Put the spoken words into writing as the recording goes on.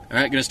All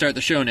right, gonna start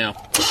the show now.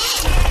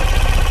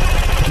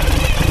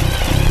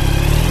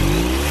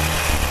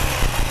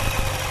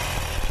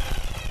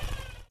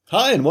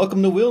 Hi, and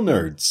welcome to Wheel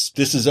Nerds.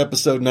 This is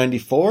episode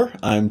 94.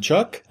 I'm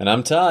Chuck. And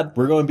I'm Todd.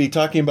 We're going to be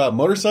talking about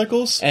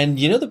motorcycles. And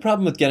you know the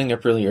problem with getting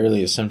up really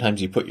early is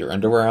sometimes you put your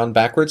underwear on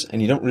backwards,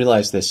 and you don't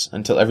realize this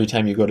until every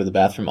time you go to the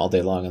bathroom all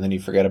day long, and then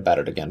you forget about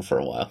it again for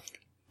a while.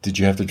 Did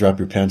you have to drop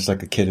your pants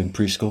like a kid in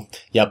preschool?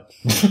 Yep.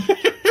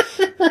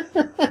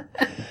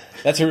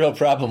 That's a real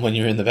problem when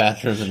you're in the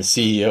bathroom and the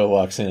CEO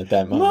walks in at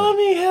that moment.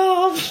 Mommy,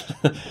 help!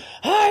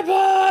 Hi,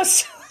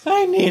 boss!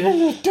 I need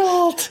an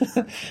adult.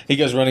 He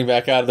goes running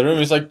back out of the room.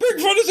 He's like,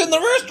 Bigfoot is in the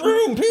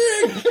restroom,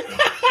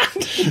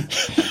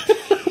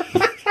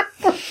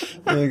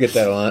 pig! I get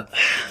that a lot.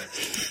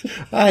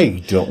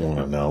 I don't want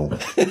to know.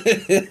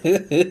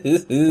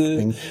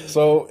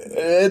 So,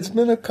 it's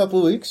been a couple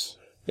of weeks.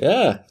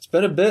 Yeah, it's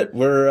been a bit.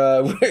 We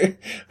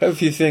have a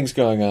few things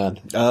going on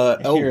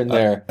here and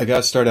there. I got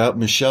to start out.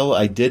 Michelle,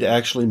 I did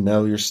actually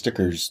mail your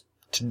stickers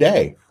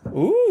today.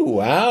 Ooh,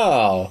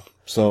 wow.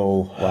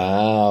 So,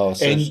 wow.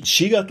 So and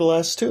she got the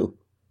last two.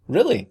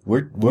 Really?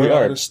 We are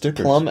out of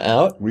stickers. Plumb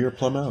out? We are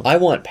plumb out. I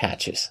want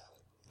patches.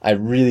 I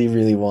really,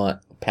 really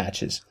want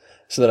patches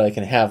so that I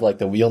can have like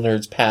the Wheel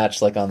Nerds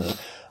patch like on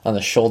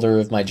the shoulder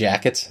of my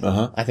jackets.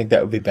 Uh-huh. I think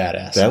that would be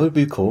badass. That would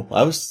be cool.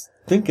 I was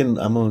thinking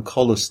I'm going to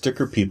call those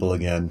sticker people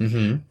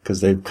again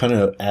because they've kind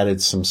of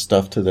added some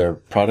stuff to their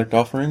product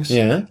offerings.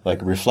 Yeah.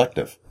 Like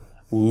reflective.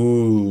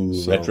 Ooh,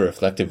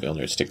 retro-reflective Wheel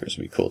Nerd stickers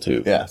would be cool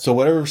too. Yeah, so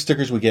whatever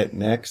stickers we get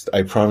next,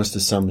 I promise to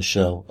send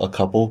Michelle a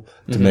couple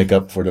to make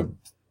up for the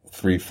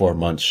 3-4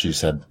 months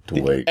she's had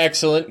to wait.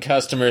 Excellent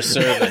customer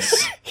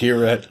service.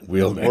 Here at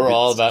Wheel Nerds. We're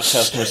all about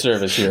customer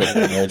service here at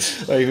Wheel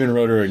Nerds. I even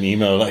wrote her an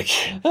email like,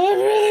 I'm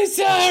really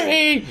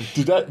sorry.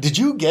 Did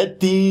you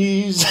get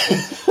these?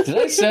 Did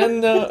I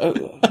send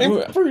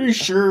I'm pretty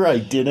sure I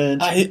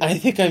didn't. I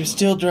think I'm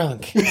still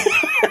drunk.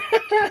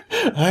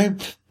 I'm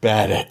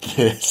bad at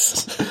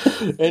this.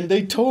 And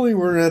they totally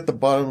weren't at the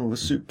bottom of a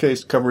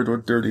suitcase covered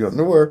with dirty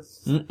underwear.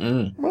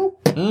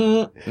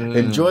 Well,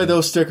 enjoy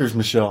those stickers,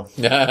 Michelle.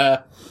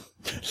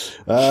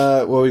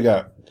 What we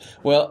got?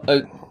 Well,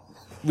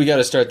 we got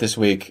to start this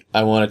week.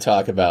 I want to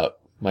talk about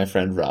my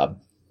friend Rob.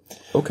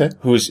 Okay.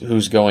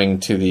 Who's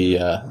going to the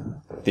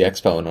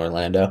expo in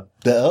Orlando.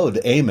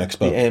 The AIM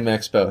Expo. The AIM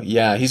Expo.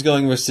 Yeah, he's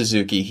going with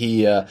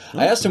Suzuki. I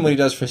asked him what he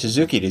does for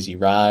Suzuki. Does he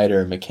ride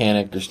or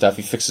mechanic or stuff?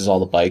 He fixes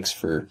all the bikes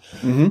for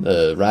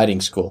the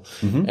riding school.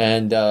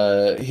 And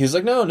he's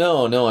like, no,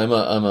 I'm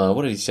a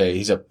what did he say?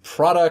 He's a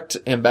product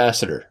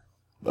ambassador.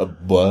 A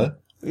what?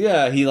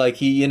 Yeah, he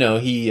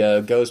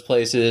goes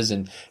places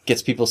and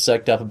gets people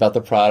psyched up about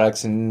the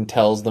products and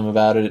tells them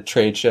about it at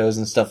trade shows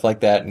and stuff like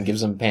that and gives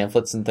them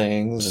pamphlets and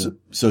things.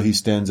 So he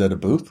stands at a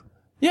booth?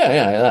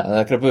 Yeah,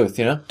 like at a booth,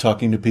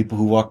 Talking to people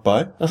who walk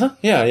by?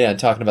 Yeah,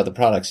 talking about the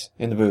products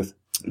in the booth.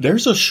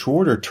 There's a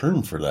shorter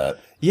term for that.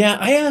 Yeah,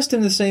 I asked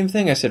him the same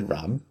thing. I said,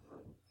 Rob,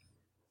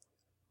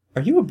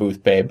 are you a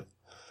booth babe?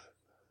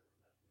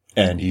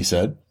 And he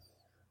said,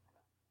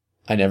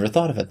 I never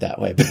thought of it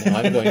that way, but now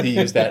I'm going to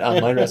use that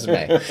on my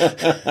resume.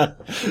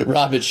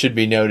 Rob, it should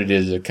be noted,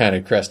 is a kind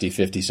of crusty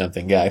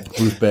 50-something guy.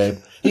 Booth babe.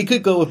 He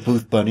could go with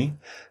booth bunny.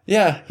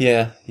 Yeah.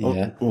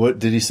 Oh, what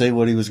did he say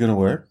what he was going to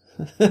wear?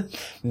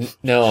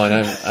 No,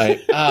 and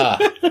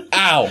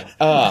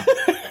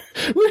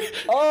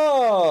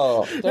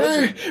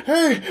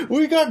Hey,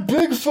 we got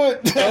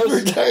Bigfoot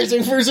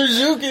advertising for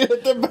Suzuki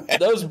at the back.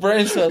 Those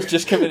brain cells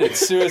just committed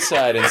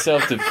suicide in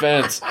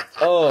self-defense.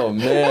 Oh,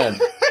 man.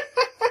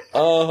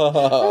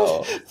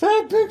 Oh.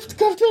 Fat Big,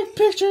 go take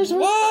pictures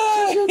with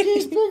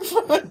Suzuki's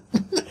Bigfoot.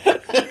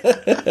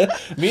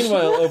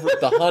 Meanwhile, over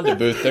at the Honda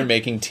booth, they're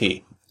making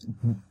tea.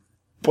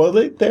 Well,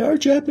 they are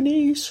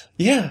Japanese.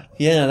 Yeah,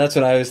 that's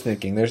what I was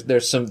thinking.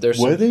 There's some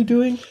What are they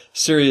doing?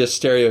 Serious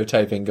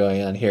stereotyping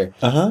going on here.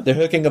 They're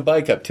hooking a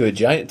bike up to a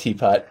giant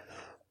teapot.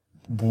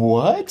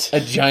 What? A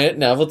giant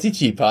novelty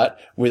teapot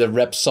with a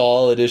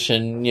Repsol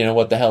edition,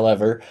 what the hell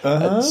ever,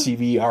 a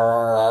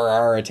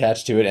CVRRR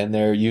attached to it, and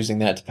they're using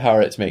that to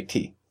power it to make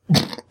tea.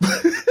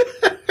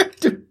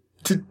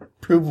 to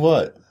prove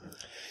what?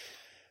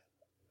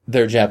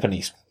 They're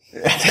Japanese.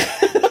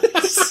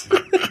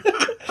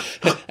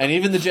 And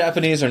even the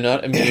Japanese are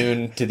not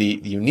immune to the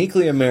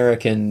uniquely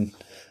American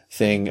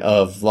thing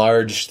of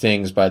large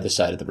things by the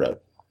side of the road.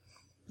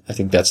 I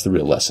think that's the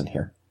real lesson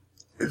here.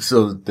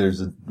 So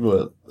there's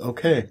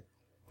okay.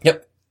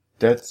 Yep.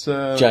 That's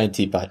giant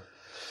teapot.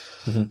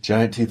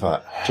 Giant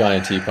teapot.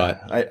 Giant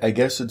teapot. I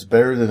guess it's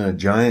better than a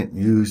giant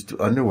used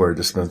underwear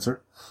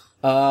dispenser.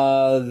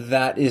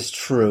 That is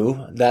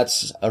true.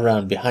 That's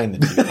around behind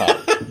the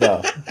teapot,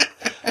 though.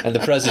 And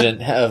the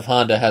president of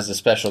Honda has a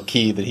special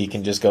key that he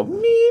can just go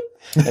meep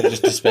and it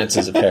just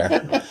dispenses a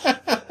pair.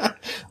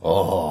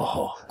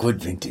 Oh,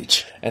 good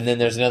vintage. And then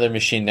there's another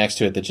machine next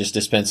to it that just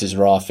dispenses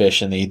raw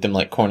fish and they eat them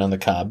like corn on the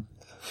cob.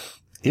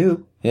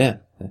 Ew. Yeah.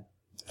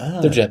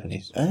 They're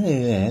Japanese.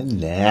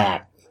 Nah.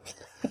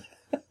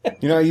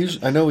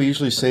 I know we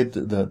usually save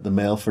the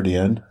mail for the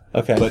end.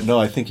 Okay. But no,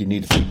 I think you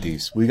need to keep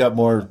these. We got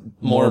more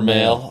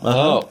mail.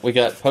 Oh, we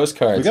got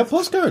postcards. We got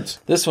postcards.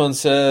 This one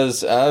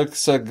says,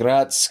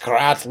 Alxagrat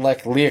skrat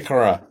lek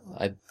likra.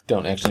 I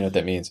don't actually know what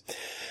that means.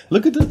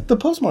 Look at the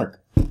postmark.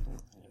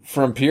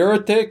 From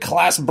Purite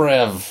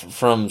Klasbrev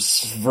from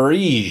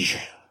Sverige.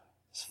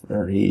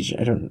 Sverige.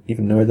 I don't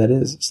even know where that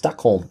is.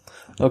 Stockholm.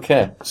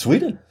 Okay.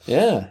 Sweden.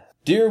 Yeah.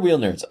 Dear Wheel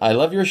Nerds, I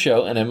love your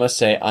show, and I must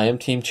say I am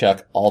Team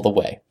Chuck all the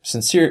way.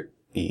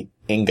 Sincerely,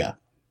 Inga.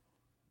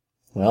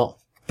 Well.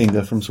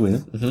 Inga from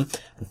Sweden. Mm-hmm.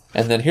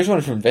 And then here's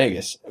one from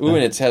Vegas. Ooh,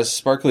 and it has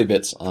sparkly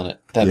bits on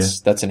it.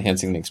 That's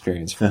enhancing the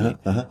experience for me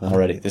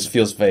already. This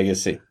feels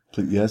Vegas-y.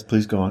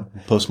 Please go on.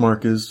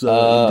 Postmark is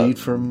indeed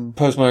from...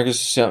 Postmark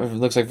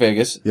looks like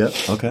Vegas. Yep,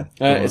 okay.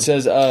 It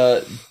says,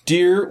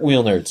 Dear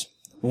Wheel Nerds,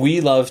 we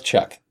love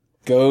Chuck.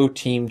 Go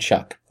Team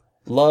Chuck.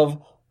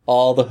 Love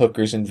all the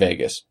hookers in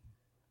Vegas.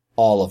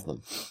 All of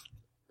them.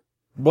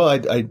 Well,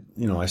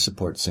 I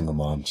support single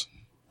moms.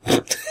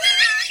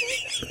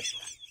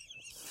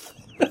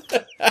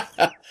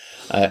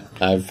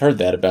 I've heard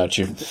that about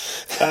you.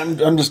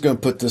 I'm just going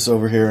to put this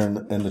over here in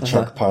the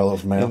Chuck pile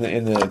of mail.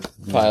 In the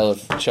pile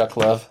of Chuck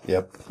love?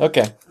 Yep.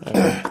 Okay.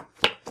 Right.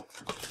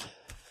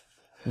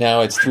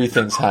 Now it's 3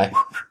 things high.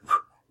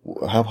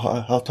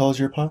 How tall is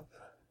your pile?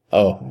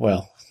 Oh,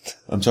 well.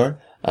 I'm sorry?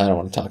 I don't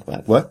want to talk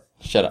about it. What?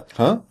 Shut up.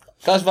 Huh?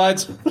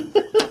 Classifieds.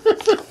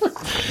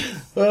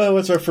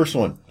 What's our first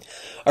one?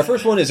 Our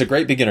first one is a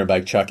great beginner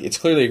bike, Chuck. It's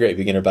clearly a great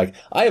beginner bike.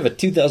 I have a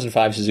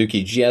 2005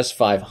 Suzuki GS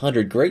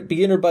 500. Great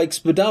beginner bike.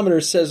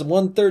 Speedometer says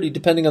 130.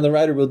 Depending on the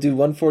rider, we'll do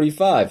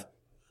 145.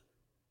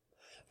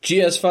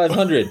 GS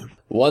 500,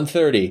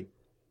 130.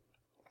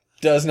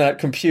 Does not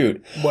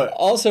compute. What?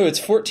 Also,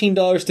 it's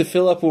 $14 to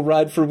fill up. Will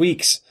ride for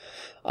weeks.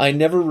 I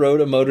never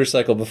rode a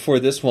motorcycle before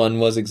this one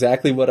was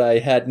exactly what I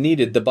had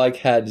needed. The bike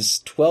has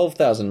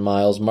 12,000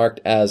 miles marked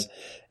as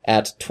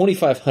at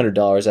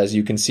 $2,500. As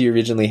you can see,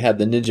 originally had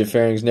the Ninja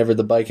fairings. Never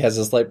the bike has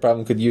a slight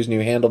problem. Could use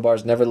new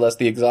handlebars. Nevertheless,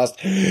 the exhaust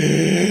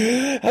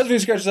has been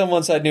scratched on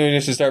one side. New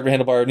ignition starter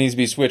handlebar needs to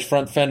be switched.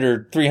 Front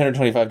fender,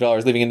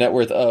 $325, leaving a net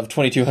worth of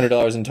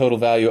 $2,200 in total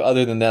value.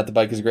 Other than that, the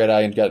bike is a great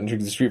eye and got into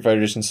the Street Fighter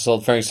edition.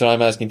 Sold fairings, so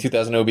I'm asking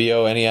 2,000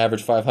 OBO. Any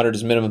average 500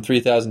 is minimum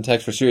 3,000.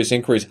 Text for serious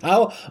inquiries.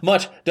 How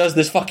much does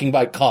this fucking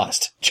bike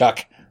cost,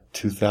 Chuck?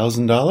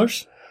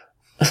 $2,000?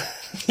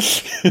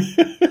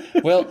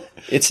 Well,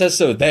 it says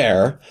so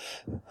there.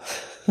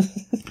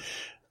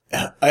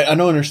 I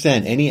don't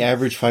understand. Any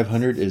average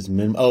 500 is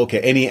minimum. Oh,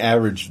 okay. Any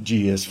average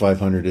GS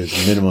 500 is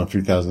minimum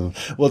 3,000.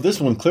 Well, this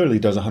one clearly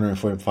does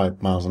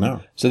 145 miles an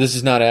hour. So this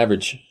is not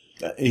average.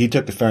 He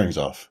took the fairings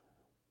off.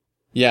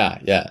 Yeah.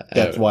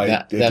 That's why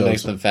that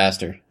makes them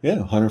faster. Yeah,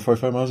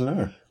 145 miles an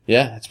hour.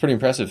 Yeah, it's pretty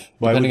impressive,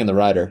 depending on the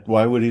rider.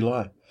 Why would he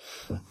lie?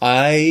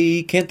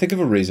 I can't think of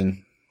a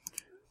reason.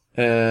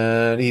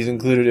 And he's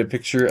included a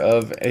picture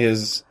of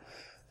his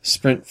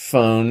Sprint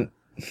phone.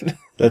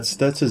 That's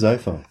his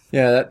iPhone.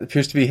 Yeah, that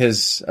appears to be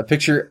a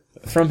picture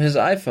from his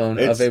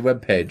iPhone of a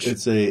web page.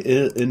 It's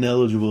a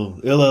ineligible,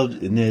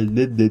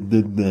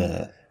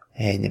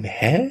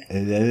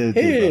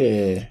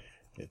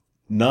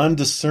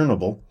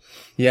 non-discernible.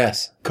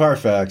 Yes.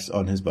 Carfax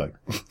on his bike.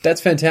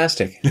 That's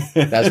fantastic.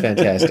 That's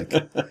fantastic.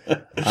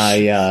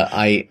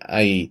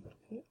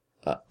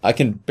 I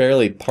can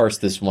barely parse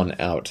this one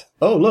out.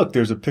 Oh, look,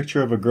 there's a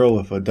picture of a girl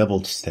with a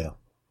devil's tail.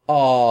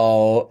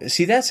 Oh,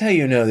 see, that's how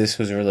you know this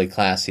was a really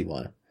classy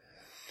one.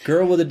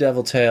 Girl with a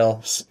devil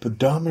tail.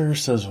 Speedometer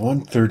says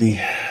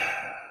 130.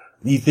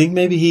 You think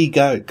maybe he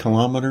got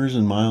kilometers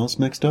and miles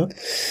mixed up?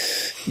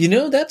 You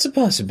know, that's a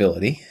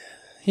possibility.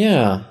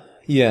 Yeah.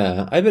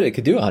 I bet it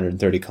could do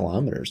 130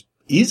 kilometers.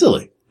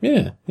 Easily.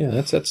 Yeah,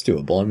 that's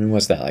doable. I mean,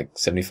 what's that, like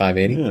 75,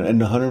 80? Yeah,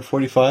 and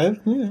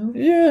 145?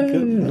 Yeah.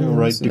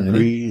 Right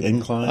degree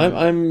incline.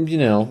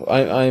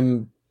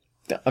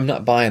 I'm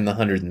not buying the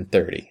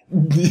 130.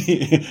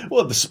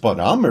 Well, the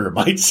speedometer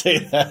might say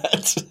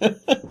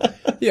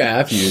that. Yeah,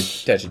 after you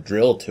attach a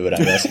drill to it, I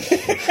guess.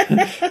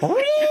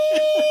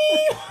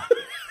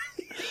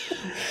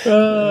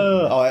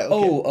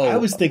 I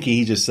was thinking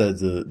he just said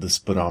the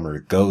speedometer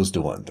goes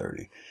to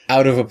 130.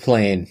 Out of a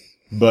plane.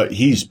 But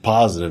he's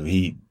positive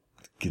he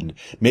can.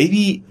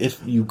 Maybe if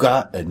you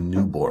got a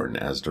newborn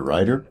as the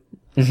rider.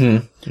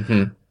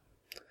 Mm-hmm.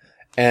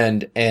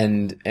 And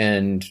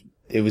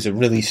it was a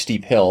really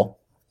steep hill.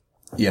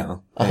 Yeah.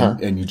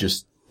 And you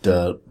just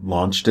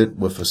launched it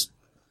with a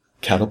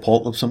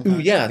catapult of some kind. Ooh,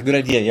 yeah, good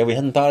idea. Yeah, we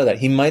hadn't thought of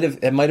that. It might have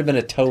been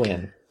a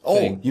tow-in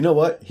thing. You know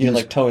what? He was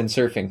like tow-in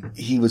surfing.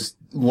 He was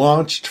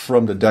launched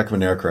from the deck of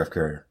an aircraft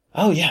carrier.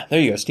 Oh, yeah, there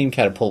you go. Steam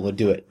catapult would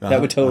do it. That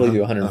would totally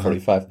do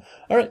 145.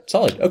 All right,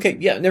 solid. Okay,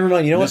 yeah, never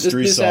mind. You know what?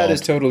 This ad is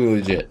totally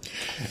legit.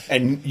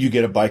 And you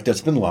get a bike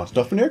that's been launched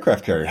off an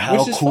aircraft carrier.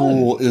 How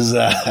cool is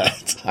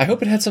that? I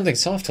hope it had something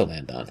soft to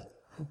land on.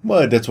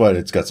 Well, that's why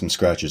it's got some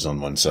scratches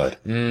on one side.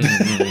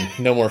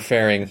 No more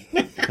fairing.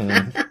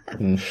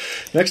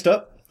 Next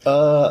up,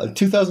 A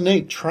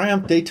 2008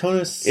 Triumph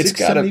Daytona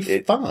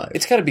 675.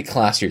 It's gotta be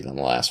classier than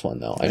the last one,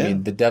 though. I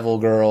mean, the Devil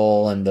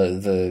Girl and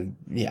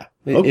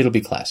it'll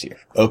be classier.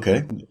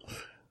 Okay.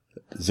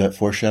 Is that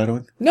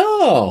foreshadowing?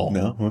 No.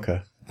 No?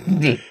 Okay.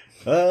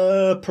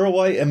 Pearl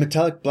white and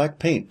metallic black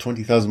paint,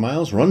 20,000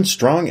 miles, runs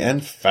strong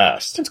and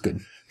fast. That's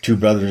good. Two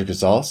Brothers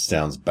exhaust,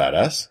 sounds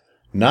badass.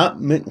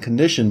 Not mint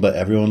condition, but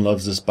everyone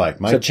loves this bike.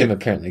 Except him,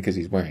 apparently, because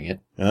he's wearing it.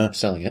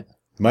 Selling it.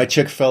 My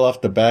chick fell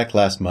off the back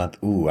last month.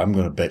 Ooh, I'm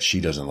gonna bet she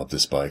doesn't love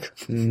this bike.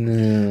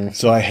 No.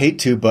 So I hate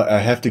to, but I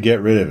have to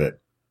get rid of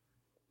it.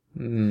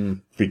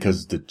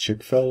 Because the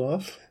chick fell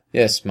off?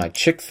 Yes, my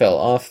chick fell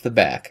off the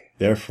back.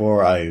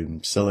 Therefore,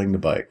 I'm selling the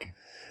bike.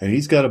 And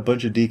he's got a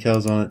bunch of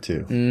decals on it,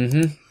 too.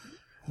 Mm-hmm.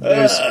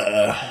 There's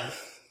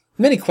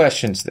many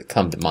questions that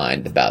come to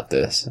mind about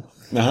this.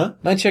 Uh-huh.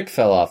 My chick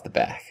fell off the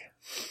back.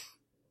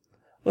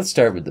 Let's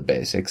start with the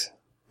basics.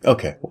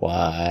 Okay.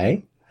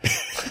 Why?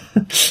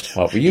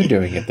 What were you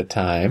doing at the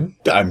time?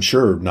 I'm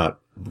sure not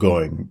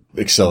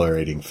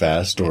accelerating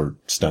fast or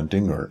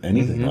stunting or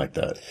anything like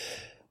that.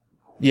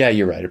 Yeah,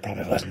 you're right. It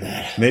probably wasn't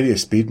that. Maybe a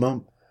speed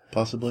bump,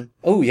 possibly.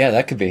 Oh, yeah,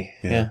 that could be.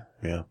 Yeah.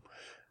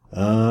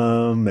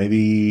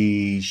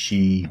 Maybe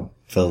she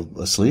fell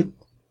asleep.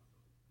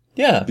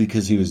 Yeah.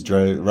 Because he was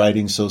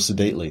riding so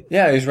sedately.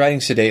 Yeah, he was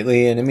riding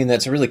sedately, and I mean,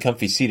 that's a really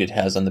comfy seat it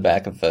has on the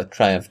back of a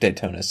Triumph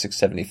Daytona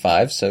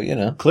 675, so, you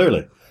know.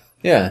 Clearly.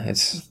 Yeah,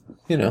 it's,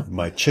 you know.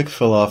 My chick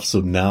fell off, so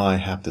now I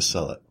have to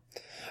sell it.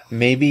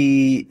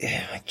 Maybe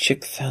my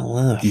chick fell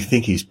off. Do you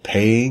think he's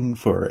paying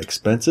for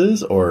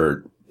expenses,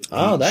 or...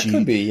 Oh, that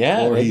could be,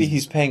 yeah. Maybe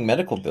he's paying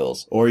medical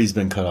bills. Or he's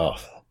been cut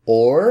off.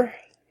 Or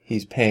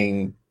he's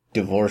paying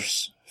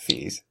divorce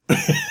fees.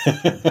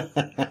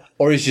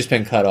 Or he's just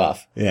been cut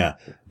off. Yeah.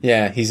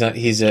 Yeah, he's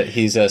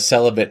a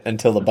celibate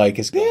until the bike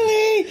is gone.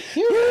 Really?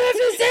 You have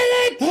to sell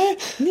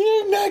it!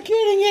 You're not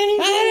getting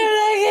anything!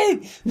 I don't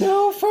like it!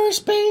 No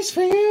first base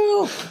for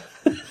you!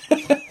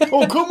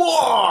 Oh, come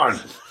on!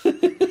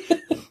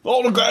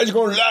 All the guys are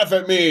going to laugh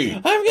at me!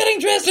 I'm getting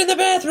dressed in the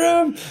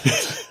bathroom!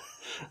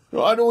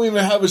 I don't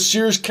even have a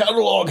Sears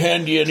catalog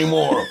handy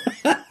anymore.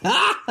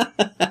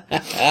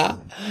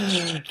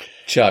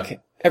 Chuck,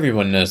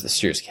 everyone knows the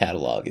Sears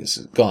catalog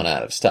is gone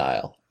out of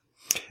style.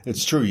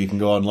 It's true. You can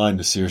go online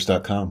to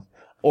Sears.com.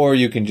 Or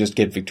you can just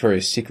get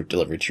Victoria's Secret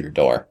delivered to your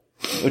door,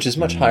 which is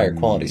much higher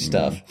quality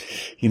stuff.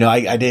 You know,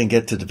 I didn't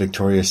get to the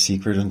Victoria's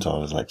Secret until I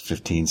was like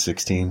 15,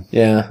 16.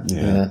 Yeah.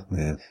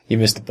 You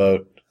missed the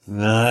boat. You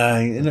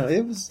know,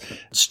 it was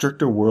a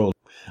stricter world.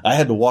 I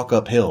had to walk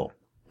uphill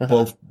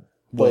both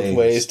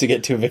ways to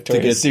get to a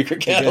Victoria's Secret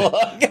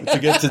catalog. To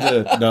get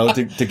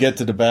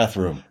to the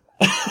bathroom.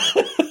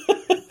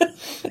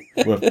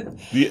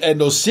 And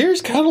those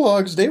Sears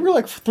catalogs, they were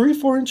like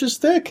 3-4 inches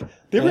thick.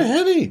 They were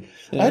heavy.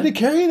 Yeah. I had to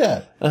carry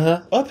that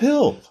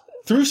uphill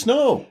through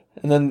snow.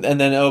 And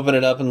then open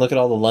it up and look at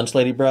all the lunch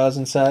lady bras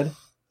inside.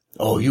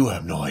 Oh, you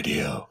have no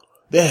idea.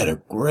 They had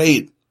a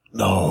great...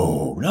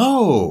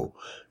 No.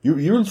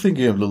 You're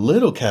thinking of the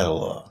little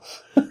catalog.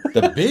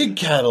 The big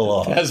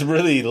catalog. Has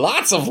really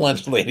lots of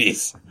lunch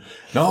ladies.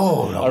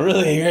 No. A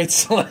really great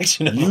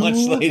selection of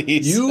lunch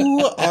ladies.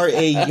 You are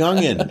a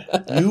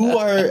youngin'. You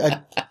are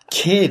a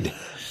kid.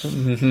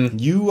 Mm-hmm.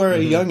 You are a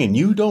youngin'.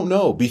 You don't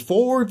know.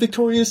 Before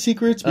Victoria's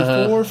Secrets,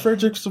 before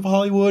Fredericks of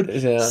Hollywood,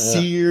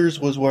 Sears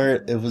was where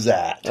it was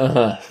at.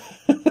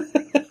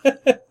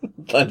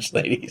 Lunch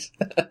ladies.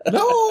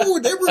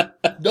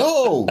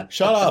 No,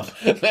 shut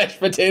up. Mashed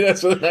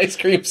potatoes with an ice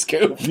cream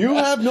scoop. You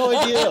have no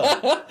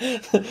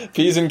idea.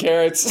 Peas and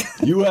carrots.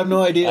 You have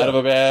no idea. Out of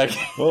a bag.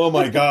 Oh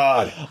my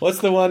God. What's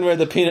the one where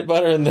the peanut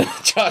butter and the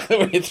chocolate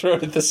where you throw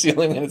it at the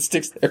ceiling and it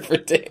sticks there for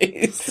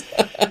days?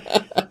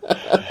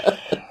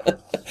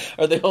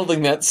 Are they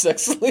holding that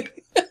sexily?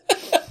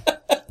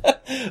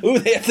 Ooh,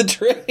 they have the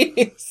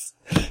trays.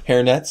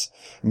 Hair nets.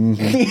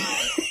 Mm-hmm.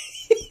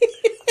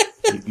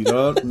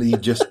 You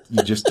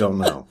just don't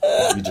know.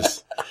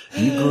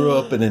 You grew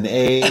up in an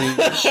age.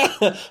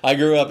 I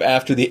grew up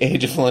after the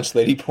age of lunch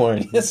lady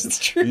porn. Yes, it's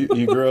true.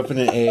 You grew up in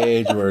an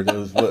age where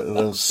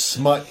those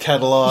smut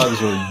catalogs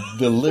were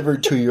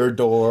delivered to your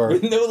door.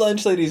 With no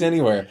lunch ladies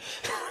anywhere.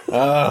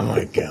 Oh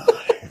my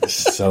God.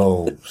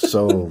 So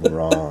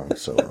wrong.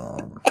 So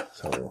wrong.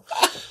 So.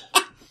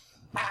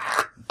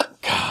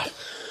 God.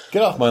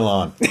 Get off my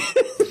lawn.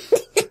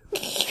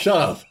 Shut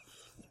up.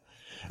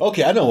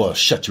 Okay, I know what'll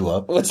shut you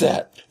up. What's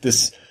that?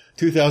 This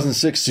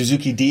 2006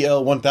 Suzuki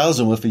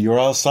DL1000 with a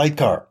Ural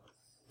sidecar.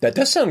 That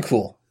does sound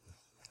cool.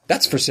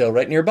 That's for sale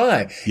right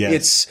nearby.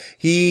 Yes.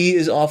 He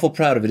is awful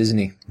proud of it, isn't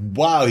he?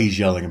 Wow, he's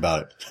yelling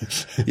about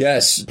it.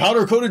 Yes.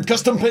 Powder-coated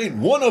custom paint,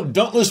 one of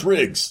Dauntless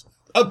Rigs.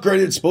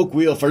 Upgraded spoke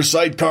wheel for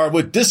sidecar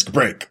with disc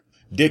brake.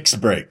 Dick's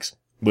brakes.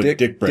 With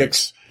dick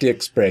brakes.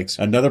 Dick's brakes.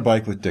 Another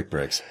bike with dick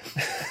brakes.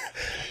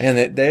 And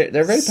they're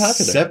very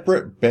popular.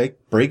 Separate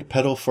brake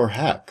pedal for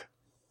hack.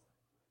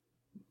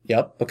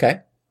 Yep.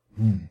 Okay.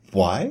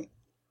 Why?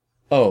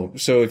 Oh,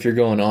 so if you're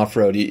going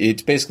off-road,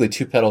 it's basically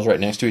two pedals right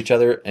next to each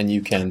other, and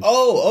you can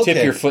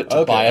tip your foot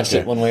to bias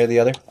it one way or the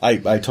other. I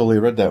totally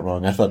read that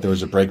wrong. I thought there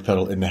was a brake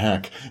pedal in the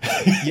hack.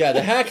 Yeah,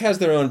 the hack has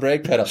their own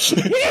brake pedal. You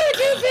do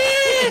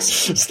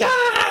this! Stop!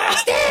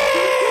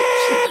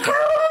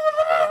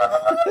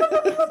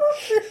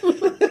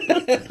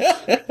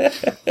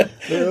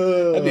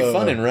 That'd be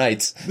fun in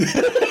rights.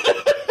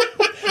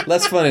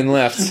 Less fun in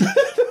lefts.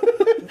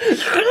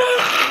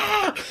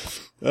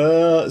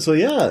 So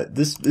yeah,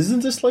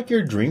 isn't this like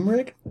your dream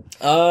rig?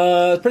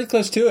 Pretty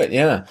close to it,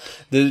 yeah.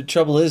 The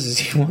trouble is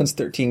he wants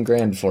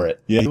 $13,000 for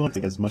it. Yeah, you want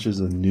as much as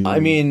a new. I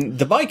mean,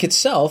 the bike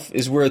itself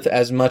is worth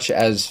as much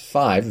as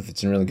 $5,000 if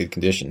it's in really good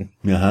condition.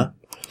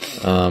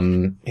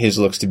 His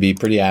looks to be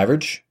pretty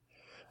average.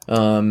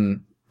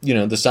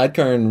 The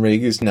sidecar and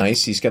rig is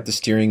nice. He's got the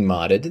steering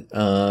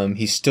modded.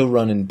 He's still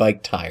running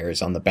bike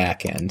tires on the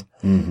back end,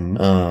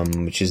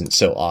 which isn't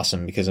so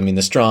awesome because, I mean,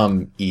 the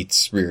Strom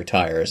eats rear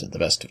tires at the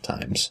best of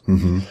times.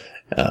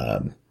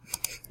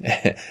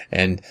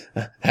 And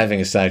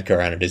having a sidecar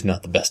on it is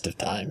not the best of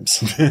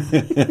times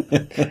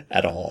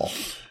at all.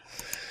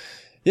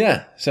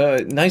 Yeah, so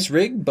nice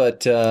rig,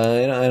 but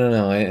I don't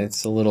know.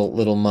 It's a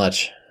little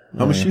much.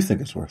 How much do you think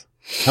it's worth?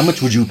 How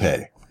much would you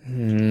pay?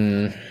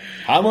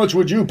 How much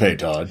would you pay,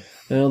 Todd?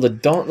 Well, the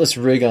Dauntless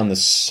rig on the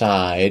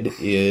side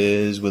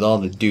is, with all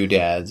the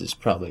doodads, is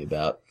probably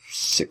about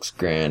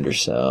 $6,000 or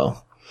so.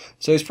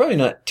 So it's probably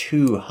not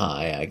too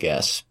high, I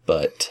guess,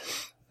 but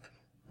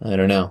I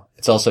don't know.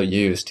 It's also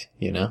used,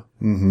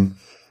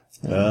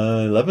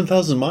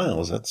 11,000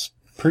 miles. That's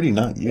pretty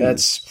not used.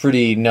 That's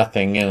pretty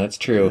nothing. Yeah, that's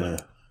true.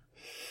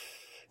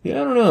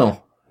 Yeah, I don't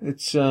know.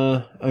 It's,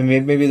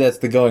 maybe that's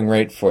the going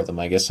rate for them.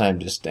 I guess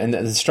and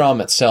the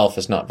Strom itself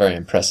is not very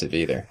impressive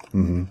either.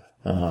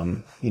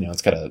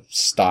 It's got a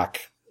stock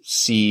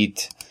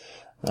seat.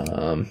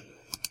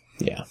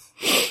 Yeah.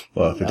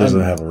 Well, if it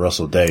doesn't have a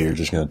Russell Day, you're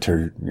just going to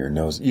turn your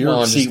nose.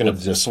 I'm just going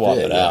to swap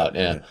it out.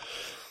 Yeah.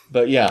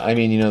 But yeah, I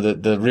mean,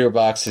 the rear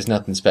box is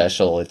nothing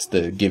special. It's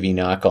the Givey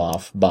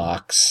knockoff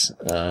box.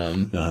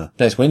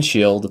 Nice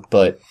windshield,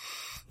 but,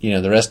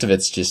 the rest of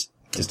it's just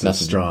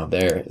nothing Strom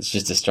there. It's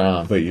just a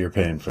Strom. But you're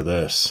paying for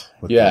this.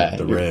 With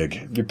the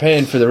rig. You're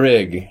paying for the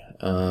rig.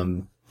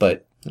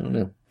 But I don't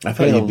know. I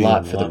thought you'd be a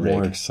lot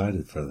more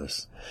excited for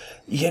this.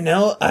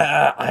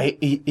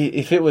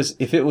 If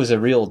it was a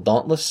real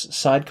Dauntless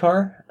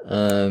sidecar,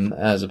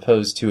 as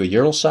opposed to a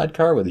Ural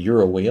sidecar with a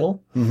Euro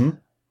wheel,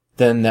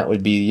 then that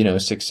would be,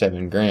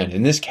 $6,000-7,000.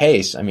 In this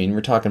case, I mean,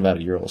 we're talking about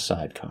a Ural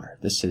sidecar.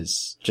 This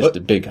is just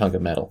a big hunk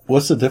of metal.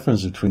 What's the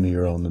difference between the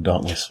Ural and the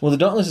Dauntless? Well, the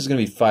Dauntless is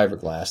going to be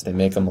fiberglass. They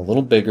make them a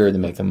little bigger. They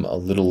make them a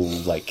little,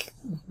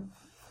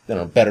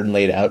 better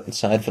laid out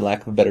inside, for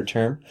lack of a better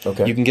term.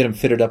 Okay. You can get them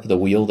fitted up with a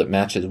wheel that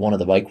matches one of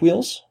the bike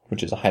wheels,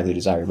 which is a highly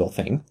desirable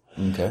thing.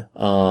 Okay.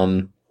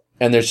 And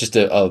there's just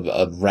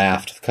a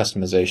raft of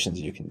customizations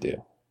you can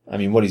do. I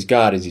mean, what he's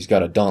got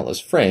a Dauntless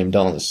frame.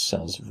 Dauntless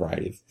sells a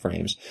variety of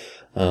frames,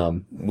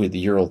 with the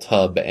Ural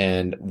tub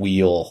and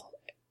wheel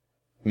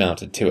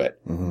mounted to it.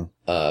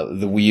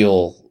 The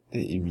wheel,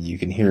 you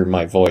can hear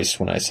my voice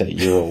when I say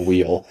Ural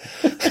wheel.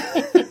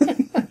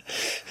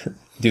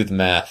 Do the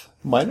math.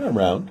 Mine are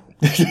round.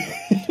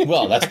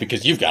 Well, that's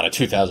because you've got a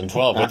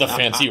 2012 with the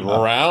fancy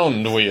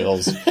round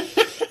wheels.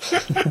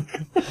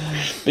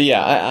 But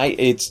yeah,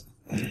 it's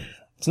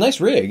a nice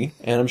rig,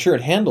 and I'm sure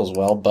it handles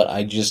well, but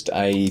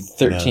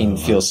 13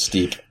 feels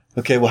steep.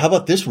 Okay, well, how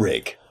about this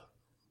rig?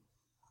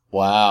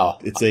 Wow.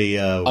 It's a,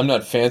 I'm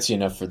not fancy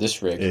enough for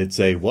this rig. It's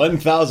a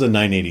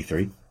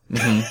 1,983.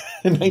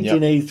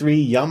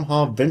 1983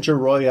 Yamaha Venture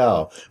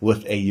Royale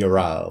with a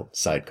Ural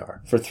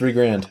sidecar. For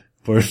 $3,000.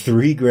 For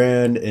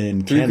 $3,000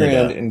 in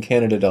Canada. $3,000 in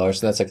Canada dollars,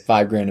 so that's like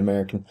 $5,000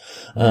 American.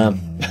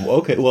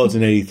 Okay, well, it's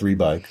an 83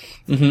 bike.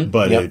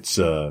 But it's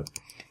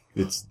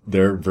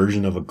their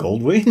version of a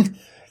Goldwing?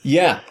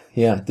 Yeah.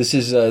 This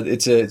is,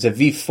 it's a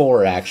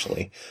V4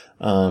 actually.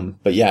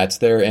 But yeah, it's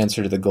their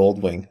answer to the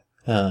Goldwing.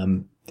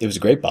 It was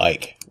a great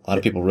bike. A lot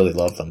of people really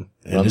love them.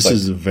 And this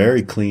is a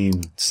very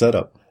clean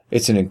setup.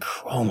 It's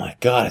oh my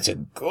God, it's a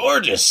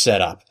gorgeous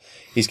setup.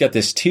 He's got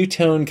this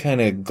two-tone kind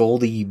of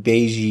goldy,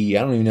 beigey, I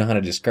don't even know how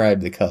to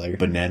describe the color.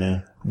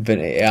 Banana.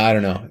 I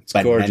don't know. It's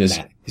gorgeous.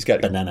 He's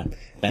got banana.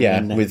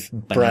 Yeah, with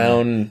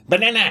brown.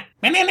 Banana.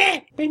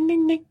 Banana.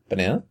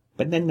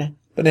 But,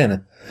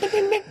 banana.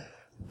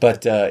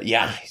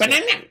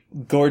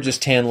 Gorgeous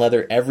tan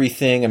leather,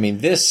 everything. I mean,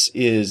 this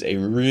is a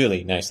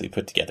really nicely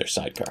put together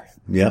sidecar.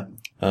 Yep.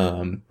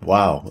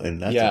 Wow.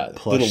 And that's a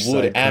plush little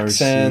wood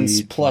accents,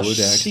 seat, plush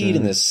seat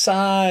in the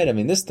side. I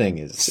mean, this thing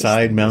is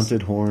side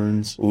mounted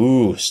horns.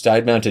 Ooh,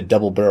 side mounted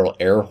double barrel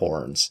air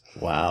horns.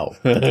 Wow.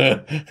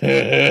 Lots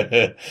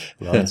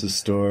of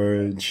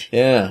storage.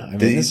 Yeah. I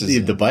mean,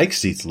 the bike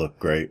seats look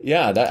great.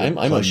 Yeah. I'm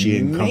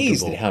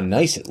amazed at how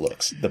nice it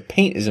looks. The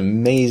paint is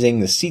amazing.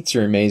 The seats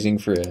are amazing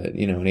for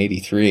an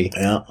 83.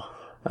 Yeah.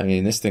 I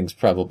mean, this thing's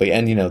probably,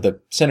 and the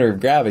center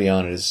of gravity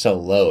on it is so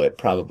low, it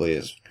probably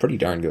is pretty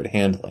darn good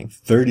handling.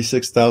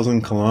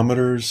 36,000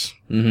 kilometers.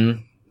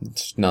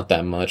 It's not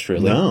that much,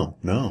 really. No.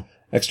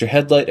 Extra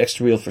headlight,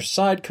 extra wheel for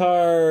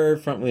sidecar,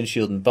 front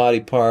windshield and body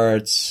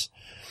parts.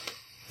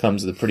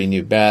 Comes with a pretty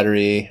new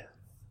battery.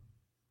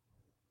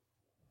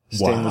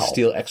 Stainless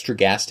steel extra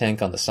gas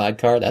tank on the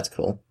sidecar. That's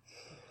cool.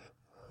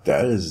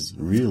 That is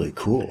really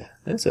cool.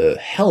 That's a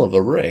hell of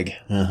a rig.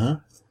 Uh-huh.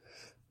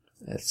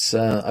 It's,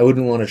 I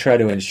wouldn't want to try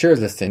to insure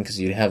the thing because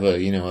you'd have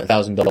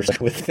 $1,000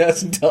 with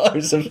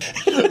 $1,000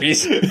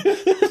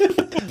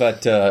 of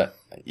But,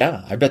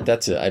 yeah, I bet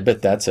that's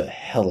a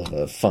hell of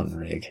a fun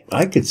rig.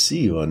 I could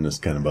see you on this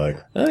kind of bike.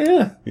 Oh,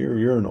 yeah.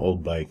 You're an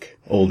old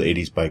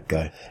 80s bike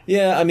guy.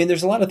 Yeah, I mean,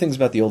 there's a lot of things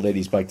about the old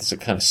 80s bike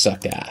that kind of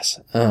sucked ass.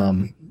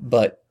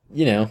 But,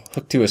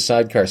 hooked to a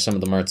sidecar, some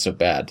of them aren't so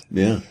bad.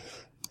 Yeah.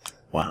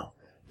 Wow.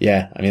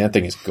 Yeah, I mean, that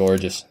thing is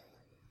gorgeous.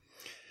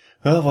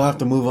 Well, we'll have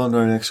to move on to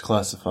our next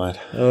classified.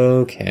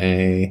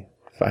 Okay.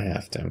 If I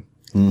have to.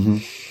 Mm-hmm.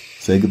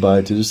 Say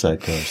goodbye to the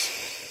sidecars.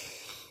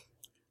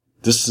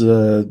 This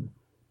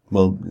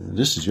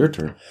is your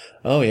turn.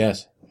 Oh,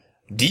 yes.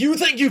 Do you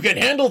think you can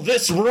handle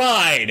this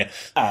ride?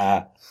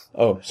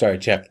 Oh, sorry,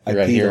 Chuck. You're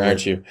right here,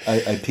 aren't you? I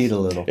peed a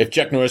little. If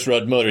Chuck Norris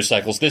rode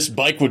motorcycles, this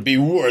bike would be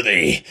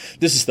worthy.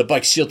 This is the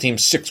bike SEAL Team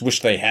 6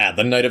 wished they had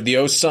the night of the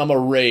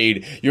Osama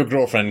raid. Your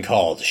girlfriend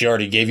called. She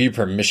already gave you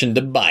permission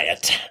to buy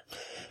it.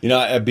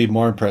 I'd be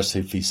more impressed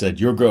if he said,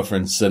 your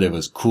girlfriend said it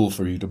was cool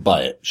for you to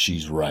buy it.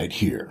 She's right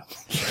here.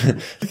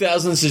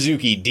 2000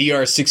 Suzuki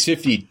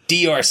DR650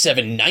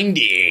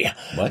 DR790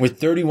 What? with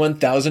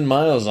 31,000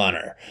 miles on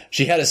her.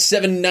 She had a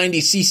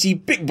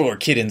 790cc big bore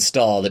kit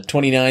installed at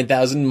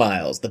 29,000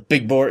 miles. The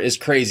big bore is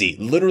crazy,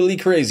 literally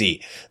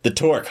crazy. The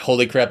torque,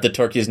 holy crap, the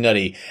torque is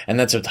nutty. And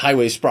that's with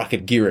highway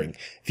sprocket gearing.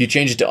 If you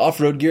change it to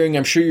off-road gearing,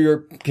 I'm sure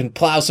you can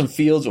plow some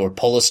fields or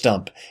pull a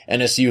stump.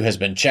 NSU has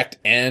been checked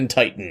and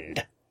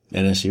tightened.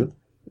 NSU?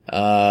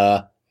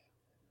 Not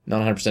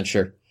 100%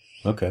 sure.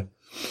 Okay.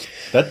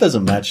 That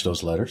doesn't match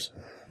those letters.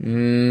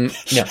 No.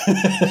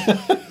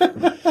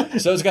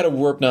 So it's got a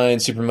Warp 9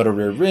 Supermoto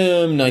rear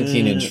rim,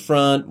 19-inch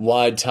front,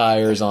 wide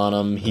tires on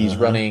them. He's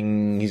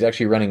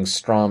actually running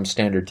Strom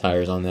standard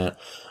tires on that,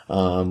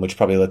 which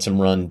probably lets him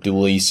run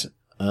dualies.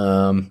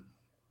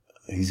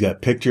 He's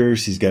got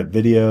pictures. He's got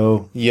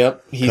video.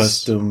 Yep.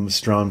 Custom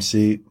Strom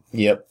seat.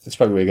 Yep. That's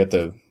probably where he got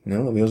the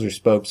wheels are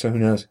spoked, so who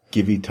knows?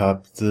 Givey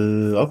top,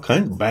 all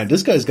kinds of bad.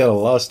 This guy's got a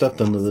lot of stuff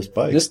done to this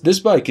bike. This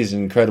bike is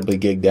incredibly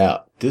gigged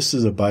out. This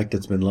is a bike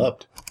that's been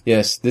loved.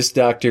 Yes, this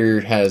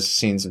doctor has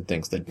seen some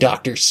things. The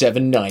Doctor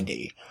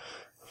 790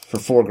 for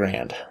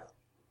 $4,000.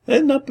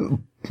 And not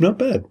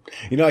bad.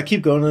 I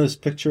keep going to this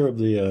picture of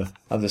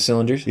the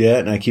cylinders. Yeah,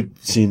 and I keep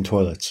seeing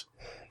toilets.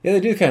 Yeah,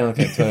 they do kind of look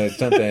like toilets,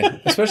 don't they?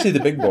 Especially the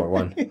big bore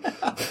one.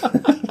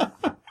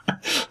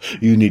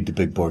 You need the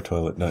big bore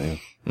toilet, don't you?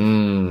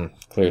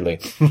 Clearly.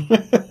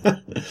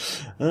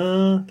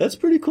 That's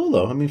pretty cool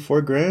though. I mean,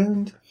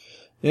 $4,000.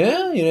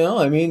 Yeah,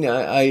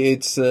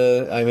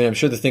 I'm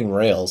sure the thing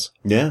rails.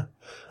 Yeah.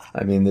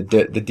 I mean, the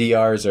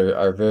DRs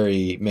are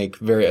very,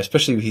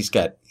 especially he's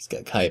got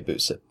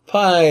Hayabusa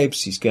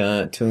pipes, he's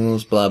got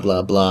tools, blah,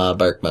 blah, blah,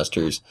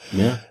 barkbusters.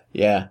 Yeah.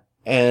 Yeah.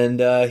 And,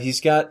 he's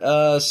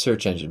got,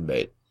 search engine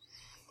bait.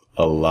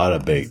 A lot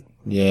of bait.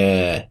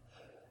 Yeah.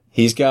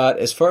 He's got,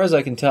 as far as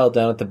I can tell,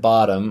 down at the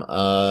bottom,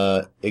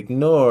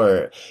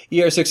 ignore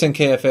ER6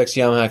 NKFX,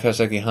 Yamaha,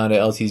 Kawasaki, Honda,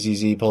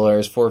 LTZZ,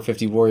 Polaris,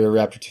 450, Warrior,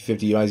 Raptor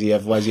 250,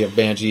 YZF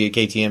Banshee,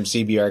 KTM,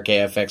 CBR,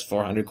 KFX,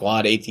 400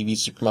 Quad, ATV,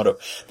 Supermoto.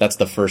 That's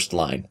the first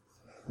line.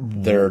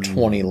 There are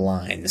 20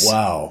 lines.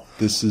 Wow.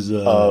 This is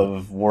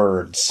of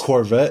words.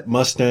 Corvette,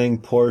 Mustang,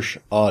 Porsche,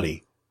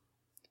 Audi.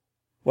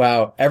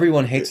 Wow.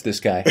 Everyone hates this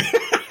guy.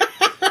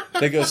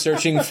 They go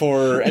searching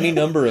for any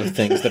number of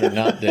things that are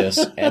not this,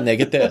 and they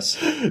get this.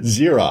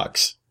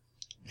 Xerox.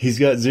 He's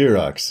got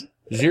Xerox.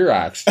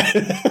 Xerox.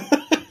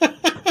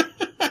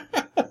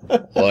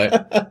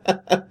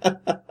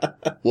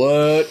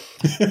 What?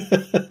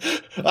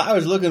 I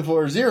was looking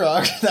for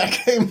Xerox. I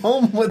came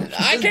home with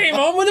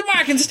a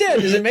bike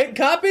instead. Does it make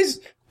copies?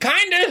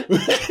 Kinda.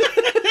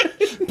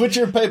 Put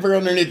your paper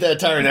underneath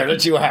that tire there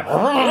that you have.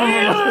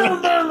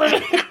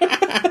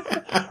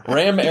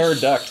 Ram air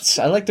ducts.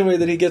 I like the way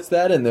that he gets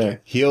that in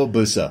there.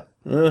 Hayabusa.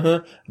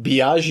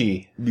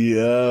 Biaggi.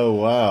 Yeah,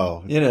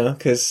 wow.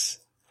 Cause.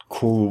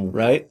 Cool.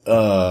 Right?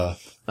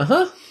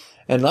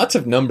 And lots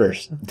of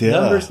numbers. Yeah.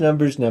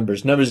 Numbers.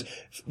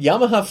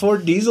 Yamaha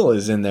Ford diesel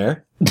is in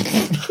there.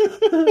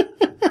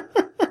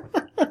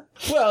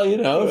 Well,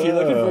 if you're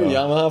looking for a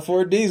Yamaha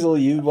Ford diesel,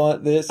 you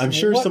want this. I'm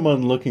sure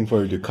someone looking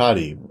for a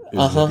Ducati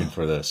is looking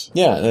for this.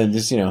 Yeah, and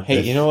just,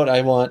 hey, you know what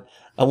I want?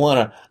 I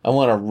want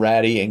a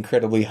ratty,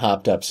 incredibly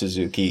hopped up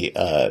Suzuki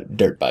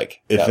dirt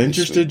bike. If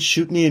interested,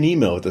 shoot me an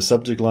email with the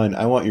subject line,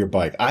 I want your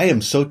bike. I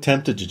am so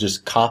tempted to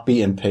just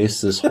copy and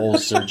paste this whole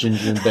search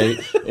engine bait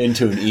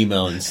into an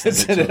email and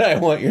send it. I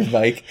want your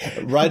bike.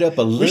 Write up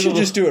a little. We should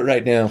just do it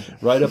right now.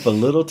 Write up a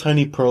little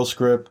tiny Perl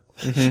script.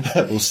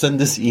 We'll send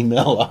this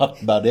email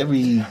out about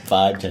every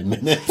 5-10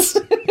 minutes.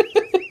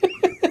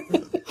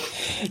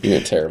 You're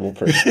a terrible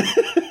person.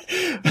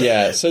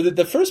 Yeah, so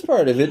the first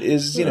part of it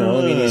is,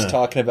 he's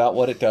talking about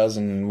what it does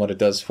and what it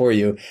does for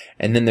you,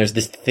 and then there's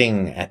this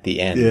thing at the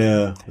end.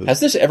 Yeah. Has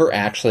this ever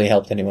actually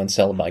helped anyone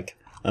sell a bike?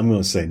 I'm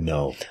going to say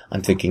no.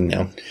 I'm thinking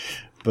no.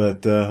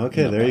 But,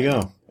 okay, there you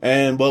go.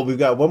 And, well, we've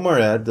got one more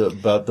ad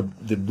about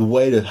the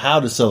way to how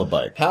to sell a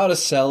bike. How to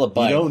sell a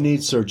bike. You don't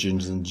need search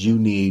engines. You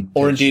need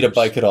Or indeed a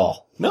bike at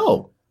all.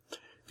 No.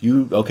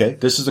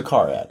 This is a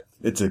car ad.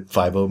 It's a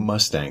 5.0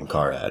 Mustang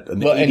car ad.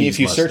 And if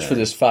you search for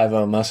this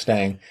 5.0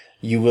 Mustang,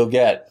 you will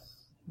get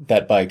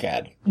that bike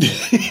ad.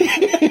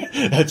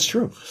 That's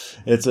true.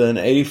 It's an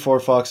 84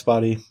 Fox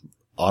body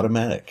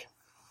automatic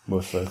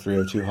with a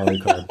 302 Harley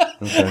carb.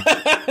 Okay.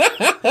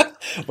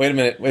 Wait a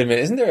minute.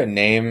 Isn't there a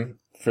name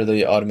for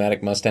the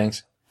automatic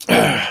Mustangs?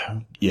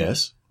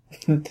 Yes.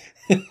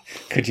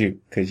 Could you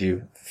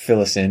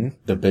fill us in?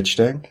 The bitch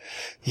thing?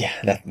 Yeah,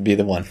 that would be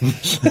the one.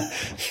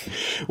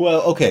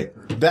 Well, okay.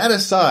 That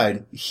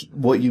aside,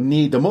 what you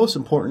need, the most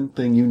important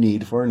thing you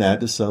need for an ad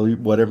to sell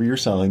whatever you're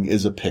selling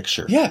is a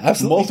picture. Yeah,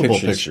 absolutely. Multiple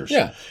pictures.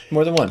 Yeah,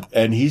 more than one.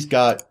 And this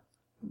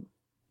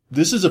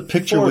is a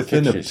picture 4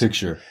 within pictures. a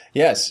picture.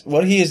 Yes.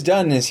 What he has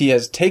done is he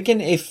has taken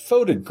a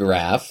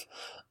photograph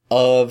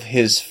of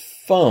his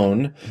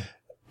phone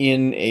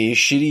in a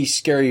shitty,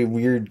 scary,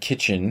 weird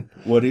kitchen.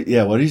 What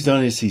he's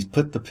done is he's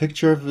put the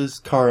picture of his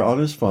car on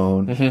his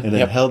phone and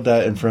then held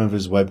that in front of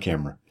his web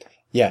camera.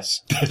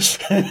 Yes.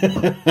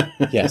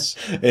 Yes.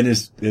 In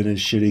his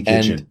shitty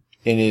kitchen. And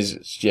in his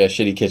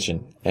shitty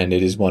kitchen. And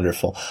it is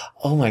wonderful.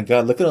 Oh my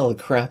god, look at all the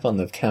crap on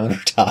the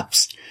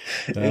countertops.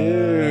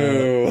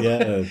 Ew.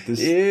 Yeah.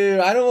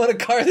 Ew, I don't want a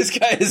car this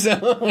guy has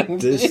owned.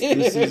 This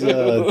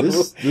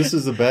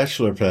is a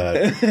bachelor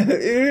pad.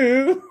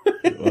 Ew.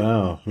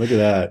 Wow, look at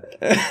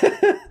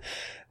that.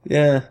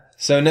 Yeah.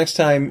 So next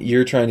time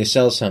you're trying to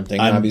sell something,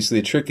 obviously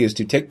the trick is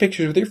to take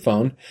pictures with your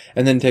phone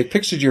and then take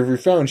pictures of your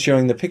phone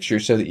showing the picture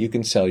so that you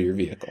can sell your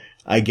vehicle.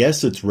 I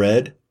guess it's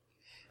red.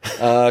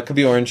 Could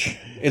be orange.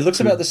 It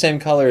looks about the same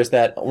color as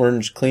that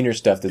orange cleaner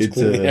stuff that's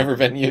clearly never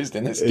been used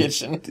in this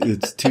kitchen.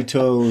 It's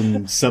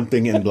two-tone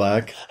something in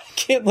black. I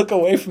can't look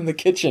away from the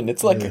kitchen.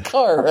 It's like a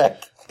car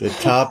wreck. The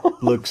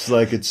top looks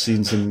like it's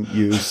seen some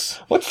use.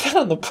 What's that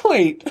on the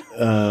plate?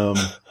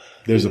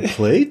 There's a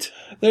plate?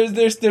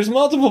 There's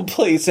multiple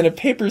plates and a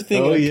paper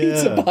thing and a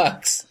pizza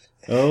box.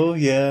 Oh,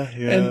 yeah.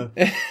 And,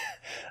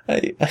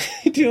 I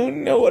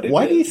don't know what it is.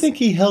 Why do you think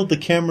he held the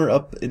camera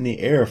up in the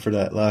air for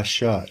that last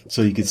shot?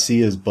 So you could see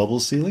his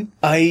bubble ceiling?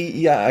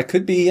 I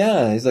could be,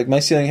 yeah. He's like, my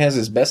ceiling has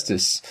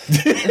asbestos.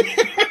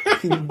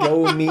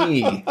 Go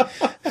me.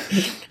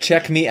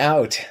 Check me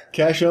out.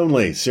 Cash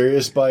only.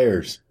 Serious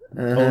buyers.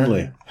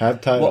 Only.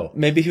 Have title. Well,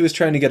 maybe he was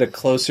trying to get a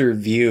closer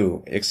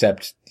view,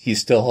 except he's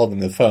still holding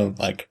the phone,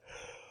 like...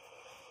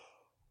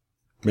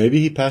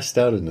 Maybe he passed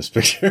out in this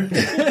picture.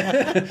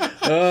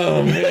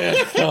 Oh, man.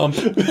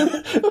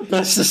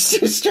 That's just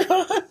too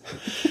strong.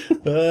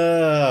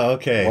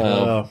 Okay.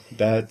 Wow. Well,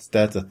 that's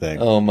a thing.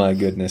 Oh, my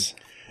goodness.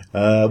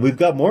 We've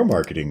got more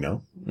marketing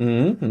now.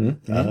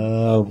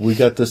 We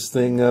got this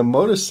thing,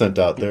 Modus sent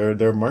out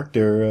their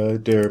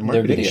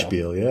marketing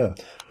spiel, yeah.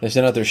 They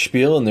sent out their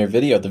spiel and their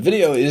video. The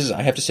video is,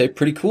 I have to say,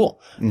 pretty cool.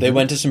 They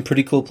went to some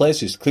pretty cool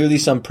places. Clearly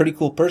some pretty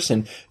cool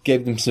person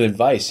gave them some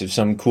advice of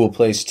some cool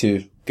place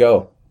to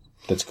go.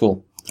 That's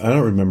cool. I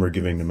don't remember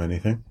giving them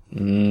anything.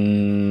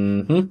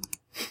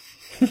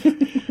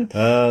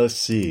 Let's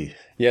see.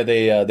 Yeah,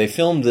 they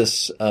filmed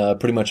this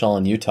pretty much all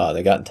in Utah.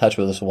 They got in touch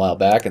with us a while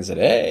back and said,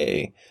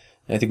 hey,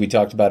 I think we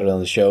talked about it on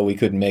the show. We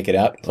couldn't make it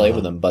out and play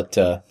with them, but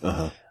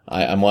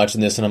I'm watching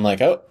this and I'm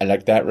like, oh, I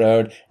like that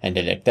road and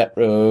I like that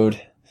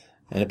road.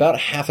 And about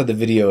half of the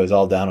video is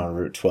all down on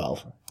Route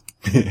 12.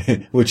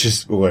 Which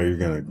is where you're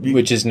going to...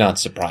 Which is not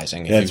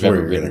surprising. That's where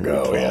you're going to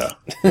go,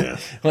 yeah.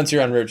 Once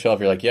you're on Route 12,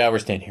 you're like, yeah, we're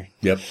staying here.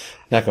 Yep.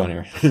 Not going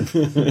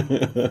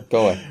anywhere.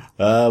 Go away.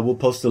 We'll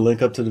post a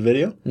link up to the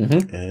video.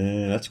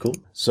 And that's cool.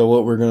 So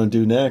what we're going to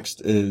do next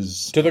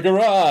is... To the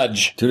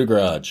garage. To the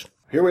garage.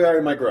 Here we are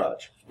in my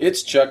garage.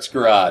 It's Chuck's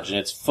garage, and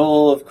it's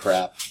full of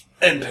crap.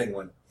 And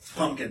penguin.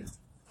 Pumpkin.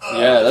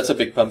 Yeah, that's a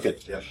big pumpkin.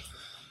 Yep.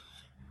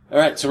 All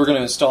right, so we're going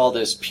to install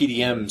this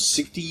PDM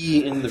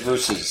 60 in the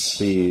Versys.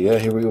 See, yeah,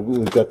 here we go.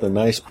 We've got the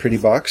nice, pretty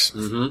box.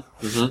 The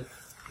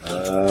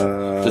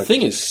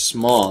thing is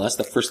small. That's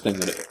the first thing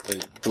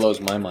that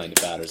blows my mind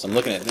about it. Is I'm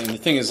looking at it, and the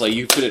thing is, like,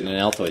 you put it in an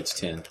Altoids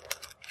tin.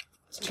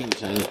 It's teeny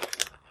tiny.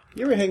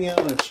 You ever hang out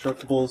in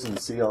Instructables and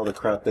see all the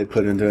crap they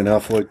put into an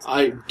Altoids?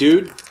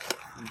 Dude,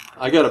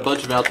 I got a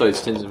bunch of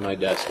Altoids tins in my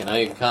desk, and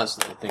I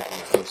constantly thinking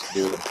of things to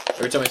do with them.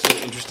 Every time I see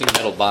an interesting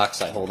metal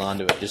box, I hold on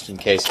to it just in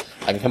case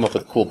I can come up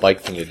with a cool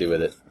bike thing to do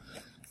with it.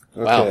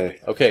 Okay. Wow.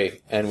 Okay,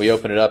 and we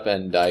open it up,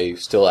 and I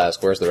still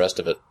ask, where's the rest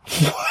of it?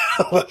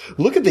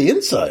 Look at the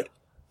inside.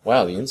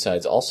 Wow, the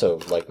inside's also,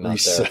 like, not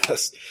recessed. There.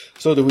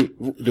 So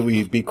do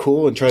we be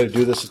cool and try to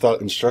do this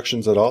without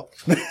instructions at all?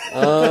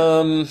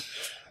 I'm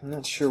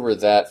not sure we're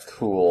that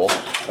cool.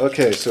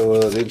 Okay,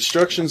 so the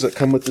instructions that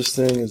come with this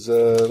thing is,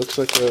 looks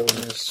like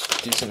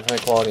decent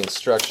high-quality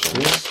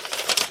instructions.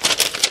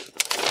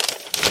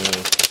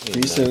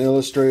 Decent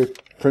illustrated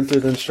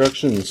printed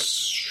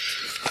instructions.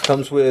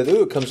 Comes with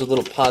little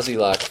posi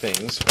lock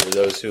things for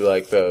those who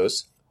like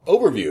those.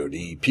 Overview.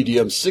 The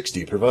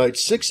PDM-60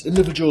 provides 6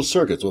 individual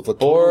circuits with a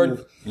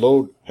Board.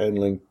 Load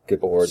handling.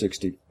 Board.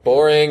 60.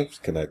 Boring.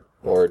 Connect.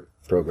 Board.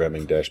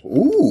 Programming dashboard.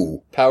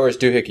 Ooh. Powers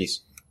doohickeys.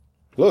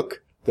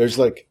 Look. There's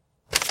like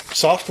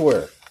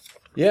software.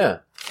 Yeah.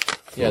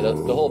 Yeah, the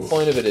whole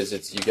point of it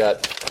is you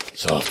got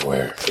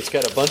software. It's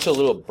got a bunch of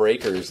little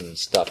breakers and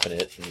stuff in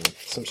it, and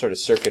some sort of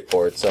circuit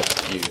board. So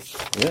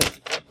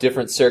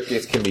different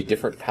circuits can be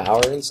different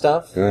power and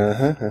stuff.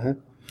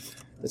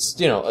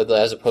 It's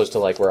as opposed to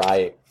like where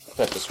I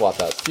have to swap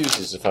out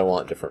fuses if I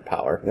want different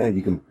power. Yeah,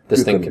 you can.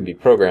 This thing can be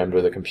programmed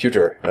with a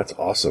computer. That's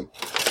awesome.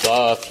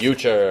 The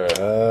future.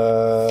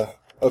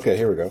 Okay,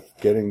 here we go.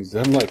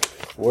 I'm like,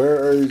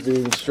 where are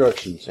the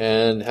instructions?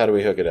 And how do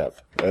we hook it up?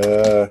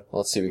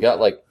 Let's see. We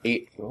got like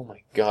 8. Oh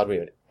my god, we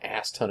have an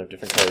ass ton of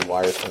different colored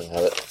wires coming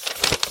out of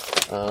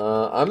it.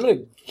 I'm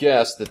gonna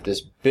guess that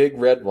this big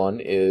red one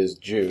is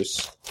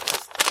juice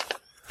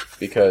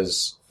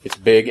because it's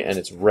big and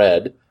it's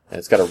red and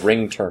it's got a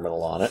ring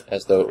terminal on it,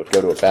 as though it would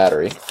go to a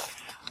battery.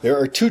 There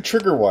are 2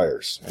 trigger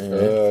wires.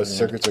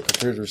 Circuits are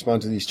configured to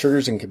respond to these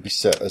triggers and can be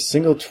set. A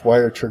single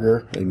wire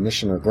trigger,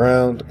 ignition or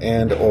ground,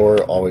 and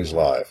or always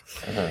live.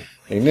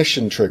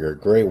 Ignition trigger,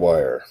 gray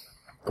wire.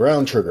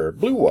 Ground trigger,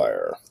 blue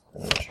wire.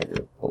 Ground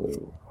trigger,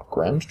 blue.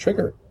 Ground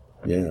trigger?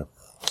 Yeah.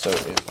 So,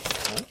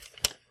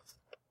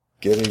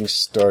 Getting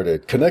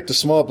started. Connect a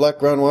small black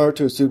ground wire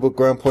to a suitable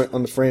ground point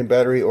on the frame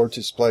battery or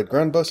to supplied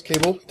ground bus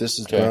cable. This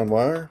is ground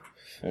wire.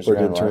 For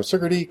the internal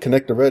circuitry,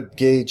 connect a red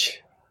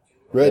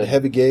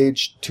heavy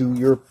gauge to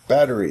your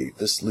battery.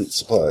 This lead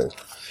supply.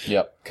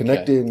 Yep.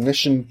 Connect the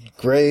ignition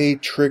gray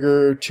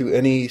trigger to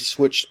any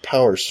switched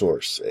power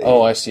source.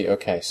 Oh, I see.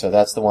 Okay, so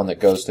that's the one that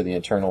goes to the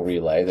internal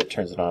relay that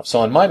turns it off. So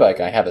on my bike,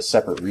 I have a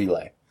separate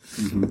relay.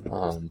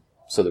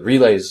 So the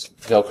relay is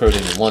velcroed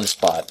in one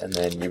spot, and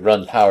then you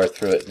run power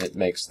through it, and it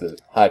makes the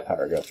high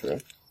power go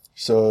through.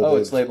 So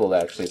it's labeled,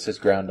 actually. It says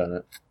ground on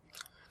it.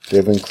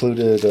 They've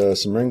included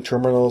some ring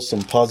terminals,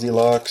 some posi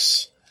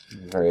locks.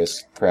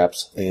 Various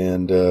craps.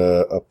 And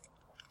a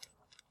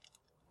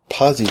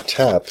posi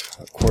tap,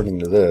 according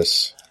to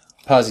this.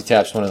 Posi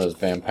tap's one of those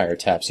vampire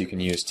taps you can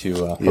use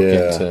to hook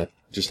into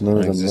just none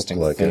of them look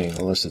like it,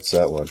 unless it's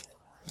that one.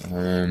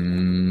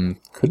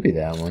 Could be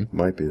that one.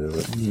 Might be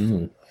that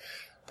one.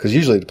 Because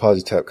usually the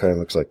posi tap kind of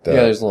looks like that.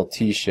 Yeah, there's a little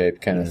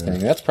T-shaped kind of thing.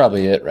 That's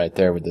probably it right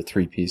there with the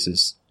 3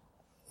 pieces.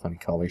 Funny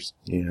colors.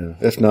 Yeah.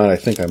 If not, I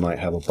think I might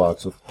have a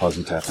box with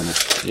posi tap in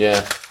it.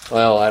 Yeah.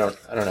 Well, I don't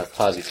have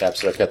posi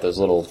taps, so I've got those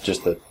little,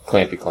 just the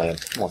clampy clamp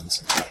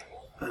ones.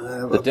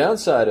 The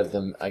downside of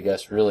them, I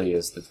guess, really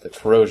is that the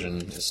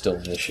corrosion is still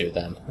an issue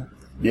then.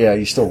 Yeah,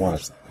 you still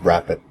want to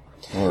wrap it.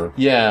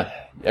 Yeah.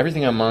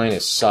 Everything on mine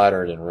is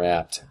soldered and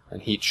wrapped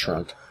and heat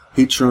shrunk.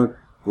 Heat shrunk,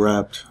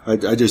 wrapped.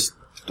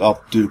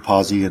 I'll do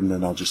posi and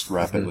then I'll just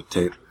wrap it with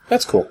tape.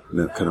 That's cool. And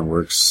that kind of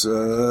works.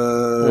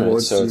 So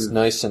it's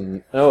nice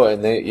and... Oh,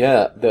 and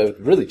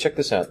really, check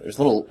this out. There's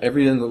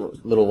every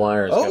little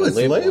wire has got a label. Oh, it's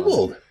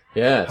labeled.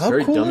 Yeah, it's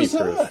very cool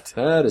dummy-proof.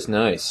 That is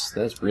nice.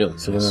 That's really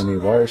nice. So we don't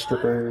need wire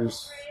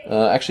strippers?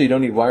 Actually, you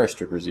don't need wire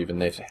strippers even.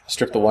 They've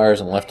stripped the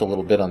wires and left a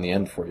little bit on the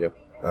end for you.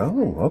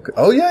 Oh, okay.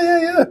 Oh,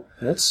 yeah.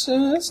 That's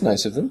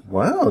nice of them.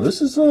 Wow,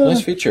 this is a...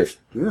 Nice feature.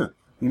 Yeah.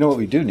 You know what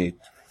we do need?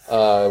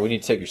 We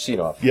need to take your seat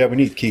off. Yeah, we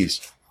need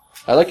keys.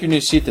 I like your new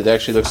seat that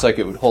actually looks like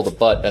it would hold a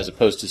butt as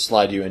opposed to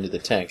slide you into the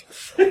tank.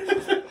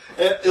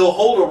 It'll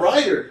hold a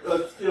rider, a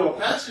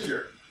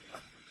passenger.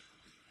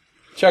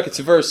 Chuck, it's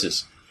a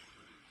Versys.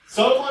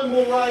 Someone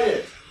will ride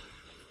it.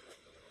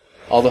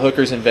 All the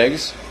hookers and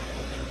begs?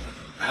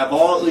 Have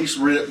all at least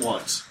read it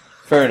once.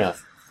 Fair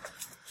enough.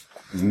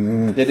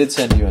 They did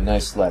send you a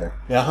nice letter.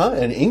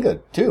 And Inga,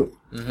 too.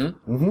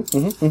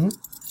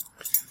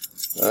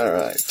 All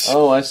right.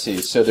 Oh, I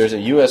see. So there's a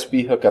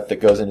USB hookup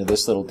that goes into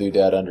this little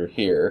doodad under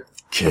here.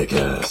 Kick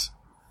ass.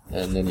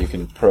 And then you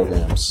can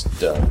program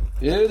stuff.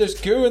 Yeah, there's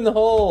goo in the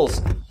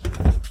holes.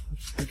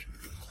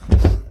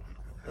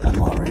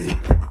 I'm already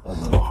a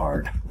little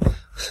hard.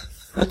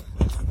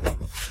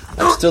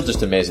 I'm still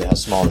just amazed at how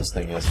small this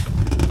thing is.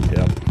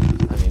 Yep.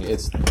 I mean,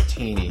 it's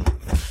teeny.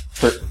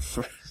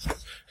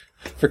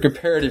 For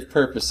comparative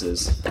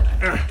purposes.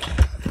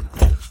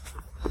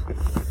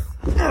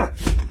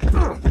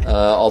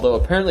 Although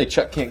apparently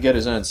Chuck can't get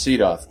his own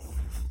seat off.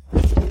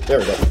 There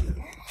we go.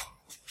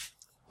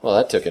 Well,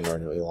 that took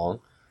inordinately long.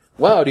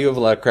 Wow, do you have a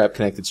lot of crap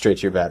connected straight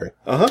to your battery?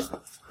 It's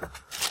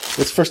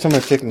the first time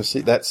I've taken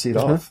that seat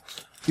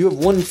off. You have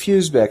one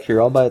fuse back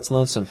here all by its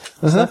lonesome.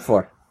 What's that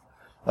for?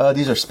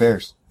 These are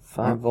spares.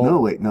 5 volt?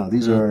 No, wait, no,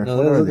 these are...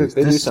 No,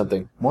 they do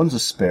something. One's a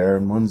spare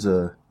and one's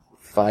a...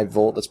 5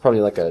 volt? That's probably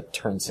like a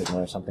turn signal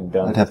or something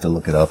done. I'd have to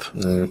look it up.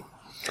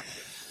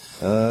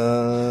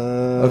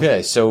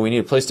 Okay, so we need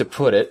a place to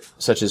put it,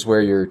 such as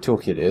where your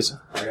toolkit is.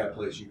 I got a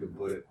place you can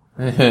put it.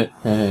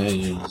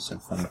 You're so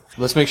funny.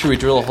 Let's make sure we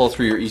drill a hole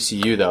through your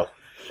ECU, though.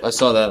 I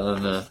saw that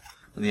on the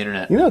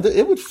internet. You know,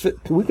 it would fit...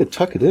 We could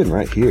tuck it in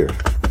right here.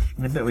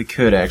 I bet we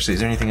could, actually. Is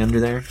there anything under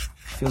there?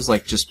 Feels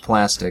like just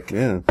plastic.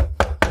 Yeah.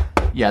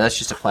 Yeah, that's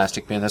just a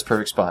plastic bin. That's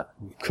perfect spot.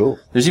 Cool.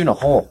 There's even a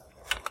hole.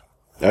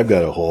 I've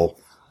got a hole.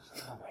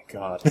 Oh my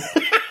god.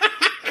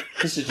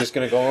 This is just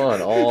going to go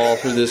on all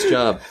through this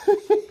job.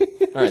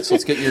 All right, so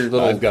let's get your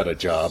little... I've got a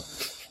job.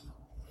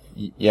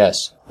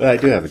 Yes. I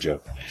do have a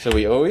job. So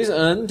we always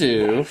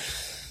undo.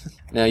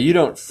 Now, you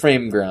don't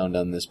frame ground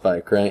on this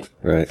bike, right?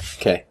 Right.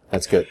 Okay,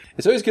 that's good.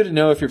 It's always good to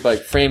know if your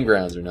bike frame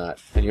grounds or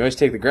not. And you always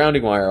take the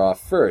grounding wire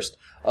off first.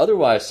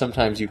 Otherwise,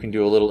 sometimes you can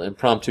do a little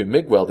impromptu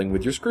MIG welding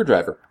with your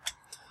screwdriver.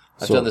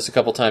 I've done this a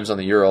couple times on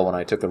the Euro when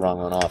I took the wrong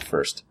one off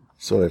first.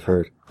 So I've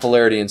heard.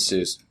 Hilarity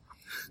ensues.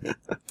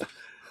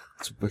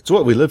 It's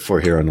what we live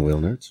for here on the Wheel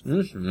Nerds.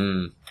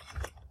 Mm-hmm.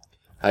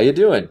 How you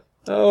doing?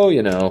 Oh,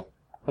 you know,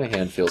 my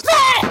hand feels...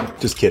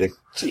 Just kidding.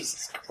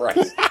 Jesus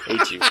Christ, I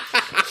hate you.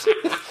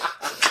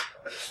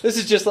 This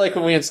is just like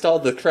when we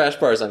installed the crash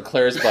bars on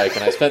Claire's bike,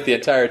 and I spent the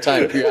entire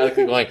time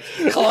periodically going,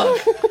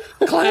 clunk,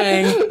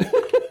 clang,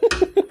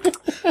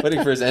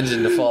 waiting for his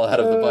engine to fall out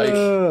of the bike.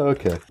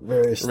 Okay.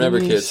 Various Remember,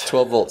 things. kids,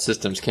 12-volt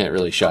systems can't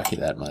really shock you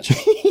that much.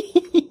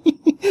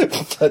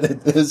 But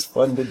it is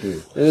fun to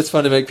do. It's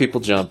fun to make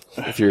people jump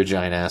if you're a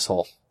giant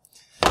asshole.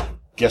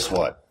 Guess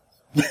what?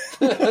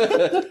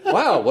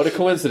 Wow, what a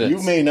coincidence.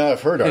 You may not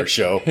have heard our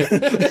show.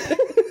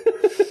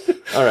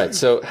 All right,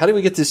 so how do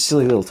we get this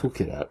silly little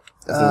toolkit out?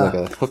 Is there like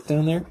a hook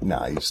down there?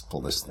 Nah, you just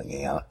pull this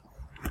thing out.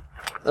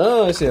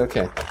 Oh, I see,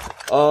 okay.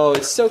 Oh,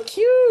 it's so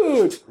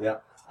cute! Yeah.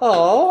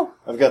 Oh,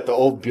 I've got the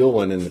old Buell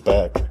one in the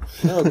back.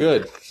 oh,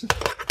 good.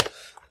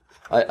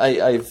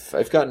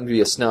 I've gotten to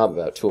be a snob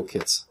about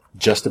toolkits.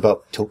 Just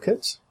about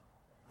toolkits?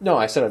 No,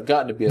 I said I've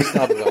gotten to be a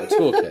snob about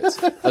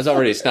toolkits. I was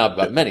already a snob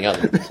about many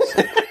other things.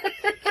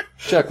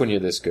 Check when you're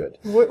this good.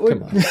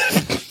 Come on.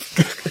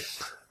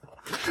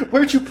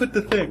 Where'd you put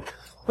the thing?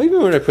 What do you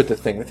mean where did I put the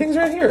thing? The thing's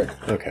right here.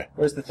 Okay.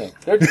 Where's the thing?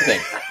 There's the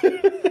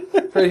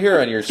thing. Right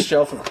here on your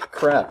shelf of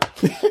crap.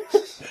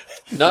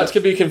 Not to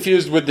be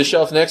confused with the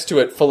shelf next to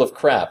it full of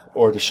crap,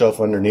 Or the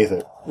shelf underneath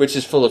it. which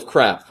is full of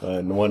crap.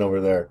 And the one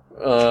over there.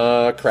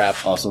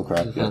 Crap. Also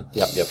crap. Yeah.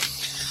 Yep.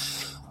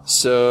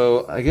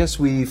 So, I guess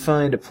we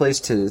find a place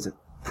to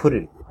put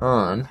it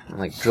on, and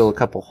like drill a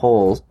couple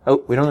holes.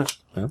 Oh, we don't have...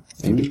 Well,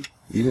 maybe.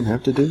 You didn't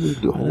have to do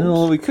holes.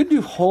 Well, we could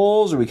do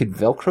holes, or we could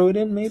Velcro it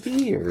in,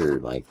 maybe, or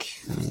like,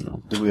 I don't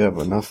know. Do we have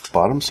enough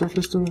bottom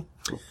surface to it?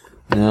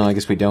 No, I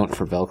guess we don't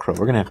for Velcro.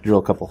 We're going to have to drill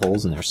a couple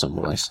holes in there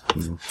someplace.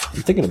 Mm-hmm.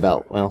 I'm thinking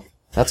about, well,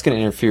 that's going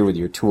to interfere with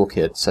your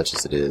toolkit, such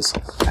as it is.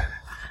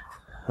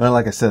 Well,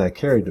 like I said, I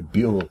carried the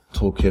Buell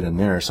toolkit in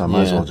there, so I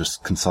might as well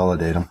just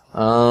consolidate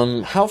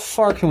them. How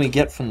far can we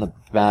get from the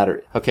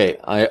battery? Okay,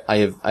 I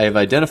have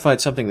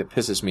identified something that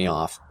pisses me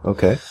off.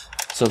 Okay.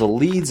 So the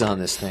leads on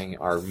this thing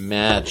are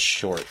mad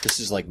short. This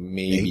is like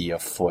maybe a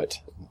foot.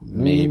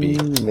 Maybe.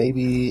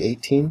 Maybe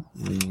 18?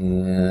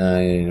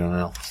 I don't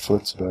know.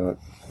 Foot's about...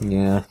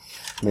 Yeah.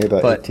 Maybe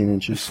about But 18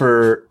 inches.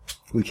 For...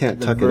 We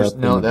can't tuck it up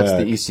No, in the that's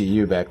back. the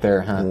ECU back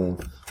there, huh?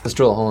 Yeah. Let's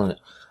drill a hole in it.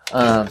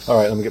 All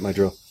right, let me get my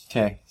drill.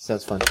 Okay, so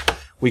that's fun.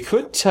 We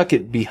could tuck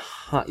it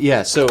behind...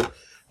 Yeah, so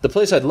the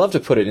place I'd love to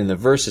put it in the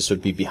Versys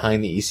would be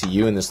behind the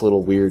ECU in this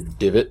little weird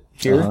divot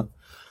here. Uh-huh.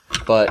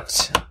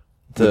 But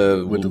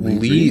the With the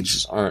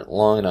leads aren't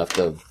long enough.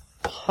 The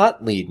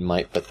hot lead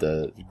might, but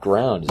the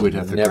ground is We'd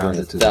have to never ground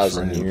in a it to the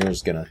 1,000 frame.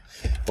 years gonna...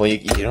 Well, you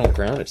don't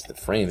ground it to the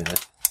frame in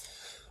it.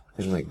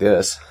 Something like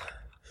this.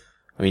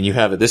 I mean, you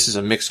have it. This is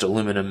a mixed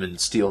aluminum and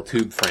steel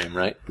tube frame,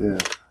 right? Yeah.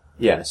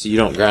 Yeah, so you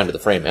don't ground to the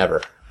frame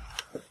ever.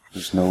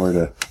 There's nowhere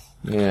to...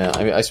 Yeah,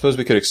 I mean, I suppose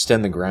we could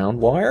extend the ground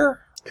wire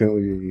Can't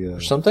we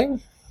or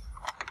something.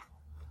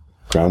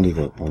 ground it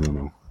up, I don't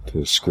know,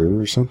 to a screw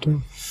or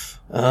something?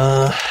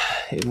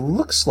 It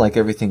looks like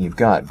everything you've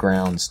got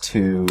grounds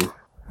to...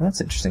 That's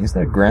interesting. Is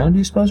that ground,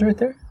 you suppose, right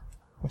there?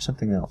 Or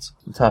something else?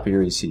 On top of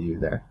your ECU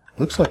there.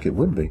 Looks like it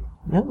would be.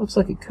 Yeah, it looks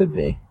like it could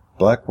be.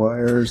 Black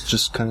wires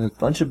just kind of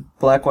Bunch of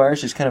black wires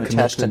just kind of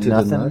attached to connected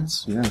nothing. the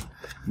nuts. Yeah.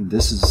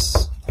 This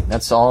is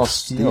That's all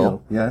steel.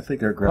 steel. Yeah, I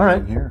think they're All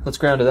grounding right, here. let's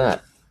ground to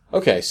that.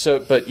 Okay, so,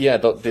 but yeah,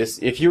 this,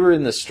 if you were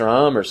in the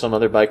Strom or some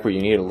other bike where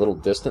you need a little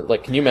distance,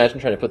 like, can you imagine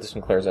trying to put this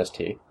in Claire's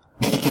ST?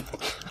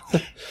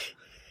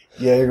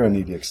 Yeah, you're going to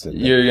need to extend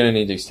that. You're going to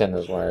need to extend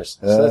those wires.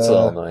 So that's a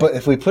little annoying. But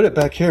if we put it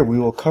back here, we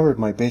will cover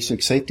my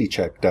basic safety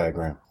check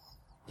diagram.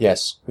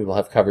 Yes, we will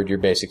have covered your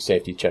basic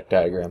safety check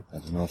diagram. I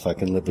don't know if I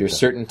can live with You're that.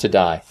 certain to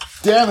die.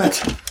 Damn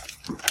it!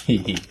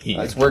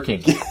 It's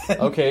working.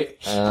 Okay,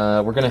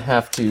 we're going to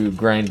have to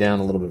grind down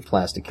a little bit of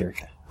plastic here.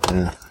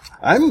 Yeah.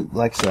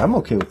 Like I said, I'm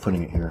okay with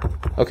putting it here.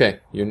 Okay,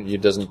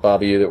 it doesn't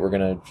bother you that we're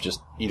going to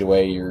just eat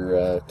away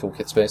your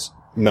toolkit space?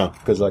 No,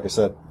 because like I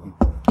said, I'm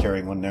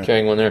carrying one there.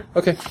 Carrying one there.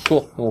 Okay,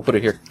 cool. We'll put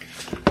it here.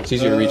 It's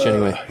easier to reach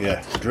anyway.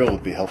 Yeah, drill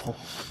would be helpful.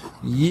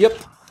 Yep.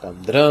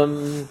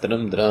 Dum-da-dum,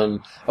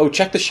 da-dum-da-dum. Oh,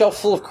 check the shelf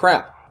full of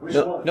crap.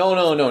 No,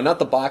 not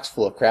the box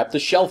full of crap. The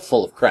shelf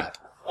full of crap.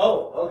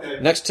 Oh, okay.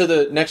 Next to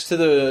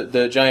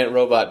the giant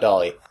robot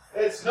dolly.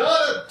 It's not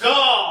a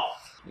doll!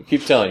 You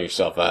keep telling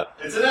yourself that.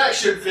 It's an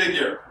action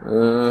figure!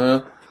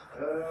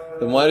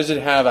 Then why does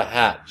it have a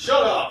hat?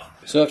 Shut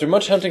up! So after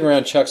much hunting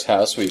around Chuck's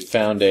house, we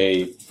found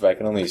I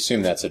can only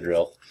assume that's a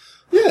drill.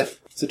 Yeah.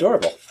 It's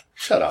adorable.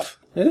 Shut up.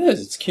 It is.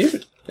 It's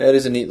cute. That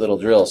is a neat little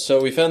drill. So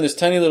we found this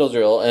tiny little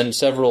drill and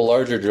several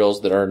larger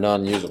drills that are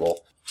non-usable.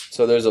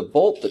 So there's a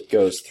bolt that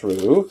goes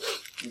through.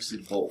 Let me see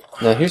the bolt.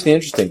 Now here's the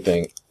interesting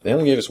thing. They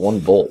only gave us one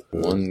bolt.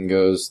 One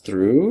goes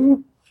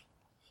through.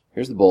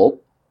 Here's the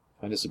bolt.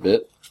 Find us a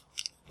bit.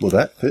 Will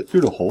that fit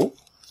through the hole?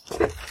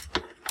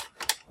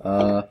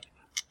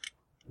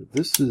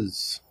 This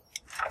is...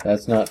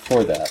 That's not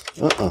for that.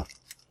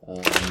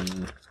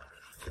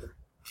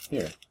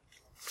 Here.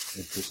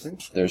 Interesting.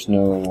 There's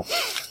no...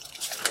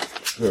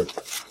 Here.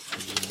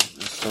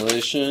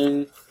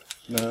 Installation.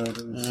 No,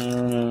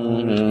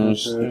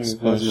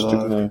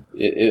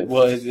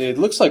 it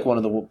looks like one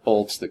of the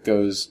bolts that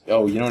goes...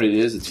 Oh, you know what it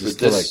is? It's for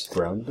this... like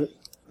ground it?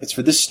 It's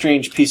for this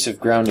strange piece of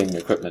grounding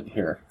equipment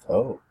here.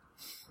 Oh.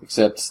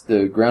 Except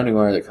the grounding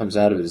wire that comes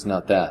out of it is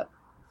not that.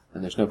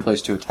 And there's no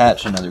place to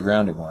attach another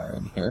grounding wire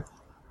in here.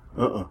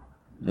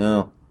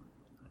 No.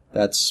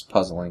 That's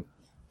puzzling.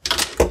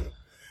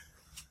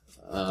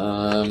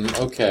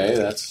 Okay,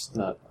 that's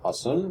not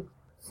awesome.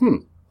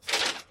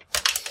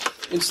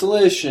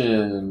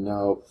 Installation.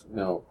 No.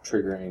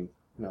 Triggering.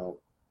 No.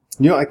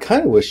 You know, I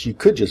kind of wish you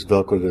could just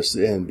Velcro this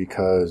in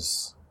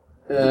because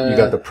you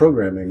got the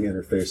programming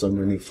interface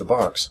underneath the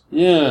box.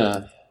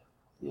 Yeah.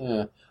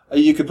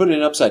 You could put it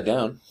in upside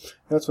down.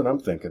 That's what I'm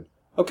thinking.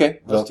 Okay,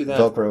 let's do that.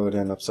 Velcro it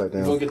in upside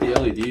down. We won't get the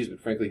LEDs, but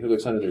frankly, who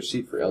looks under their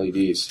seat for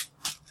LEDs?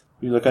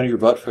 You look under your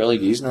butt for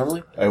LEDs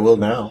normally? I will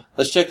now.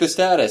 Let's check the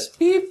status.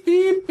 Beep,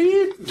 beep,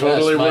 beep.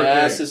 Totally yes, my working.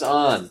 ass is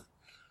on.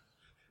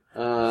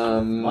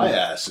 My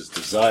ass is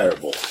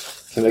desirable.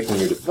 Connecting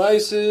your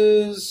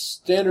devices.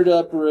 Standard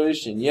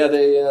operation. Yeah,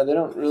 they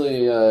don't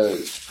really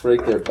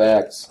break their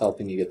backs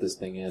helping you get this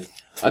thing in.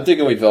 I'm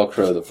thinking we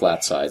Velcro the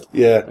flat side.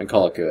 Yeah. And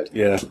call it good.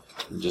 Yeah.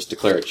 And just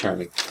declare it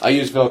charming. I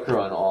use Velcro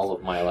on all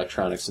of my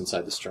electronics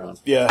inside the Stron.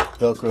 Yeah,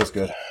 Velcro's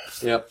good.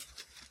 Yep.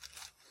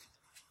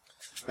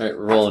 Alright,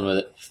 we're rolling with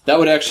it. That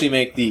would actually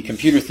make the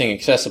computer thing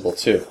accessible,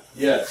 too.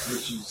 Yes,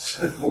 which is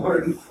more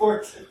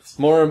important.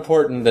 More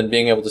important than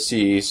being able to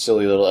see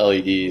silly little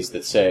LEDs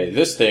that say,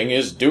 this thing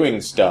is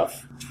doing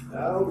stuff.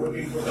 Now we're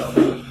looking for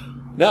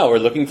Velcro. Now we're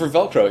looking for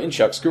Velcro in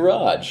Chuck's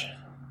garage.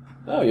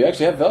 Oh, you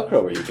actually have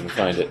Velcro where you can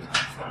find it.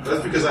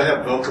 That's because I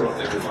have Velcro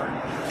everywhere.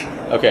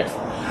 Okay.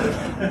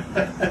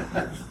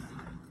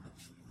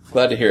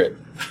 Glad to hear it.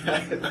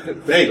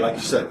 Hey, like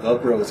you said,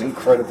 Velcro is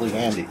incredibly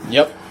handy.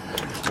 Yep.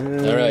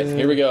 Alright,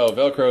 here we go.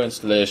 Velcro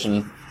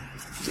installation.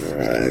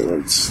 Alright,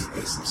 let's...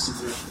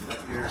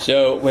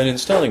 So, when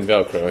installing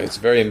Velcro, it's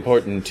very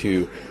important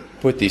to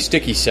put the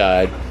sticky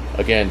side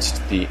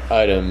against the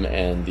item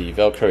and the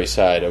Velcro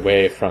side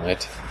away from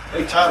it.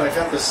 Hey, Todd, I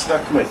got this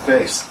stuck to my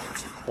face.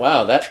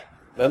 Wow, that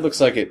looks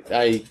like it.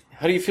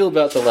 How do you feel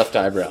about the left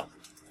eyebrow?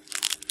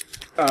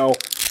 Ow.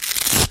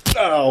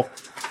 Ow.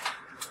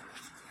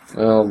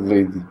 Well,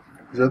 Is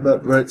that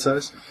about the right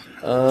size?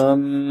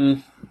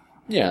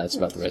 yeah, that's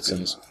about the right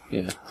size.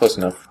 Yeah, close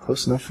enough.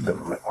 Close enough for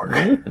government work.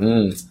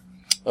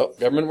 Oh,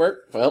 government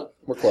work? Well,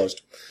 we're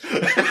closed.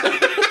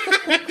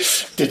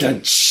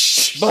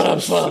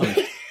 Ba-dum-bum.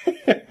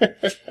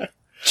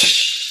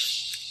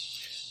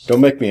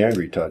 Don't make me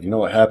angry, Todd. You know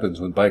what happens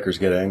when bikers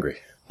get angry?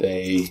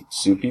 They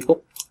sue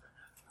people?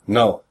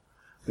 No.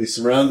 They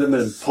surround them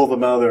and pull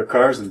them out of their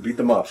cars and beat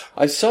them up.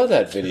 I saw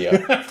that video.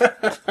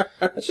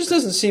 That just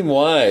doesn't seem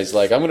wise.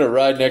 Like, I'm going to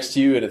ride next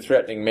to you in a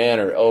threatening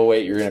manner. Oh,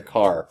 wait, you're in a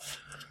car.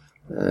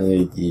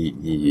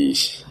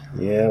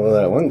 Yeah, well,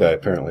 that one guy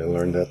apparently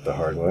learned that the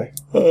hard way.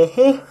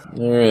 Uh-huh.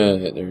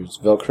 Alright, there's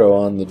Velcro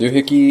on the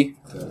doohickey.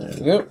 There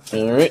we go.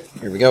 Alright,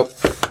 here we go.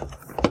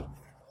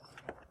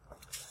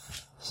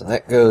 So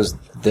that goes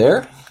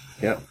there.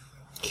 Yep.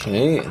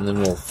 Okay, and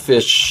then we'll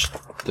fish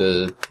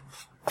the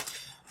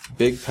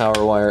big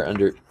power wire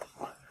under...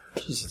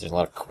 Jesus, there's a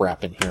lot of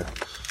crap in here.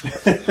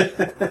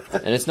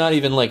 And it's not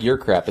even like your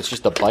crap, it's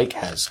just the bike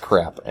has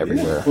crap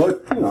everywhere. Yeah,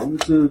 but, you know,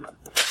 it's a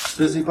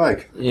busy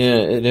bike. Yeah,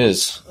 it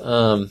is.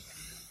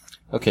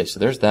 Okay, so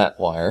there's that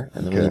wire,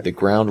 and then we need the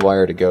ground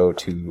wire to go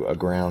to a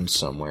ground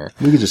somewhere.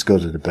 We could just go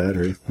to the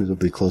battery. It'll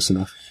be close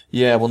enough.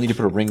 Yeah, we'll need to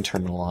put a ring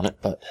terminal on it,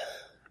 but...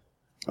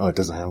 Oh, it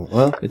doesn't have...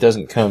 Well... It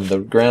doesn't come... The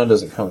ground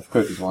doesn't come with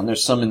cookies one.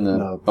 There's some in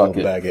the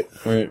bucket. I'll bag it.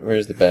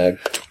 Where's the bag?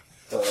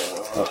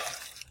 Oh,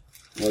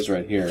 it was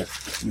right here.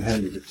 You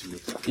handed it to me.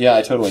 Yeah,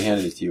 I totally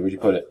handed it to you. Where'd you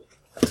put it?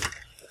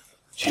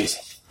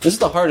 Jeez. This is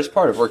the hardest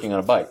part of working on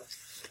a bike.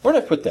 Where'd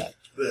I put that?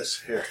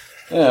 This, here.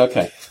 Yeah,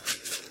 okay.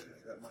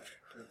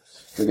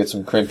 Go get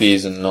some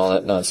crimpies and all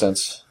that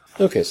nonsense.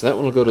 Okay, so that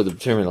one will go to the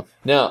terminal.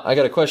 Now, I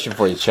got a question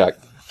for you, Chuck.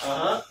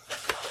 Uh-huh.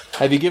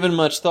 Have you given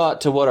much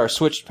thought to what our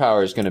switched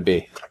power is going to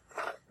be?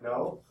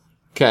 No.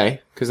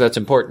 Okay, because that's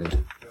important.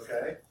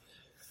 Okay.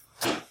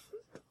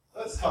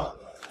 Let's talk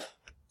about it.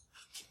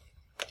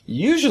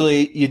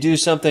 Usually, you do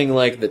something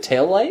like the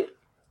tail light,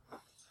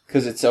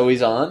 because it's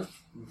always on,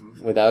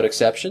 without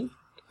exception.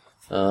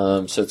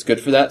 So it's good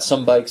for that.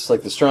 Some bikes,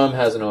 like the Strom,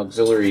 has an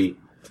auxiliary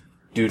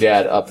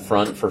doodad up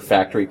front for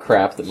factory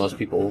crap that most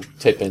people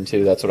tip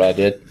into. That's what I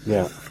did.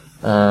 Yeah.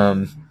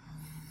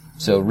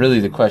 So really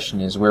the question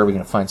is, where are we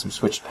going to find some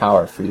switched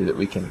power for you that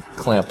we can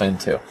clamp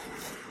into?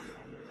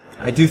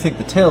 I do think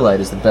the tail light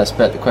is the best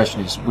bet. The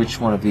question is, which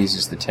one of these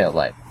is the tail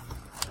light?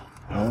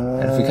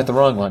 And if we cut the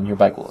wrong one, your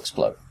bike will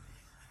explode.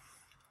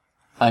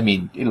 I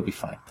mean, it'll be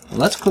fine.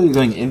 Well, that's clearly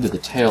going into the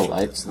tail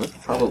light, so that's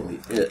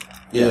probably it.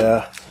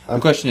 Yeah. The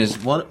question is,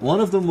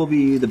 one of them will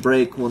be the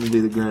brake, one will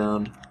be the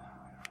ground,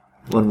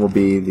 one will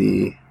be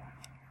the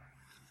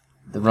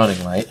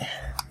running light.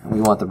 And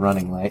we want the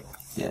running light.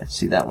 Yeah,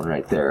 see that one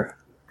right there.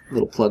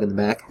 Little plug in the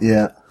back.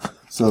 Yeah.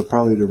 So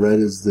probably the red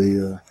is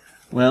the...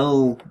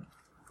 Well,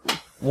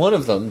 one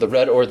of them, the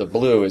red or the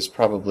blue, is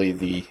probably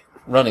the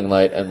running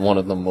light, and one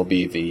of them will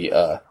be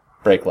the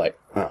brake light.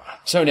 Oh.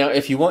 So now,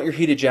 if you want your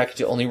heated jacket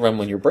to only run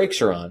when your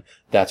brakes are on,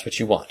 that's what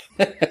you want.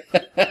 I'm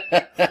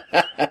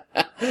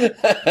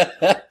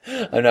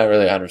not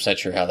really 100%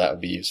 sure how that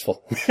would be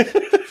useful.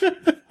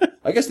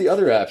 I guess the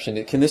other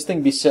option, can this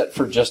thing be set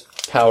for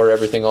just power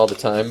everything all the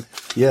time?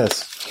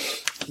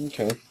 Yes.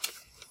 Okay.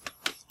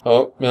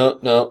 Oh, no.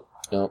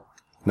 No?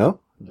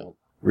 No.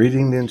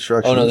 Reading the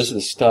instructions. Oh, no, this is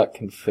the stock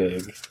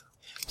config.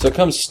 So it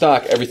comes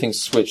stock,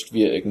 everything's switched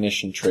via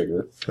ignition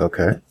trigger.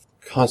 Okay.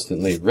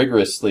 Constantly,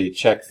 rigorously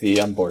check the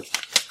onboard.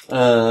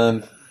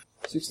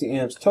 60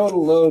 amps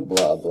total load,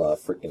 blah, blah,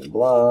 frickin'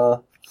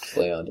 blah.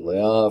 Delay on,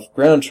 delay off.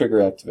 Ground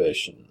trigger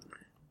activation.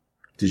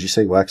 Did you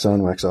say wax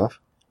on, wax off?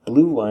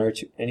 Blue wire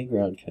to any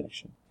ground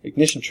connection.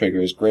 Ignition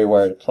trigger is gray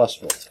wire to plus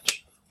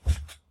voltage.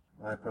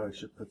 I probably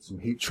should put some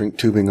heat shrink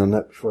tubing on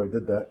that before I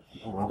did that.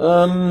 Oh,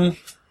 well.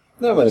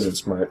 That might have been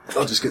smart.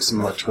 I'll just get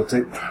some electrical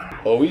tape.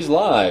 Always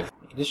live.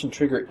 Ignition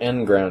trigger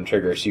and ground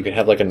trigger, so you can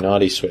have like a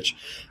naughty switch.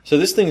 So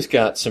this thing's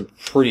got some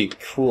pretty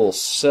cool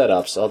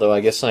setups, although I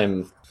guess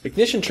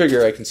ignition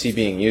trigger I can see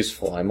being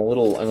useful. I'm a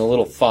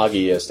little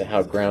foggy as to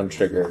how ground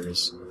trigger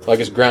is. Well, I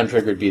guess ground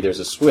trigger would be there's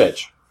a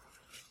switch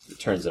that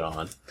turns it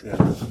on.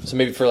 Yeah. So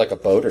maybe for like a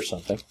boat or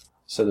something.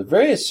 So the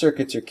various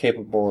circuits are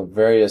capable of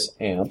various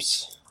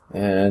amps,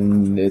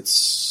 and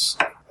it's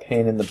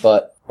pain in the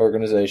butt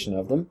organization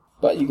of them,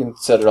 but you can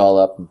set it all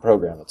up and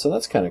program it. So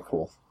that's kind of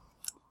cool.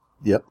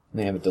 Yep.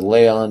 They have a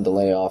delay on,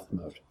 delay off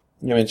mode.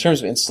 I mean, in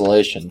terms of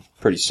installation,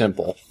 pretty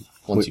simple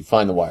once you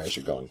find the wires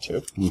you're going to.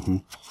 Mm-hmm.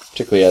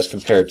 Particularly as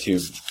compared to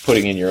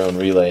putting in your own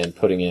relay and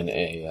putting in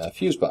a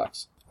fuse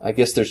box. I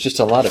guess there's just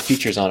a lot of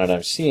features on it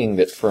I'm seeing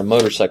that for a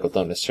motorcycle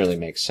don't necessarily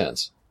make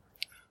sense.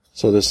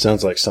 So this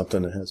sounds like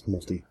something that has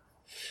multi...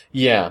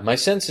 Yeah, my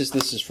sense is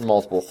this is for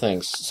multiple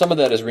things. Some of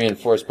that is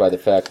reinforced by the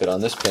fact that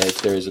on this page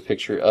there is a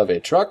picture of a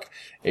truck,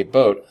 a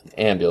boat, an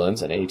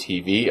ambulance, an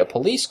ATV, a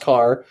police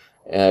car,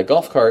 a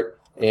golf cart,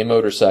 a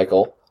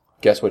motorcycle.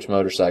 Guess which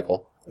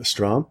motorcycle? A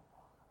Strom?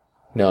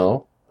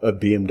 No. A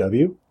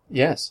BMW?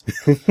 Yes.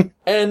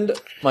 And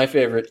my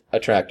favorite, a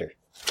tractor.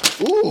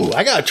 Ooh,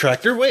 I got a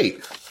tractor.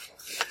 Wait.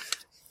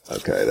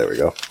 Okay, there we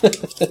go.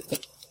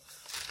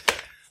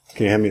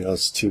 Can you hand me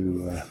those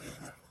two?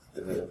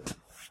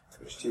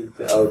 Which two?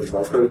 Oh, the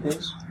Velcro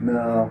things?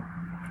 No.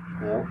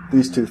 No.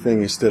 These two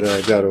thingies that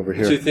I got over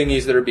here. Two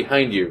thingies that are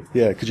behind you.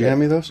 Yeah, could you hand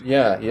me those?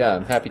 Yeah,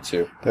 I'm happy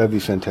to. That'd be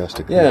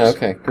fantastic. Yeah, Thanks.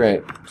 okay,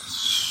 great.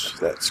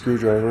 That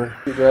screwdriver.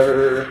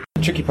 The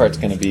tricky part's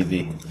going to be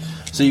the...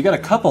 So you got a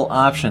couple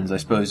options, I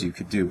suppose you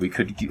could do. We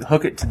could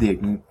hook it to the...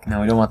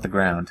 No, we don't want the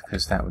ground,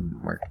 because that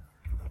wouldn't work.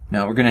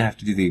 No, we're going to have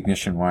to do the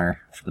ignition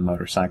wire for the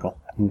motorcycle.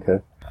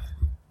 Okay.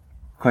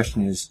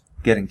 Question is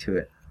getting to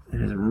it.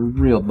 There's a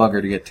real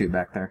bugger to get to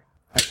back there.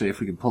 Actually, if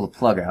we could pull the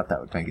plug out,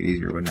 that would make it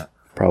easier, wouldn't it?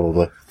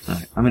 Probably. All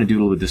right, I'm going to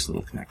doodle with this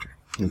little connector.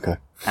 Okay.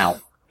 Ow.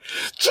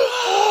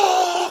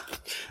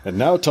 And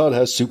now Todd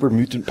has super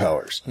mutant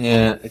powers.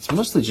 Yeah, it's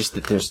mostly just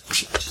that there's...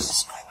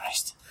 Jesus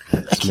Christ.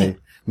 It's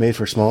made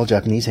for small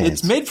Japanese hands.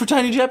 It's made for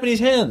tiny Japanese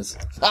hands.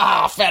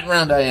 Ah, fat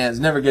round eye hands.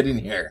 Never get in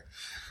here.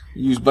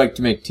 Use bike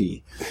to make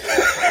tea.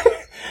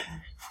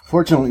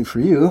 Fortunately for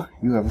you,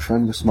 you have a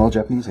friend with small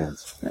Japanese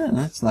hands. Yeah,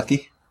 that's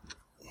lucky.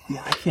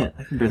 Yeah, I can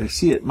barely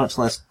see it, much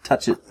less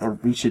touch it or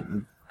reach it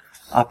and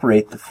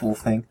operate the full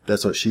thing.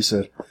 That's what she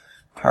said.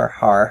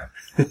 Har.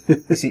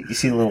 You see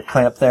the little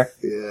clamp there?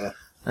 Yeah.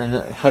 I'm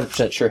not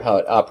 100% sure how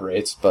it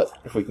operates, but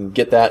if we can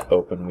get that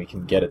open, we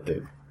can get at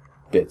the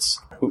bits.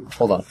 Ooh,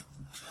 hold on.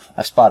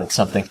 I spotted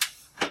something.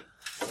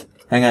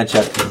 Hang on,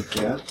 Chuck.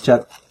 Yeah?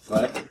 Chuck.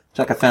 What?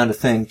 Chuck, I found a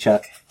thing,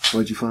 Chuck.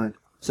 What'd you find?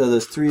 So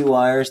those three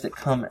wires that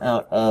come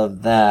out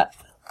of that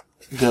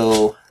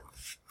go...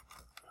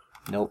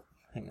 Nope.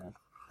 Hang on.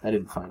 I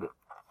didn't find it.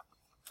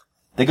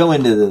 They go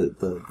into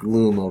the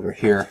loom over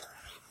here.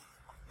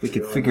 We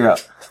could figure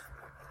out...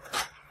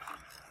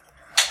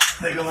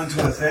 They go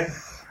into a thing?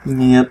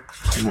 Yep.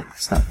 No,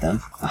 it's not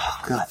them.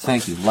 Oh, God,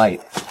 thank you,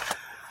 light.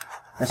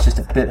 That's just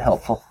a bit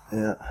helpful.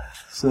 Yeah.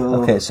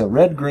 So... Okay, so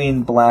red,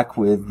 green, black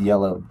with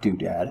yellow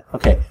doodad.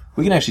 Okay,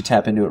 we can actually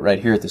tap into it right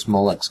here at this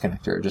Molex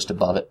connector, just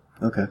above it.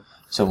 Okay.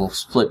 So we'll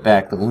split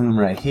back the loom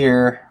right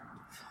here.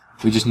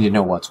 We just need to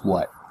know what's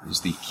what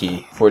is the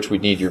key, for which we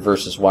need your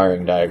Versys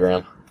wiring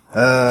diagram.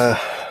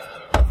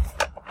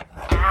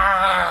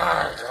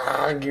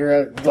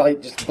 Your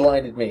light just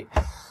blinded me.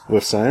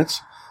 With science?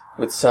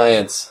 With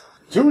science.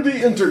 To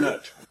the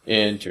internet.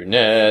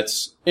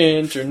 Internets.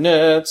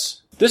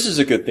 This is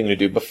a good thing to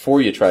do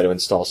before you try to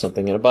install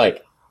something in a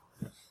bike.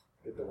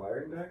 Get the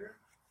wiring diagram?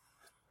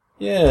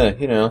 Yeah,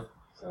 you know.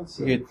 Sounds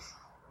You silly. could,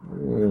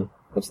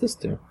 what's this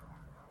do?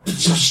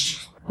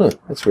 Huh,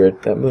 that's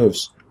weird. That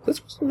moves. Is that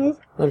supposed to move?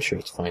 I'm sure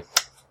it's fine.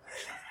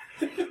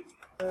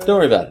 Don't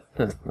worry about it.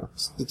 Huh, no,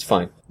 it's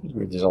fine. It's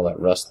weird there's all that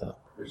rust, though.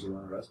 There's a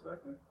lot of rust back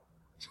there?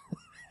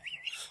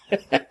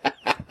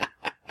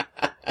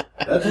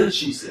 That's what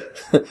she said.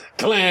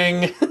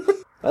 Clang!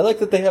 I like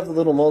that they have the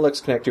little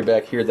Molex connector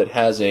back here that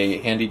has a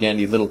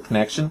handy-dandy little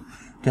connection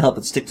to help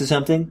it stick to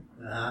something.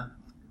 Uh-huh.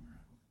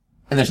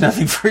 And there's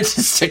nothing for it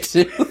to stick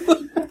to.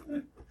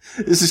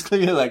 This is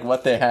clearly like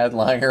what they had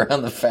lying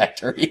around the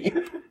factory.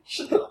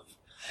 Shut up.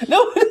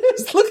 No, it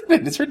is. Look at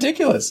it. It's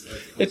ridiculous.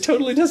 It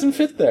totally doesn't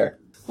fit there.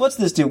 What's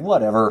this do?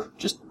 Whatever.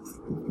 Just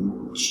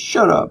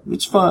shut up.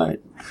 It's fine.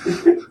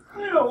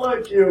 I don't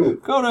like you.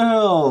 Go to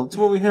hell. It's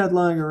what we had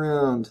lying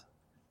around.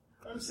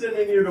 I'm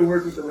sending you to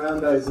work with the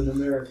round eyes in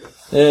America.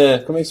 Yeah,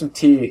 go make some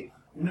tea.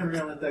 You're never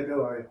gonna let that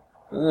go, are you?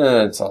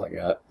 That's all I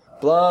got.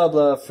 Blah,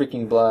 blah,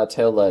 freaking blah,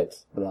 tail light.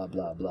 Blah,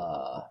 blah,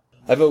 blah.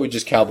 I vote we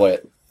just cowboy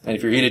it. And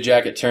if your heated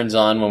jacket turns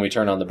on when we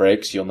turn on the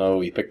brakes, you'll know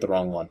we picked the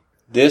wrong one.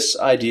 This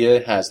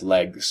idea has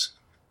legs.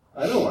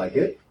 I don't like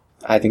it.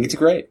 I think it's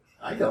great.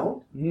 I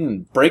don't.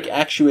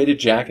 Brake-actuated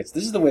jackets.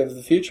 This is the wave of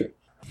the future.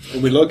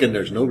 When we look and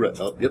there's no red.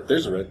 Oh, yep,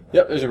 there's a red.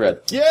 Yep, there's a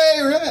red. Yay,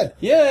 red!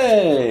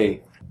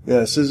 Yay!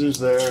 Yeah, scissors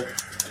there.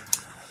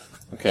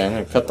 Okay, I'm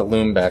going to cut the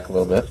loom back a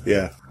little bit.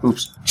 Yeah.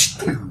 Oops.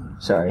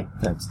 Sorry,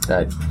 that's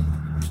that.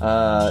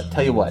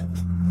 Tell you what.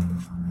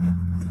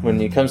 When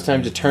it comes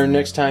time to turn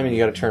next time and you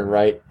gotta turn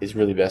right, it's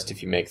really best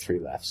if you make 3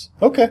 lefts.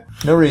 Okay.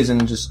 No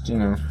reason, just,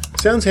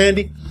 Sounds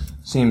handy.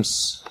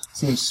 seems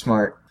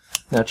smart.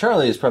 Now,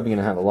 Charlie is probably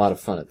gonna have a lot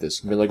of fun at this.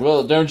 He'll be like,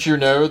 well, don't you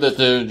know that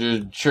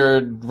the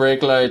churred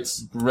brake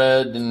lights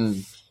red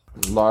and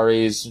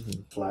lorries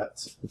and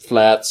Flats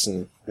flats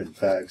and and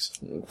fags.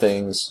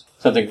 things.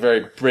 Something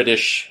very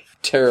British.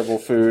 Terrible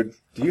food.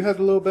 Do you have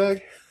the little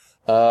bag?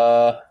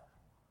 Not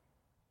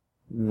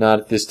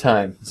at this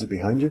time. Is it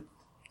behind you?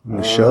 On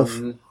the shelf?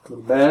 The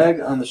bag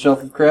on the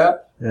shelf of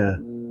crap? Yeah.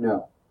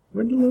 No.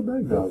 Where'd the little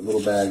bag No, go? the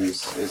little bag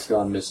is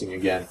gone missing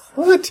again.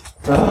 What?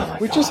 Oh,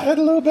 We just had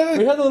a little bag.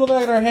 We had the little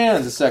bag in our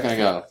hands a second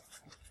ago.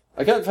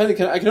 I can't find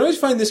I can always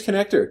find this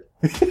connector.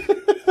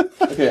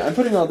 Okay, I'm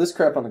putting all this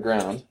crap on the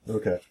ground.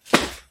 Okay.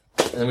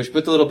 And then we should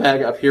put the little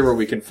bag up here where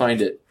we can find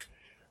it.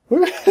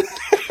 Jesus,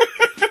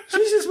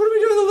 what are we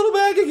doing with the little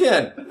bag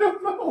again? I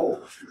don't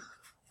know.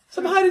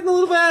 Stop hiding the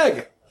little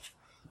bag.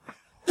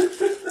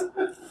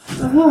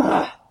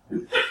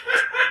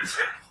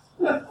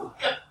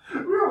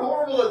 We're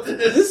horrible at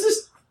this. This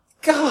is...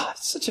 God,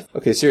 such a...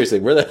 Okay, seriously,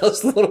 where the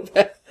hell's the little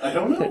bag? I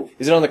don't know.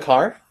 Is it on the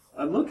car?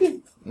 I'm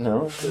looking.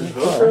 No. It's in There's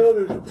the car.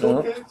 Velcro,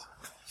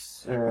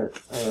 there's No.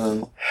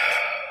 toolkit.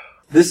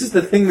 This is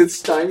the thing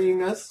that's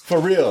stymieing us? For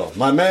real,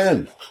 my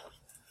man.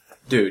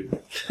 Dude.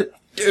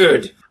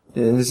 Dude.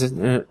 This is...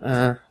 no.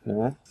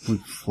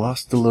 We've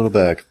lost the little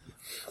bag.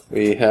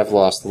 We have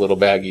lost the little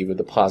baggie with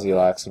the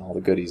Posylocks and all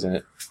the goodies in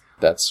it.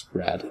 That's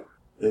rad.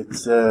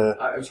 It's,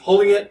 I was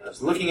holding it, I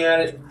was looking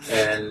at it,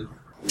 and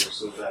We're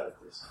so bad at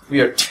this.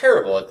 we are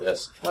terrible at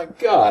this. My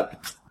God.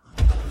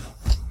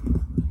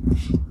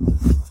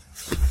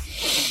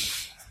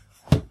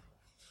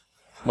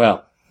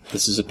 Well,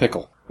 this is a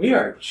pickle. We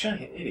are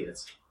giant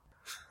idiots.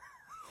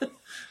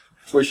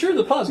 We're sure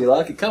the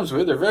Posylock it comes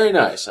with are very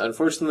nice.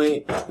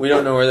 Unfortunately, we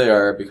don't know where they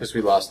are because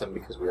we lost them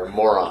because we are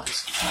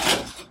morons.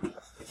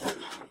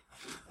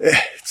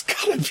 it's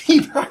gotta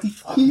be right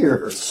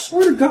here. I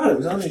swear to God, it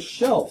was on his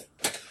shelf.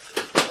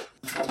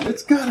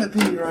 It's gotta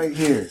be right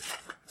here.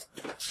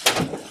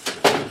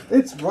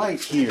 It's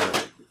right here.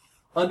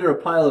 Under a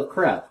pile of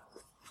crap.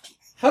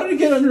 How did it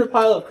get under a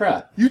pile of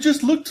crap? You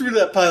just looked through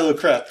that pile of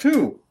crap,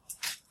 too.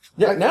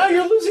 Yeah, now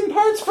you're losing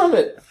parts from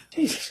it.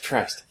 Jesus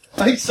Christ.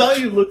 I saw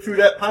you look through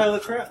that pile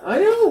of crap. I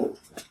know.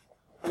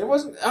 It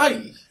wasn't...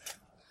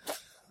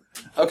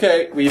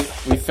 Okay, we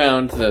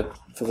found the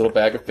little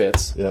bag of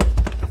bits. Yeah.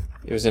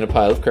 It was in a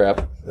pile of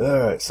crap.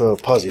 Alright, so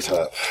Posy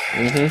top.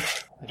 I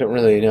don't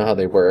really know how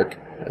they work,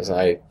 as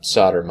I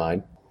solder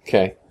mine.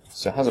 Okay,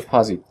 so how's a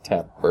Posy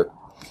tap work?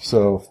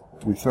 So,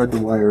 we thread the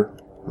wire,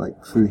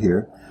 like, through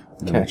here.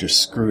 And then we Okay. just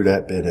screw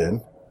that bit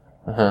in.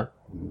 Uh-huh.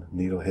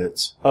 Needle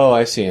hits. Oh,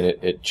 I see, and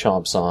it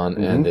chomps on,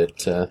 and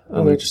it...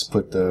 And we just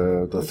put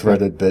the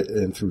threaded bit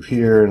in through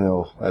here, and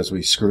it'll, as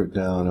we screw it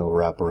down, it'll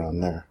wrap around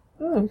there.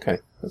 Oh, okay.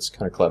 That's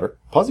kind of clever.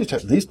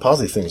 These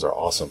Posy things are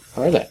awesome.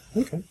 Are they?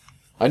 Okay.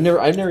 I've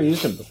never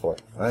used them before.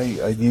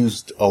 I've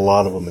used a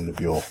lot of them in the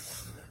Buell.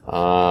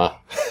 So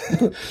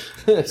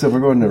So we're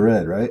going to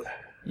red, right?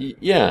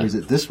 yeah. Is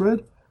it this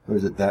red? Or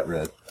is it that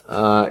red?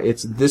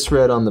 It's this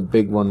red on the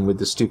big one with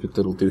the stupid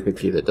little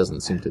doohickey that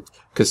doesn't seem to...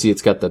 Because, see,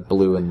 it's got the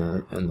blue and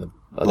the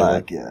other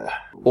Black, one. yeah.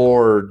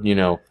 Or,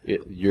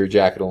 your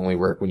jacket will only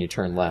work when you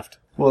turn left.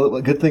 Well,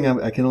 a good thing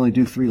I can only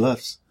do 3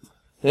 lefts.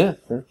 Yeah,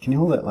 sure. Can you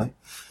hold that light?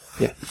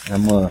 Yeah.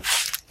 I'm going to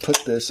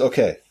put this...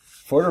 Okay,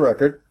 for the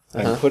record,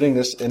 I'm Uh-huh. putting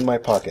this in my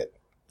pocket.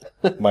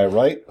 My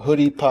right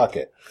hoodie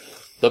pocket.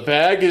 The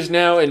bag is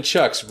now in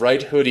Chuck's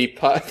right hoodie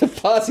pocket. The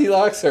posse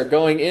locks are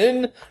going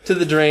in to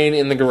the drain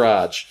in the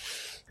garage.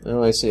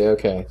 Oh, I see.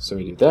 Okay, so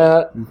we do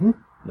that. Mm-hmm.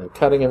 No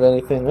cutting of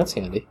anything. That's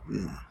handy.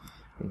 And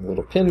the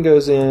little pin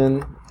goes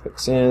in,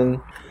 hooks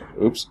in.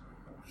 Oops.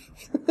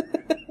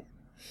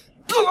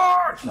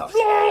 No.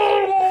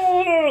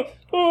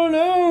 Oh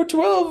no,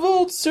 12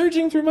 volts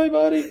surging through my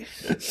body.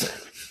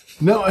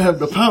 Now I have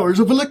the powers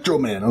of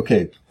Electro-Man.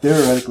 Okay,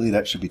 theoretically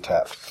that should be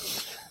tapped.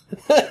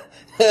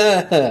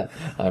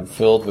 I'm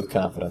filled with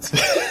confidence.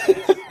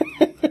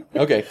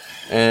 Okay,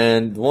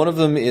 and one of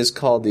them is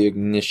called the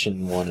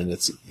ignition one, and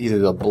it's either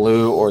the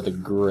blue or the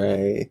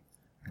gray.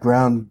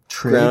 Ground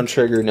trigger. Ground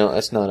trigger, no,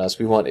 that's not us.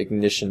 We want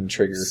ignition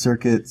trigger.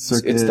 Circuit.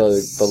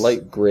 It's the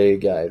light gray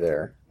guy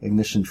there.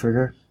 Ignition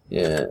trigger.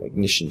 Yeah,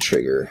 ignition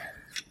trigger.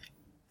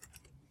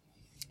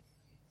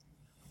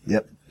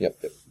 Yep.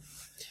 Yep.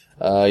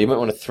 You might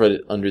want to thread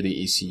it under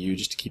the ECU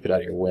just to keep it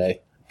out of your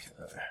way.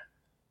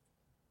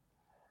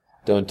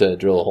 Don't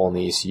drill a hole in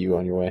the ECU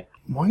on your way.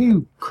 Why are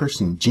you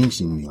cursing,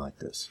 jinxing me like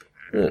this?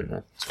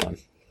 No, it's fine.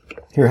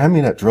 Here, hand me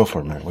that drill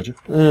for a minute, would you?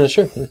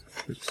 Sure.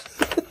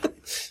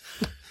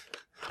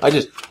 I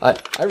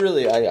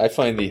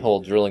find the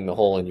whole drilling the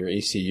hole in your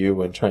ECU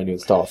when trying to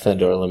install a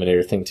fender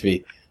eliminator thing to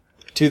be,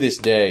 to this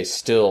day,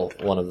 still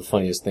one of the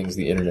funniest things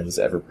the internet has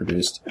ever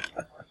produced.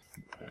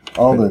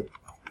 All the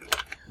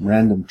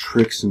random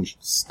tricks and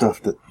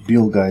stuff that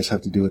Beal guys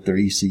have to do with their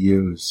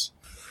ECUs.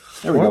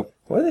 There we go.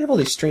 Why do they have all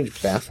these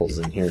strange baffles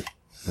in here?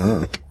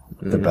 Oh,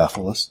 they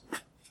baffle us.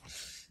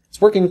 It's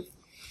working.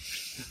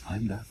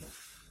 I'm baffled.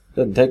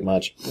 Doesn't take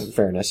much, in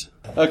fairness.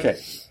 Okay,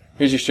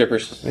 here's your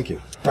strippers. Thank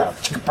you. How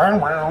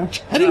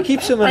do you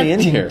keep so many in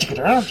here?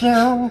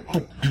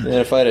 And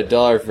if I had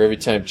 $1 for every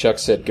time Chuck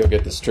said, go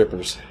get the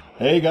strippers.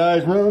 Hey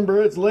guys,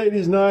 remember it's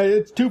ladies' night.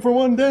 It's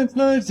 2-for-1 dance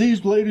nights.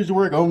 These ladies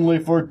work only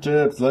for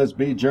tips. Let's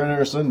be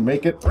generous and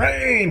make it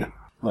rain.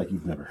 Like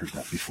you've never heard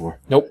that before.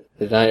 Nope.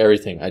 Deny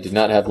everything. I did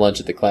not have lunch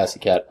at the Classy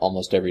Cat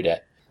almost every day.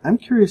 I'm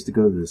curious to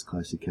go to this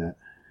Classy Cat.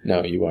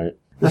 No, you aren't.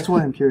 That's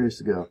why I'm curious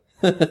to go.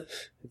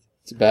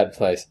 It's a bad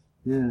place.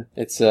 Yeah.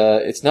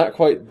 It's not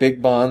quite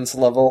Big Bonds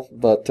level,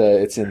 but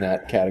it's in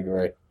that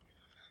category.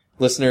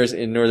 Listeners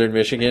in northern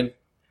Michigan,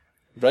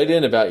 write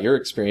in about your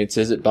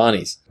experiences at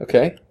Bonnie's,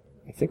 okay?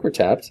 I think we're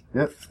tapped.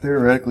 Yep,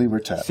 theoretically we're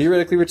tapped.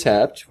 Theoretically we're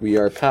tapped. We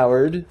are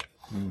powered.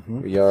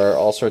 Mm-hmm. We are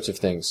all sorts of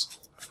things.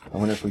 I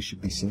wonder if we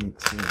should be seeing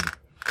it soon.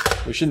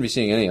 We shouldn't be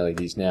seeing any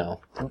LEDs now.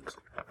 Oops.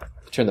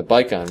 Turn the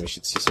bike on, we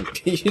should see some...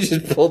 You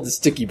just pulled the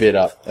sticky bit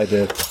up. I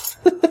did.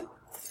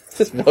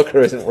 This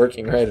Velcro isn't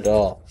working right at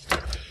all.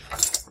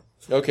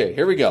 Okay,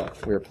 here we go.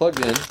 We're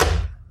plugged in.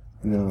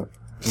 No,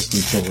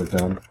 just until we're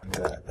done.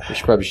 We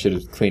probably should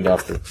have cleaned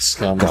off the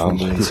scum from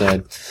the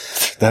inside.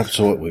 That's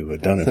what we would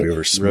have done if we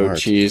were smart. Road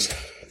cheese.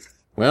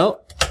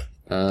 Well,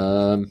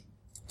 I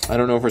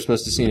don't know if we're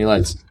supposed to see any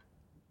lights.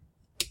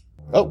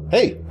 Oh,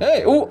 hey!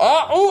 Hey! Ooh!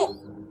 Ah! Ooh!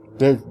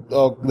 They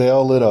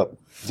all lit up.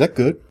 Is that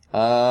good?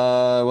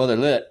 Well, they're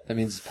lit. That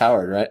means it's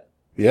powered, right?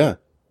 Yeah.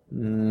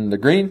 The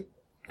green.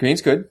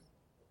 Green's good.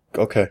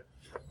 Okay.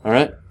 All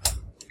right.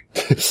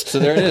 So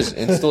there it is.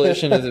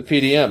 Installation of the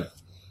PDM.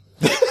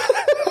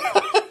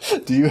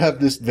 Do you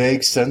have this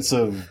vague sense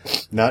of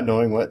not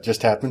knowing what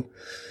just happened?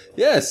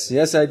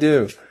 Yes, I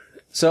do.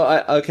 So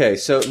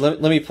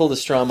let me pull the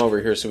Strom over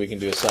here so we can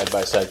do a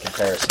side-by-side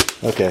comparison.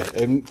 Okay,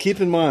 and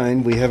keep in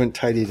mind, we haven't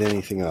tidied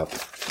anything up.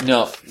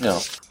 No.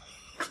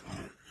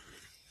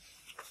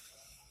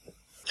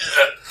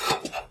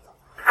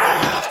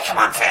 Come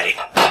on, fatty.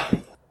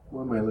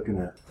 What am I looking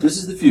at? This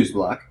is the fuse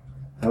block.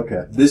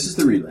 Okay. This is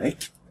the relay.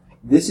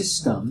 This is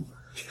scum.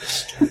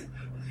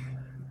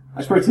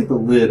 I should probably take the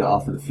lid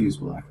off of the fuse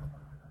block.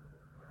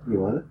 You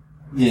want it?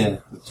 Yeah,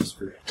 it's just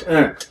for...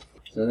 Alright,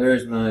 so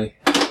there's my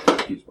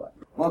fuse block.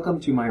 Welcome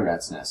to my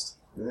rat's nest.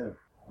 Yeah. The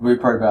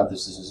weird part about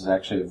this is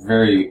actually a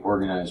very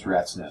organized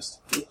rat's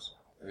nest. Oops.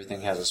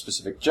 Everything has a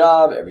specific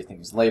job, everything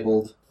is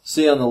labeled.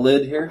 See on the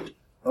lid here?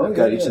 I've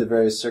got each of the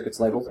various circuits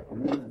labeled.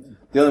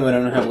 The only one I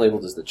don't have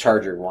labeled is the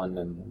charger one,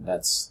 and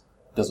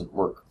doesn't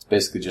work. It's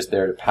basically just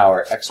there to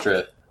power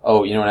extra...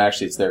 Oh, you know what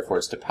actually it's there for?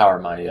 It's to power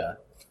my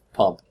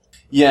pump.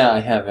 Yeah, I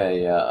have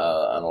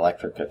an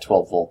electric,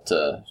 12-volt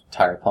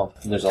tire pump,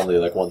 and there's only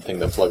like one thing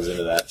that plugs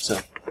into that, so...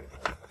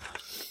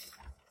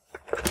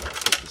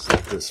 Just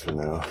like this for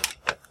now.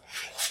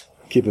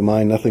 Keep in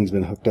mind, nothing's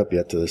been hooked up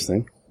yet to this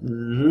thing.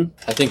 Mm-hmm.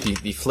 I think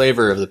the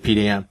flavor of the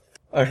PDM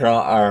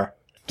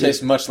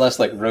tastes much less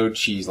like road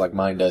cheese like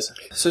mine does.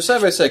 So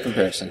side-by-side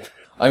comparison.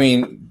 I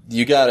mean,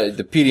 the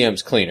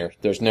PDM's cleaner.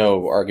 There's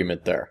no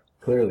argument there.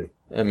 Clearly.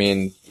 I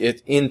mean,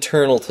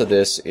 internal to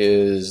this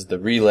is the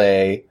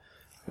relay,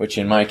 which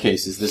in my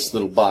case is this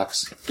little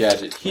box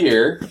gadget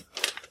here,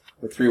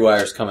 with 4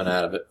 wires coming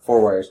out of it.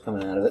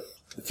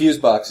 The fuse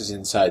box is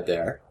inside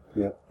there.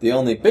 Yep. The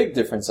only big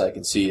difference I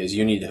can see is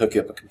you need to hook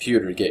up a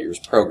computer to get yours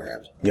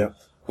programmed. Yep.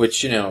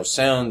 Which,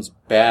 sounds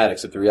bad,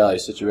 except the reality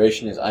of the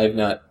situation is I have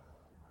not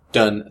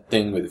done a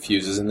thing with the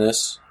fuses in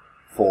this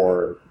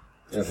for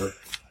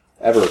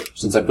ever,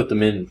 since I put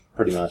them in,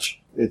 pretty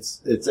much.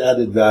 It's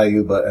added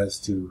value, but as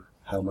to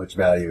how much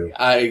value.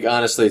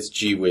 Honestly, it's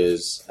gee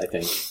whiz, I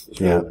think, is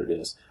really what it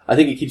is. I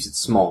think it keeps it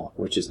small,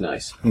 which is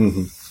nice.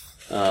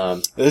 Mm-hmm.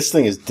 This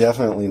thing is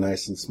definitely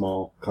nice and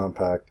small,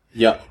 compact.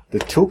 Yep. The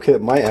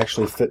toolkit might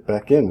actually fit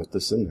back in with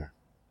this in there.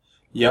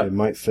 Yep. It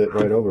might fit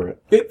right over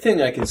it. Big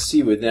thing I can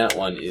see with that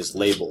one is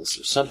labels.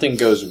 If something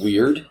goes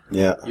weird,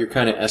 you're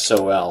kind of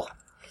SOL.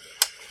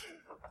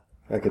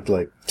 I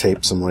could,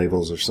 tape some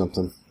labels or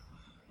something.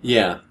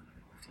 Yeah.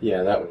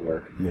 Yeah, that would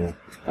work. Yeah.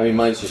 I mean,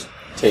 mine's just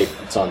tape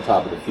that's on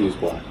top of the fuse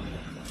block.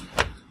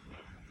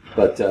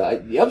 But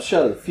the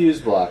upshot of the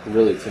fuse block,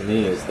 really, to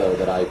me, is, though,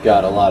 that I've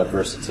got a lot of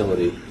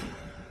versatility.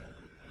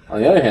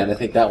 On the other hand, I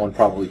think that one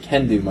probably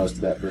can do most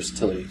of that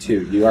versatility,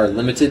 too. You are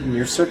limited in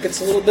your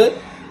circuits a little bit.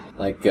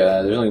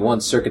 There's only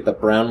one circuit. The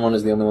brown one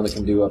is the only one that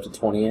can do up to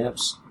 20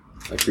 amps.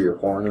 For your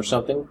horn or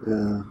something.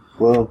 Yeah.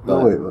 Well,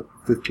 wait,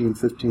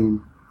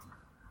 15.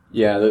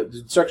 Yeah, the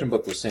instruction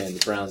book was saying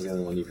the brown's the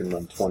only one you can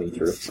run 20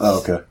 through. Oh,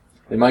 okay.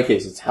 In my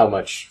case, it's how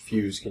much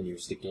fuse can you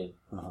stick in.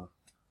 Uh-huh.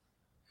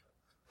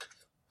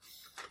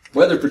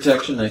 Weather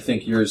protection, I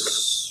think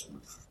yours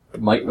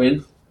might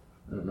win.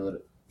 I don't know that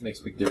it makes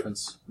a big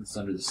difference. It's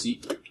under the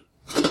seat.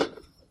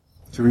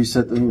 To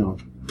reset the,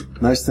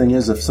 nice thing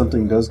is if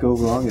something does go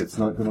wrong, it's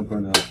not going to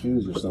burn out a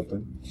fuse or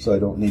something. So I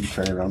don't need to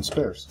carry around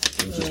spares.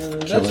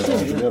 That's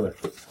true. Together.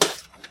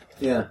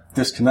 Yeah.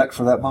 Disconnect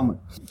for that moment.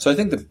 So I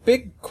think the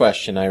big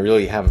question I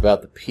really have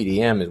about the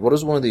PDM is, what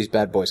does one of these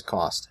bad boys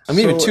cost? I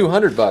mean, even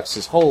 $200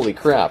 is holy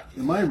crap.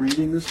 Am I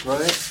reading this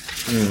right?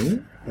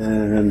 Mm-hmm.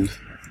 And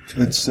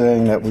it's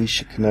saying that we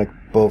should connect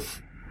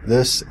both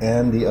this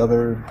and the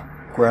other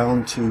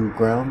ground to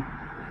ground?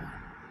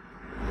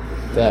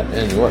 That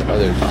and what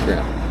other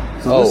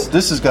ground? So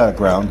this has got a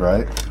ground,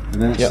 right?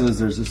 And then it Yep. says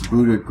there's this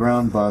booted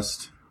ground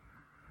bus,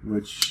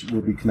 which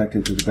will be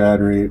connected to the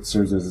battery. It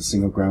serves as a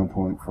single ground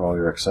point for all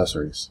your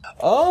accessories.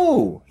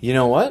 Oh, you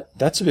know what?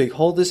 That's a big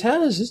hole this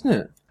has, isn't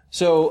it?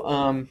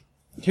 So,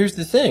 here's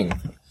the thing.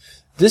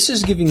 This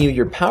is giving you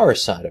your power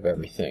side of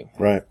everything.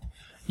 Right.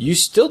 You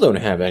still don't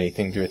have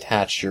anything to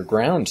attach your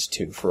ground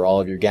to for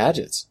all of your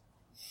gadgets.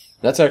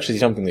 That's actually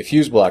something the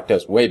fuse block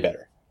does way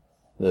better.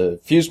 The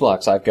fuse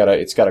blocks,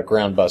 it's got a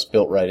ground bus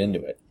built right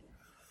into it.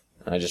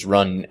 I just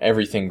run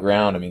everything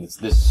ground. I mean, it's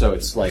this, so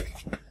it's like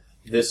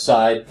this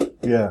side.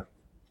 Yeah.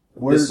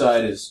 This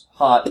side is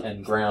hot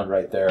and ground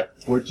right there.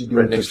 What'd you do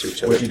Right with next to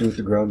each other. What'd you do with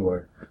the ground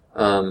wire?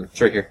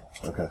 It's right here.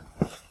 Okay.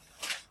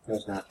 No,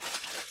 it's not.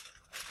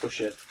 Oh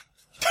shit.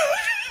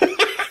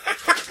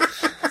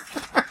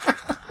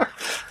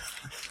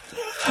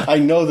 I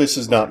know this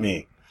is not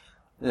me.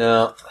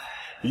 No,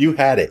 You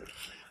had it.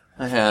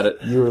 I had it.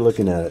 You were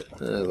looking at it.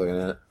 I was looking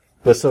at it.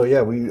 But so,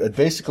 yeah, we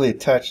basically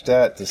attached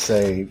that to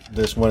say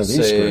there's one of these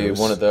Say screws.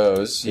 one of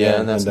those. Yeah,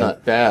 and that's and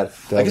not bad.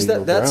 I guess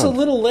that'll that's a ground.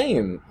 little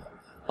lame,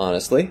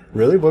 honestly.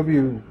 Really? What would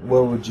you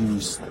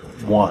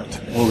want?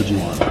 What would you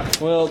want?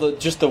 Well,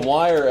 just the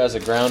wire as a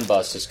ground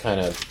bus is kind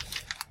of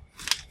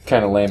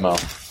lame-o.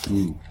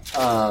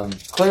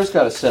 Claire's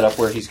got a setup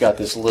where he's got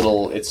it's a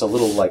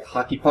little like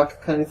hockey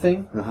puck kind of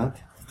thing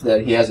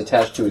that he has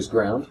attached to his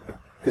ground.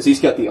 Because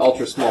he's got the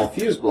ultra-small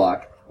fuse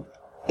block,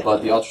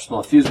 but the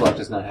ultra-small fuse block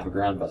does not have a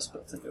ground bus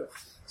built into it.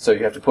 So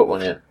you have to put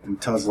one in.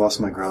 And Todd's lost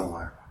my ground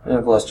wire. And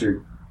I've lost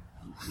you're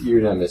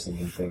not missing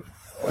anything,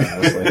 quite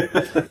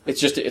honestly.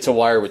 It's a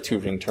wire with 2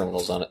 ring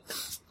terminals on it.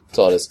 That's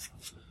all it is.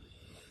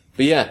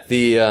 But yeah,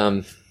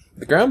 the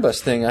ground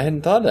bus thing, I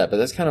hadn't thought of that, but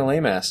that's kind of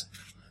lame-ass.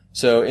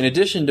 So in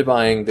addition to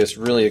buying this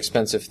really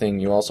expensive thing,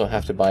 you also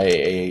have to buy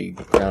a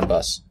ground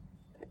bus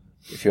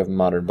if you have a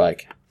modern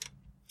bike.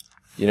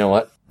 You know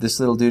what? This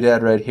little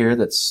doodad right here,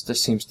 this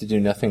seems to do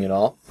nothing at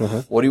all.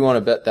 What do you want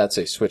to bet that's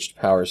a switched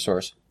power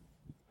source?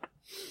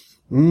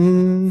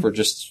 For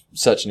just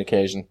such an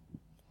occasion.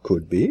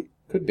 Could be.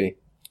 Could be.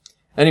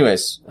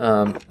 Anyways,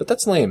 but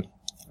that's lame.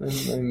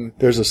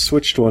 There's a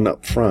switched one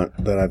up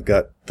front that I've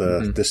got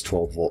this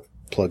 12 volt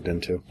plugged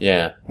into.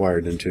 Yeah.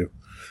 Wired into.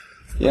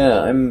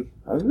 Yeah, I'm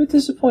a bit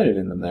disappointed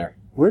in them there.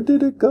 Where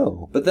did it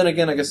go? But then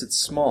again, I guess it's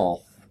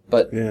small.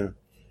 But Yeah.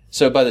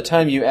 so by the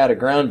time you add a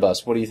ground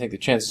bus, what do you think the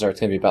chances are it's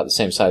going to be about the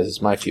same size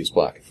as my fuse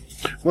block?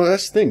 Well,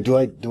 that's the thing. Do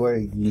I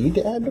need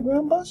to add the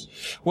ground bus?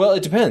 Well,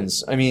 it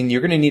depends. I mean,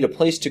 you're going to need a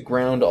place to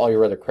ground all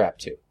your other crap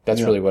to.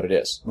 That's really what it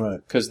is. Right.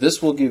 Because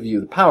this will give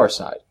you the power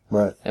side.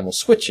 Right. And we'll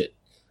switch it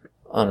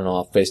on and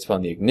off based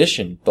upon the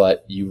ignition,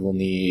 but you will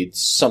need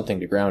something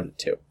to ground it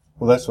to.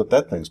 Well, that's what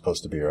that thing's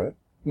supposed to be, right?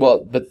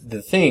 Well, but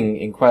the thing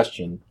in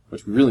question,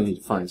 which we really need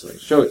to find so I can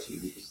show it to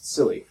you because it's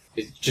silly,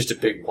 is just a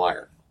big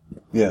wire.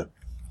 Yeah.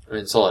 I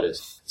mean, that's all it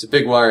is. It's a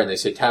big wire, and they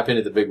say tap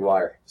into the big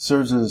wire.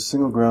 Serves as a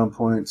single ground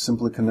point.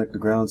 Simply connect the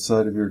ground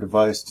side of your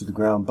device to the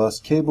ground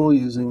bus cable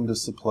using the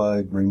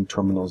supplied ring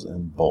terminals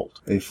and bolt.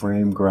 A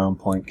frame ground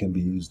point can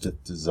be used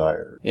if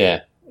desired.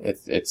 Yeah,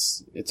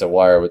 it's a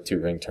wire with 2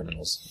 ring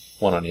terminals,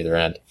 one on either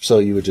end. So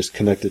you would just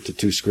connect it to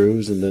 2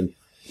 screws and then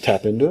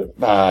tap into it?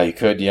 You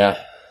could,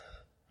 yeah.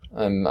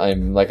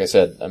 I'm like I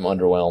said, I'm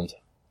underwhelmed.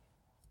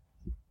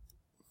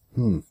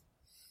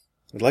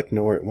 I'd like to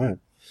know where it went.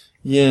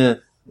 Yeah.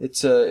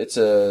 It's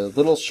a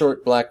little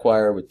short black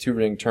wire with 2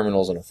 ring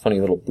terminals and a funny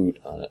little boot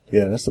on it.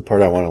 Yeah, that's the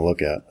part I want to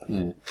look at.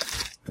 Yeah.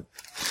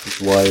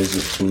 Why is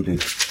it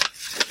booted?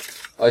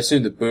 I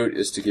assume the boot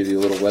is to give you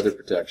a little weather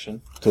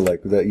protection. To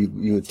like that,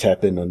 you would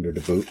tap in under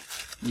the boot.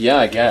 Yeah,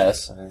 I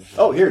guess.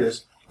 Oh, here it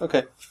is.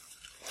 Okay.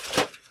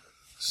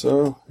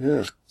 So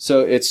yeah.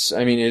 So it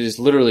is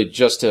literally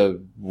just a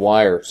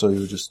wire. So you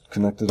would just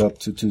connect it up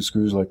to 2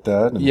 screws like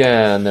that. And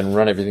Yeah, and then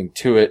run everything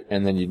to it,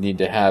 and then you need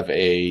to have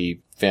a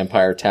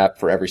vampire tap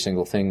for every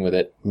single thing with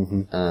it.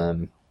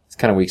 Mm-hmm. It's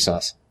kind of weak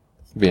sauce,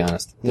 to be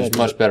honest. There's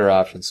much better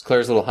options.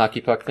 Claire's little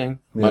hockey puck thing,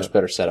 much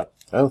better setup.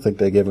 I don't think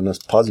they gave us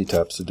posi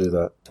taps to do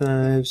that.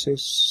 5,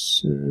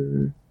 6,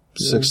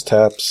 6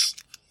 taps.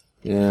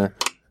 Yeah.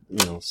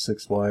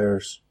 6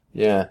 wires.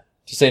 Yeah.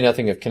 To say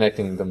nothing of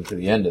connecting them to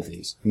the end of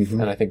these.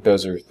 Mm-hmm. And I think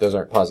those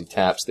aren't posi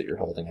taps that you're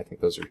holding. I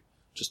think those are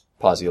just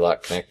posi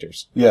lock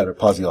connectors. Yeah, they're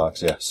posi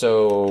locks, yeah.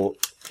 So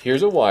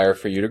here's a wire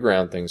for you to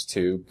ground things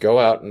to. Go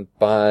out and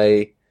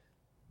buy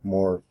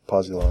more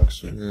posi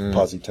locks or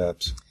posi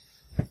taps.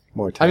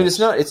 More taps. I mean,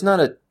 it's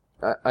not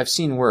I've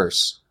seen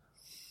worse.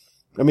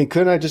 I mean,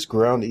 couldn't I just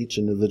ground each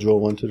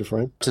individual one to the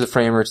frame? To the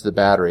frame or to the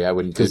battery. I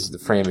wouldn't do it to the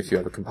frame if you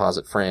have a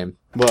composite frame.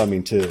 Well, I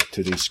mean, to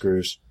these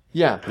screws.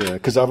 Yeah. Yeah,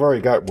 because I've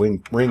already got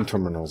ring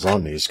terminals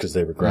on these because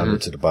they were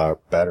grounded to the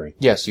battery.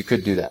 Yes, you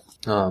could do that.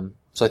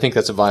 So I think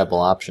that's a viable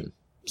option.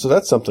 So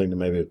that's something to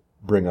maybe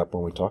bring up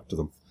when we talk to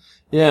them.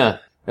 Yeah.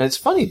 And it's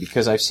funny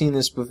because I've seen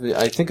this,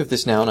 I think of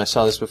this now and I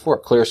saw this before.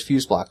 Claire's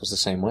fuse block was the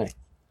same way.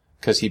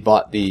 Because he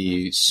bought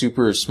the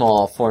super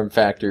small form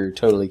factor,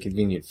 totally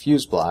convenient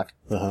fuse block.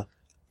 Uh-huh.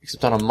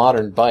 Except on a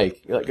modern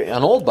bike. Like,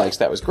 on old bikes,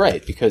 that was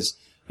great because,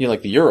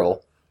 like the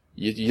Ural,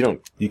 you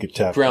don't You could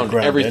tap ground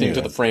everything anyway.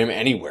 to the frame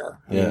anywhere.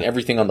 I Yeah. mean,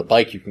 everything on the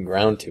bike you can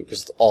ground to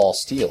because it's all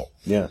steel.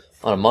 Yeah.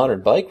 On a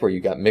modern bike where you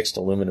got mixed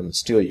aluminum and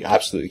steel, you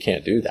absolutely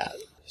can't do that.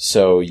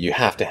 So you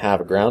have to have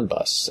a ground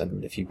bus,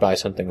 and if you buy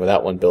something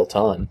without one built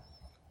on.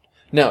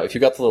 Now, if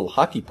you got the little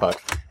hockey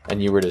puck,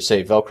 and you were to,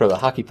 say, Velcro the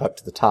hockey puck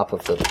to the top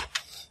of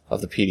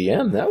the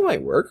PDM, that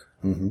might work.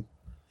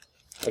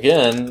 Mm-hmm.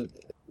 Again,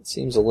 it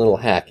seems a little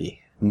hacky.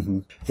 Mm-hmm.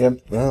 Yeah,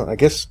 well, I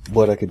guess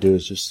what I could do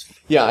is just...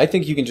 Yeah, I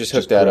think you can just hook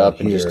Just that ground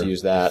up and just here.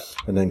 use that.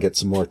 And then get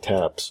some more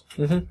taps.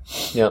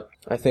 Mm-hmm. Yeah,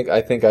 I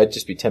think I'd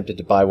just be tempted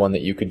to buy one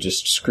that you could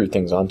just screw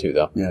things onto,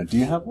 though. Yeah, do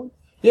you have one?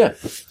 Yeah.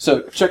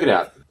 So check it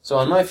out. So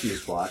on my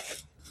fuse block,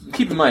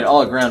 keep in mind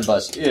all a ground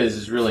bus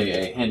is really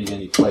a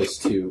handy-dandy place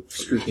to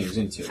screw things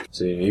into.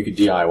 So you could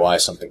DIY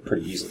something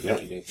pretty easily. You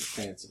don't need anything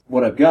fancy.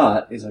 What I've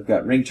got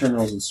ring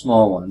terminals and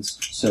small ones.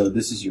 So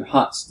this is your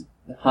hot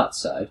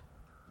side.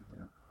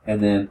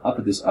 And then up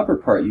at this upper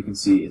part, you can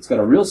see it's got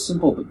a real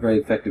simple but very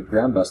effective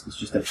ground bus. It's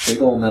just a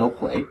big old metal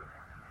plate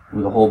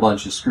with a whole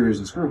bunch of screws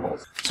and screw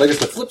holes. So I guess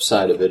the flip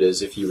side of it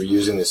is if you were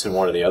using this in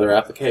one of the other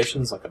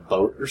applications, like a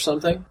boat or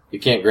something, you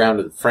can't ground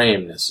to the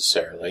frame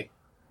necessarily.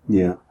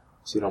 Yeah.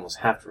 So you'd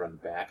almost have to run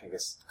back. I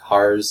guess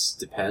cars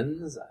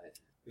depends. I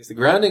guess the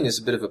grounding is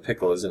a bit of a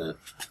pickle, isn't it?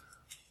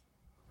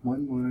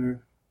 One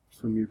wire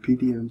from your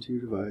PDM to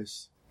your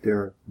device. There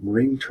are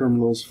ring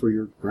terminals for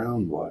your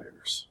ground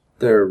wires.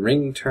 There are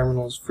ring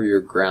terminals for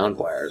your ground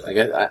wires. I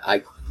guess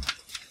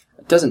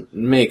it doesn't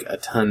make a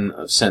ton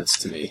of sense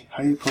to me.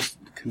 How are you supposed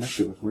to connect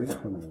it with ring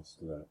terminals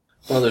to that?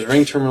 Well, there's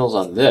ring terminals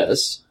on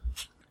this.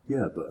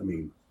 Yeah, but I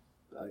mean,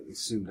 I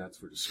assume that's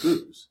for the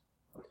screws.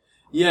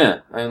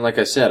 Yeah, and like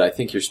I said, I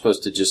think you're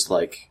supposed to just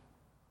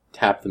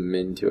tap them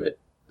into it.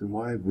 Then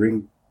why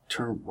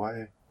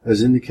why?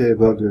 As indicated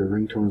above, there are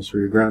ring terminals for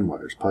your ground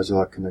wires, posi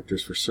lock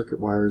connectors for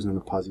circuit wires, and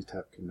a posi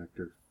tap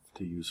connector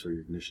to use for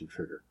your ignition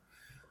trigger.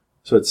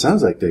 So it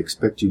sounds like they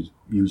expect you to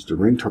use the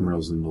ring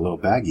terminals in the little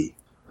baggie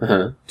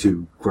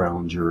to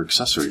ground your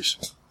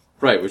accessories.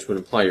 Right, which would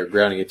imply you're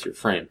grounding it to your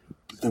frame.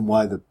 Then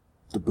why the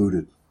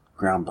booted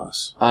ground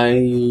bus?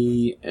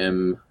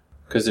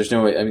 Because there's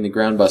no way, the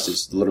ground bus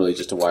is literally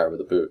just a wire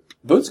with a boot.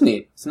 Boot's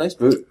neat. It's a nice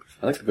boot.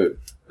 I like the boot.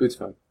 Boot's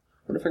fun.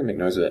 I wonder if I can make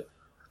noise with it.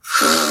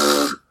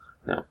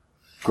 No.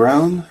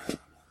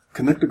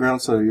 Connect the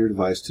ground side of your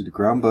device to the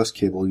ground bus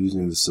cable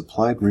using the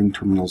supplied ring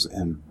terminals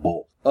and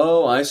bolt.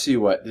 Oh, I see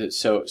what.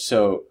 So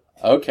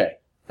okay.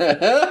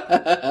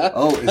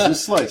 Oh,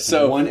 is this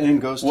one end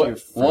goes to your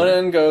frame? One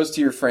end goes to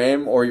your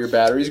frame or your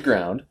battery's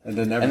ground. And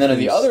then on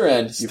the other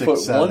end, you put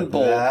one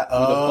bolt with a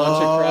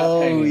bunch of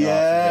crap hanging off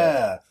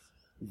of it.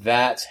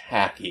 That's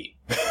hacky.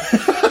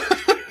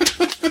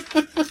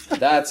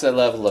 That's a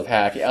level of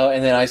hacky. Oh,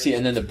 and then I see,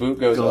 and then the boot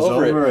goes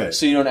over it,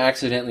 so you don't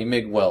accidentally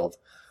MIG weld.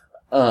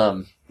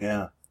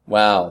 Yeah.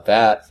 Wow,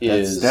 that's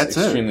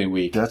extremely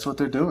weak. That's what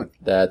they're doing.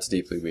 That's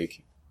deeply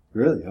weak.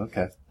 Really?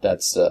 Okay.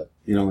 That's,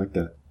 you don't like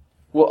that?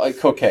 Well,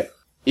 okay.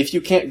 If you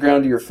can't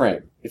ground to your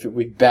frame, if it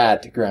would be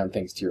bad to ground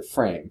things to your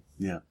frame.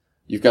 Yeah.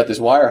 You've got this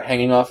wire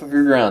hanging off of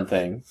your ground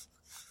thing,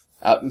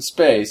 out in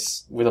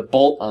space, with a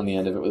bolt on the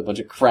end of it with a bunch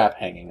of crap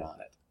hanging on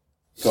it,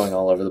 going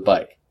all over the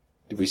bike.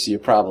 Do we see a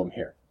problem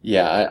here?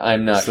 Yeah,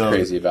 I'm not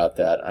crazy about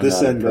that.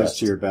 This end goes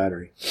to your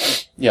battery.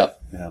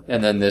 Yep. Yeah.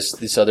 And then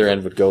this other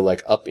end would go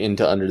like up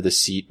into under the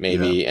seat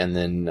maybe, and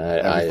then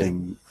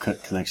Everything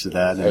connects to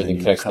that. And everything then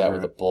you connects to that cover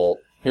with a bolt.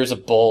 Here's a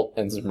bolt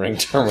and some ring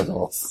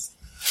terminals.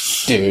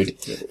 Dude.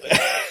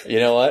 You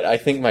know what? I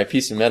think my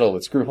piece of metal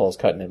with screw holes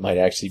cut in it might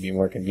actually be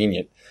more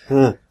convenient.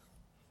 Huh.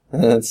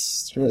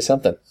 That's really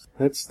something.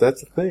 That's a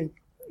thing.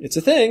 It's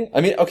a thing.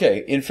 I mean,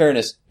 okay, in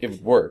fairness, it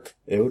would work.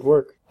 It would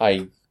work.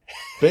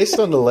 Based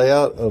on the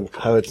layout of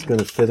how it's going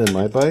to fit in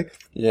my bike,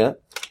 Yeah.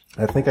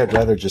 I think I'd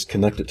rather just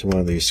connect it to one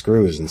of these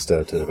screws instead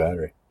of to the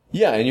battery.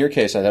 Yeah, in your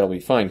case, that'll be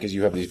fine because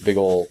you have these big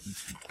old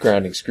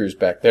grounding screws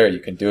back there you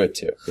can do it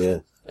to. Yeah.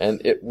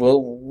 And it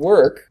will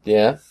work.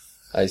 Yeah.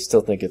 I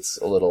still think it's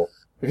a little...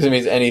 Because it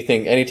means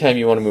anytime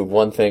you want to move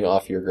one thing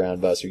off your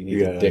ground bus, you need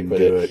to dick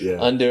with it.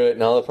 Undo it,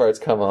 and all the parts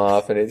come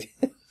off, and it...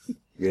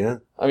 Yeah.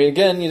 I mean,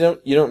 again, you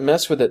don't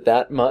mess with it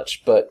that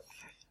much, but...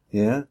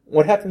 Yeah.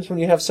 What happens when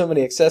you have so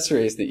many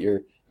accessories that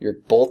your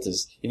bolt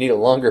is... You need a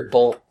longer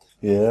bolt.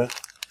 Yeah.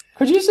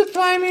 Could you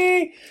supply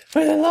me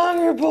with a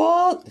longer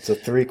bolt? It's a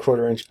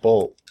 3/4-inch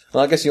bolt.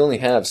 Well, I guess you only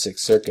have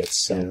 6 circuits,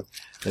 so... Yeah.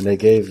 And they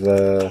gave,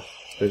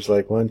 there's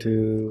like 1,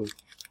 2,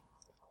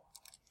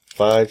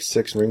 5,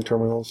 6 ring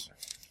terminals.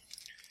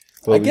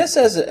 Well, I guess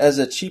as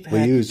a cheap hack...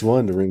 We used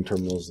one of the ring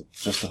terminals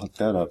just to hook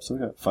that up, so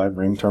we got 5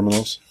 ring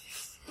terminals.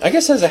 I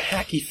guess as a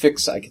hacky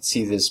fix, I could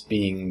see this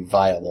being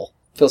viable.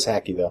 Feels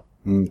hacky, though.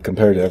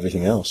 Compared to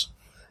everything else.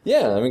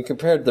 Yeah, I mean,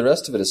 compared to the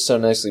rest of it is so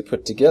nicely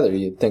put together,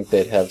 you'd think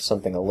they'd have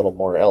something a little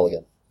more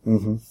elegant.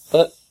 Mm-hmm.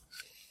 But,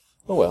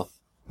 oh well.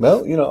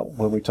 Well,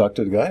 when we talk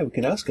to the guy, we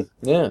can ask him.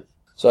 Yeah.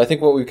 So I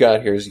think what we've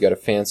got here is you got a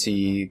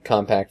fancy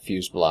compact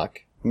fuse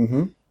block.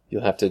 Mm-hmm.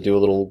 You'll have to do a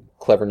little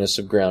cleverness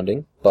of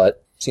grounding,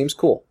 but seems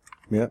cool.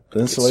 Yeah,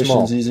 the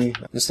installation's easy.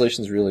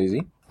 Installation's real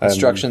easy.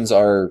 Instructions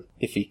are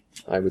iffy,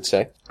 I would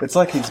say. It's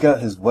like he's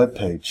got his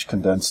webpage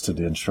condensed to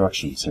the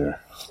instructions here.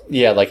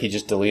 Yeah, like he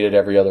just deleted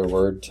every other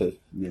word to...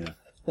 Yeah.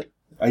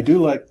 I do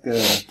like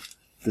the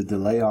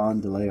delay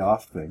on, delay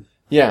off thing.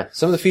 Yeah,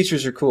 some of the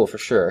features are cool for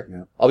sure.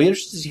 Yeah. I'll be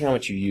interested to see how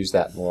much you use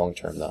that in the long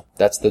term, though.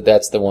 That's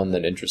the one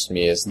that interests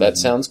me. Is that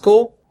sounds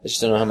cool? I just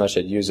don't know how much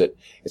I'd use it.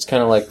 It's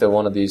kind of like the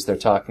one of these they're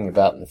talking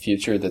about in the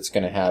future that's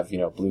going to have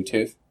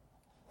Bluetooth.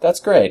 That's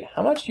great.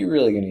 How much are you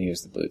really going to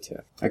use the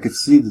Bluetooth? I could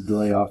see the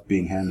delay off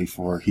being handy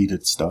for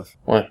heated stuff.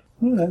 Why?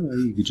 Well,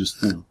 you could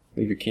just,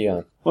 Leave your key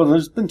on. Well,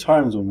 there's been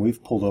times when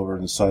we've pulled over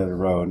on the side of the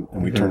road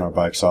and we turn our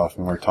bikes off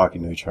and we're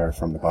talking to each other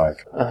from the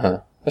bike.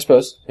 Uh-huh. I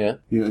suppose, yeah.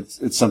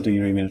 It's something you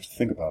don't even have to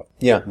think about.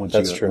 Yeah, Once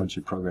true. Once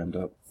you're programmed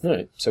up. All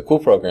right. So cool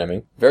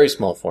programming. Very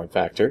small form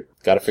factor.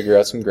 Got to figure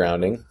out some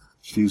grounding.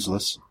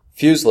 Fuseless.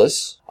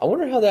 Fuseless. I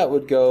wonder how that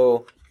would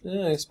go.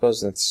 I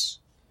suppose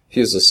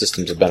fuseless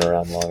systems have been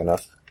around long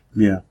enough.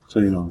 Yeah. So,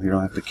 you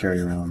don't have to carry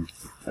around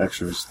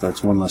extras.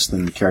 That's one less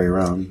thing to carry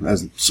around,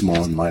 as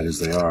small and light as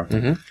they are.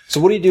 Mm-hmm. So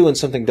what do you do when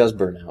something does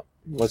burn out?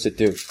 What's it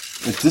do?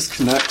 It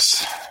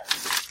disconnects.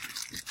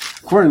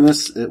 According to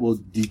this, it will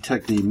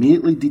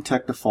immediately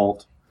detect a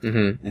fault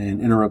and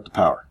interrupt the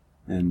power.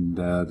 And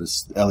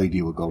this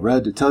LED will go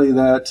red to tell you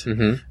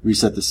that.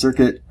 Reset the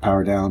circuit,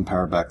 power down,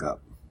 power back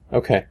up.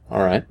 Okay,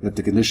 all right. If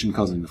the condition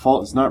causing the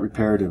fault is not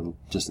repaired, it will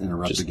just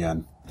interrupt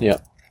again. Yeah.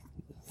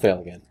 Fail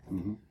again.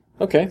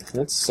 Okay,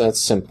 that's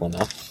simple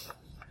enough.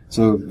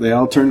 So they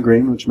all turned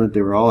green, which meant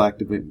they were all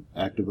active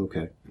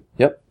okay.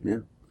 Yep. Yeah.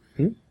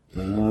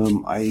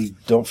 I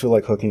don't feel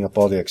like hooking up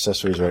all the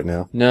accessories right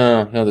now.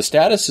 No, the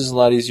status is a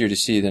lot easier to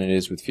see than it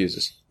is with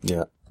fuses.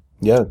 Yeah.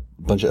 Yeah,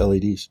 a bunch of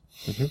LEDs.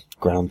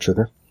 Ground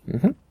trigger.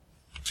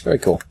 Very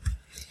cool.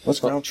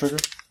 What's ground trigger?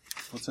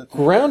 What's that?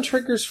 Ground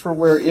triggers for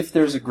where if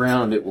there's a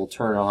ground, it will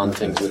turn on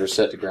things that are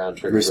set to ground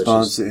trigger.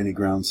 Response to any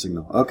ground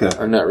signal. Okay.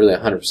 I'm not really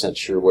 100%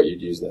 sure what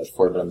you'd use that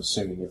for, but I'm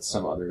assuming it's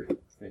some other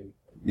thing.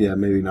 Yeah,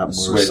 maybe not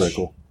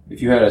motorcycle.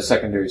 If you had a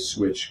secondary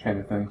switch kind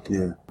of thing.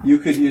 Yeah. You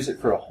could use it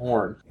for a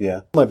horn.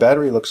 Yeah. My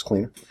battery looks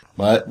cleaner.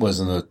 That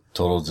wasn't a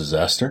total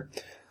disaster.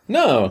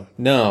 No,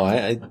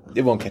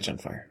 it won't catch on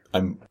fire.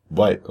 I'm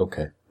white.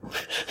 Okay.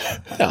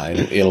 No,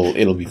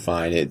 it'll be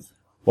fine.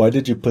 Why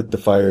did you put the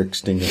fire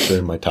extinguisher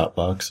in my top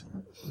box?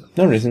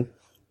 No reason.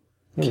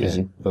 No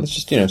reason. It's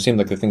just, seemed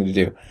like the thing to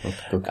do.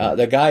 Okay.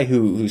 The guy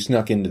who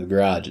snuck into the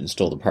garage and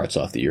stole the parts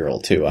off the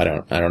Ural too. I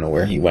don't know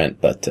where he went,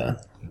 but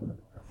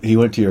he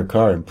went to your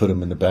car and put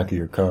them in the back of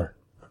your car.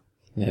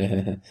 No,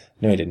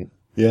 he didn't.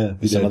 Yeah,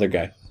 He's some other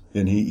guy.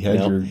 And he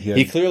had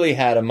he clearly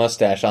had a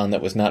mustache on that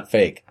was not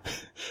fake.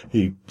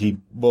 He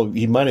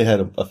might have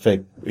had a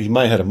fake. He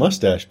might have had a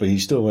mustache, but he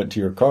still went to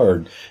your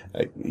car.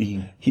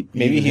 And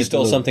Maybe he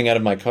stole something out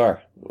of my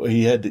car.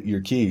 He had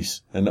your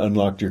keys and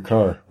unlocked your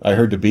car. I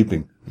heard the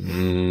beeping.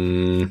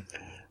 And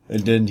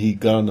then he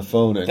got on the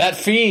phone and that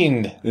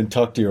fiend and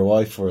talked to your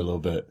wife for a little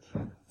bit.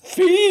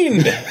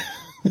 Fiend.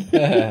 He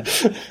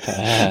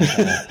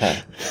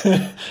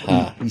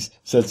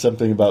said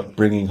something about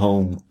bringing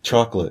home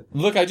chocolate.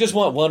 Look, I just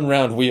want one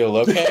round wheel,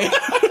 okay?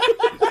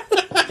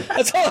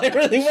 That's all I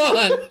really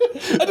want.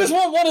 I just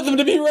want one of them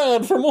to be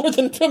round for more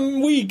than a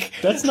week.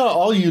 That's not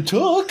all you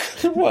took.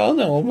 Well,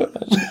 no, but...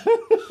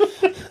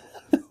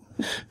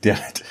 Damn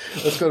it.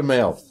 Let's go to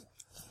mail.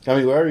 I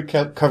mean, we already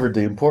covered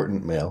the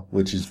important mail,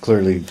 which is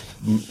clearly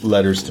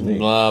letters to me.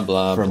 Blah,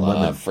 blah, From blah,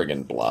 women.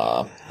 friggin'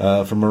 blah.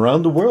 From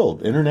around the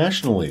world,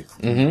 internationally.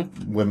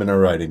 Mm-hmm. Women are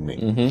writing me.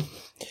 Mm-hmm.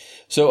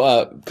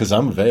 So, Because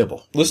I'm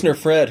available. listener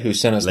Fred, who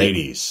sent us...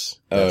 Ladies.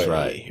 That's Oh,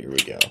 right. Here we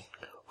go.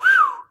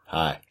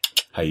 Hi.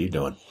 How you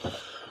doing?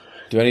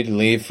 Do I need to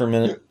leave for a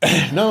minute?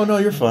 No,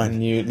 you're fine.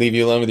 Can you leave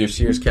you alone with your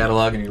Sears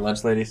catalog and your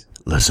lunch ladies?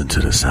 Listen to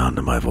the sound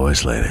of my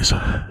voice, ladies.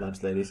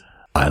 Lunch ladies.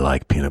 I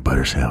like peanut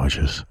butter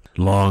sandwiches.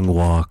 Long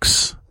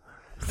walks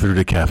through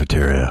the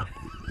cafeteria.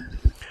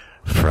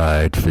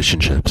 Fried fish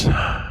and chips.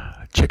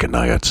 Chicken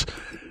nuggets.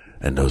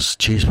 And those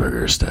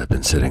cheeseburgers that have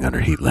been sitting under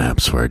heat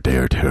lamps for a day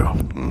or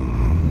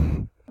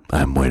two.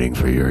 I'm waiting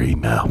for your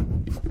email.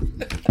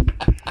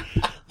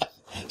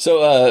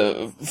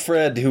 So,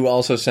 Fred, who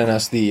also sent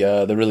us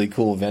the really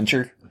cool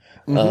venture,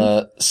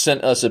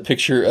 sent us a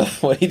picture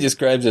of what he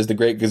describes as the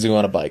Great Gazoo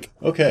on a bike.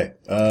 Okay.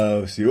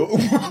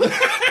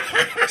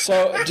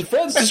 So,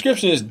 Fred's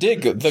description is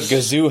dig the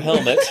Gazoo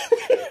helmet,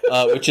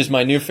 which is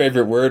my new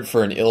favorite word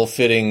for an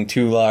ill-fitting,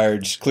 too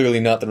large, clearly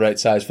not the right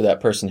size for that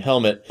person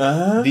helmet.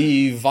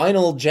 The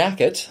vinyl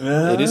jacket,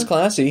 it is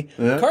classy,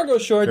 cargo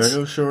shorts,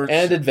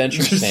 and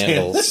adventure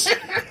sandals.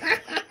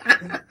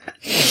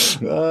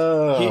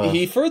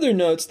 He further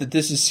notes that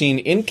this is seen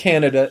in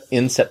Canada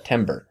in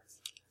September.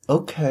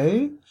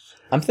 Okay.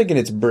 I'm thinking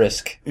it's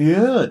brisk.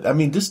 Yeah. I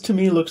mean, this to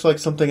me looks like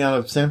something out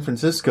of San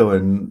Francisco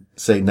in,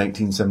 say,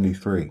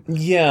 1973.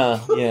 Yeah.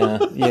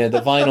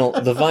 The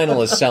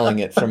vinyl is selling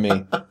it for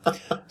me.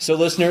 So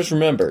listeners,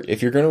 remember,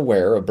 if you're going to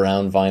wear a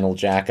brown vinyl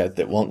jacket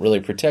that won't really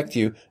protect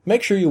you,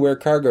 make sure you wear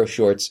cargo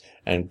shorts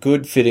and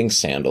good fitting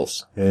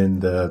sandals.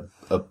 And a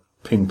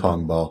ping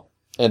pong ball.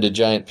 And a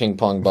giant ping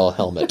pong ball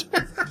helmet.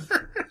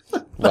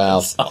 Wow.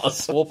 That's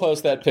awesome. We'll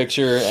post that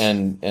picture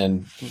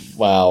and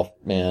wow,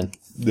 man.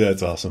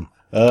 That's awesome.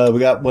 We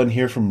got one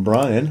here from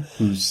Brian,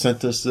 who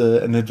sent us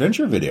an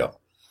adventure video.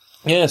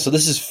 Yeah, so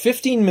this is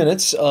 15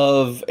 minutes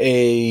of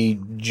a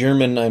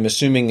German, I'm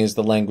assuming is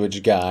the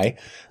language guy,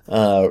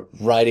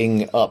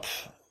 riding up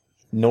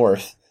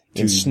north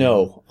in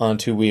snow on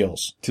two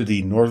wheels. To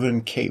the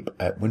Northern Cape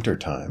at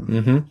wintertime.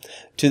 Mm-hmm.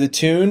 To the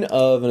tune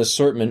of an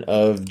assortment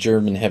of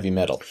German heavy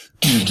metal.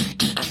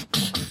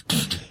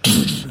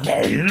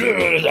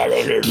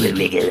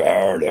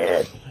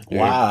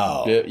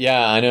 Wow.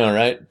 Yeah, I know,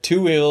 right?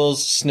 Two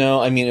wheels,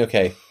 snow. I mean,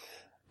 okay,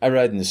 I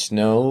ride in the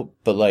snow,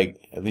 but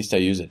like, at least I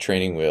use a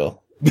training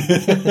wheel.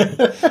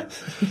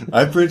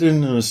 I've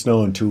ridden in the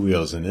snow on two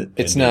wheels, and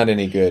it's not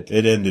any good.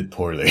 It ended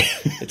poorly.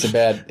 It's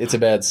a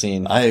bad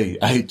scene.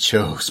 I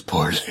chose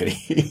poorly.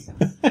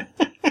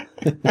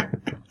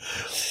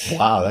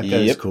 Wow, that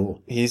guy's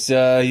cool. He's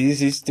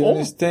doing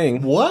his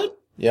thing. What?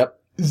 Yep.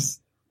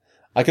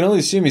 I can only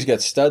assume he's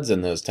got studs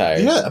in those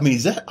tires. Yeah, I mean,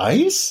 is that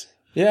ice?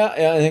 Yeah,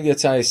 I think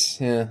it's ice.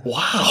 Yeah.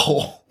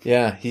 Wow.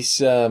 Yeah, he's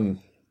going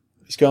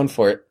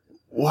for it.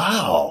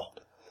 Wow.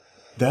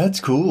 That's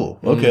cool.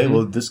 Okay,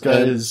 well, this guy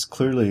is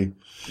clearly.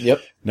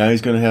 Yep. Now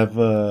he's going to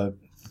have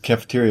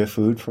cafeteria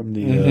food from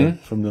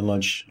the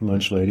lunch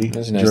lady.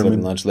 That's a nice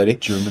looking lunch lady.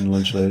 German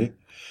lunch lady.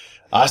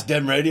 Aus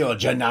dem Radio,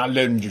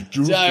 Janalen,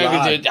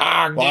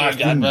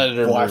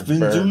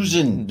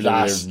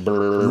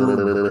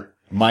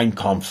 Mein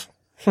Kampf.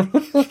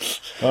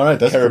 All right,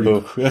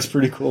 that's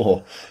pretty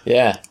cool.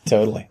 Yeah,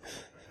 totally.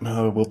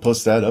 We'll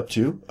post that up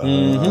too.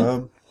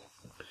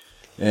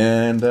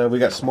 And we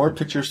got some more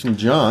pictures from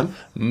John.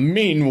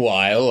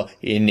 Meanwhile,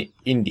 in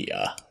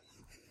India.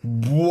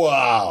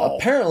 Wow.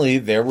 Apparently,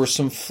 there were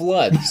some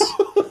floods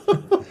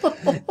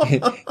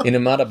in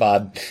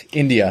Ahmedabad,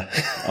 India.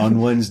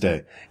 On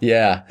Wednesday.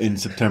 Yeah. In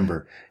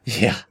September.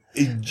 Yeah.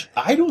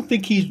 I don't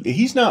think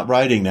he's not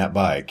riding that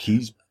bike.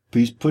 He's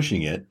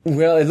pushing it.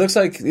 Well, it looks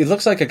like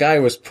a guy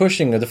was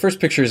pushing. The first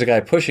picture is a guy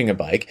pushing a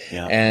bike,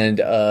 and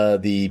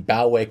the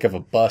bow wake of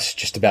a bus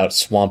just about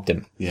swamped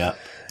him. Yeah.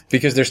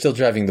 Because they're still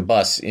driving the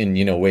bus in,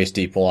 waist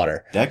deep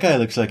water. That guy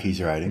looks like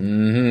he's riding.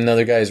 Mm-hmm.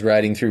 Another guy's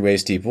riding through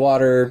waist deep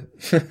water,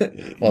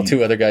 while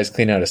two other guys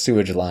clean out a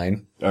sewage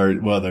line.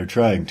 Well, they're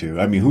trying to.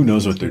 I mean, who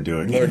knows what they're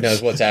doing? Lord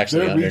knows what's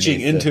actually They're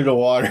reaching into the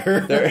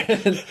water.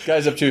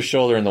 Guy's up to his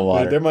shoulder in the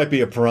water. There might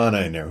be a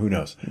piranha in there. Who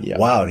knows? Yep.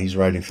 Wow, and he's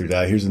riding through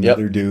that. Here's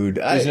another dude.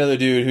 There's another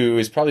dude who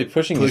is probably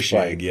pushing his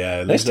bike.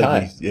 Yeah. Nice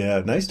tie.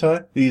 Nice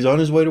tie. He's on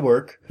his way to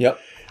work. Yep.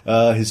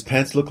 His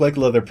pants look like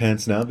leather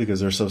pants now because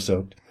they're so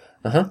soaked.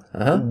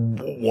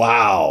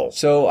 Wow.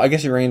 So I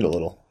guess it rained a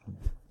little.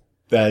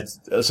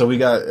 So we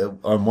got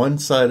on one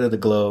side of the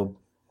globe,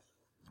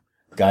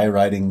 guy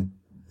riding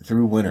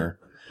through winter.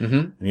 Mm-hmm.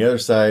 On the other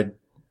side,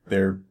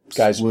 they're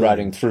guys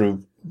riding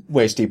through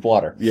waist deep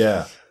water.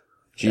 Yeah.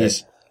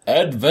 Jeez.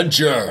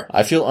 Adventure.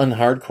 I feel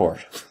unhardcore.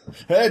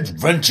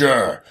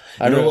 Adventure.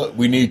 You know what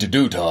we need to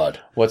do, Todd?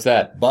 What's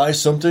that? Buy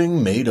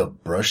something made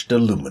of brushed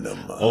aluminum.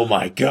 Oh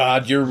my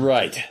God, you're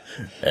right.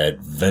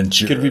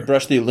 Adventure. Could we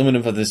brush the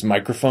aluminum of this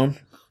microphone?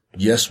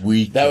 Yes,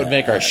 we can. That would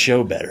make our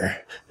show better.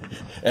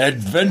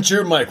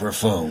 Adventure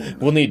microphone.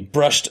 We'll need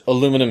brushed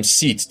aluminum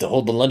seats to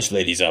hold the lunch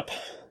ladies up.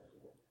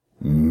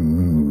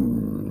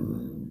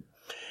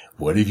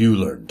 What have you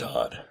learned,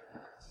 Todd?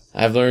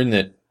 I've learned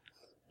that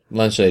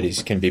lunch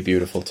ladies can be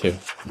beautiful, too.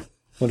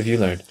 What have you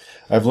learned?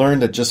 I've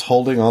learned that just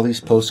holding all these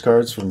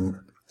postcards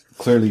from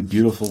clearly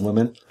beautiful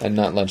women, And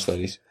not lunch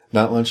ladies.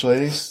 not lunch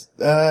ladies,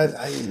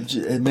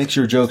 it makes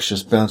your jokes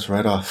just bounce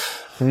right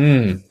off.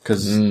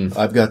 Because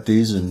I've got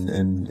these,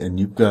 and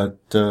you got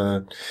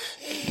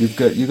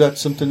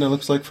something that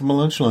looks like from a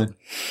lunch line.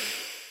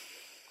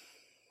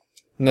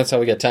 And that's all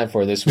we got time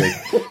for this week.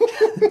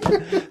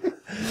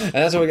 And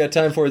that's what we got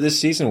time for this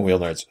season of Wheel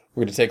Nerds.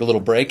 We're going to take a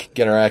little break,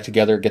 get our act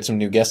together, get some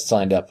new guests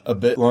lined up. A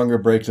bit longer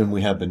break than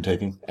we have been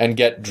taking. And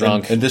get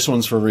drunk. And this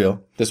one's for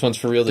real. This one's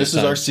for real this time.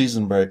 This is our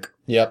season break.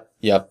 Yep.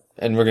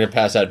 And we're going to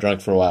pass out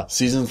drunk for a while.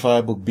 Season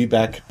 5 will be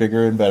back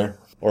bigger and better.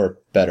 Or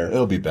better.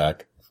 It'll be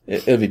back.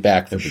 It'll be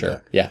back for sure.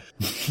 Back. Yeah.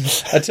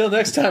 Until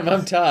next time,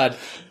 I'm Todd.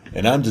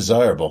 And I'm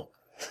desirable.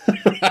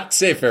 Ride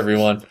safe,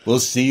 everyone. We'll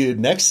see you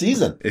next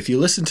season. If you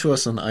listen to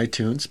us on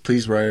iTunes,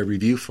 please write a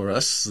review for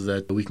us so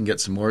that we can get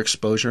some more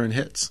exposure and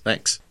hits.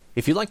 Thanks.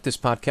 If you like this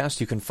podcast,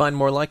 you can find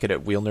more like it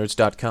at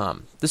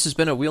wheelnerds.com. This has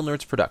been a Wheel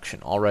Nerds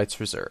production, all rights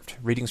reserved.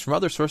 Readings from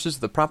other sources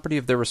are the property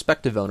of their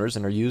respective owners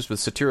and are used with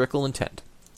satirical intent.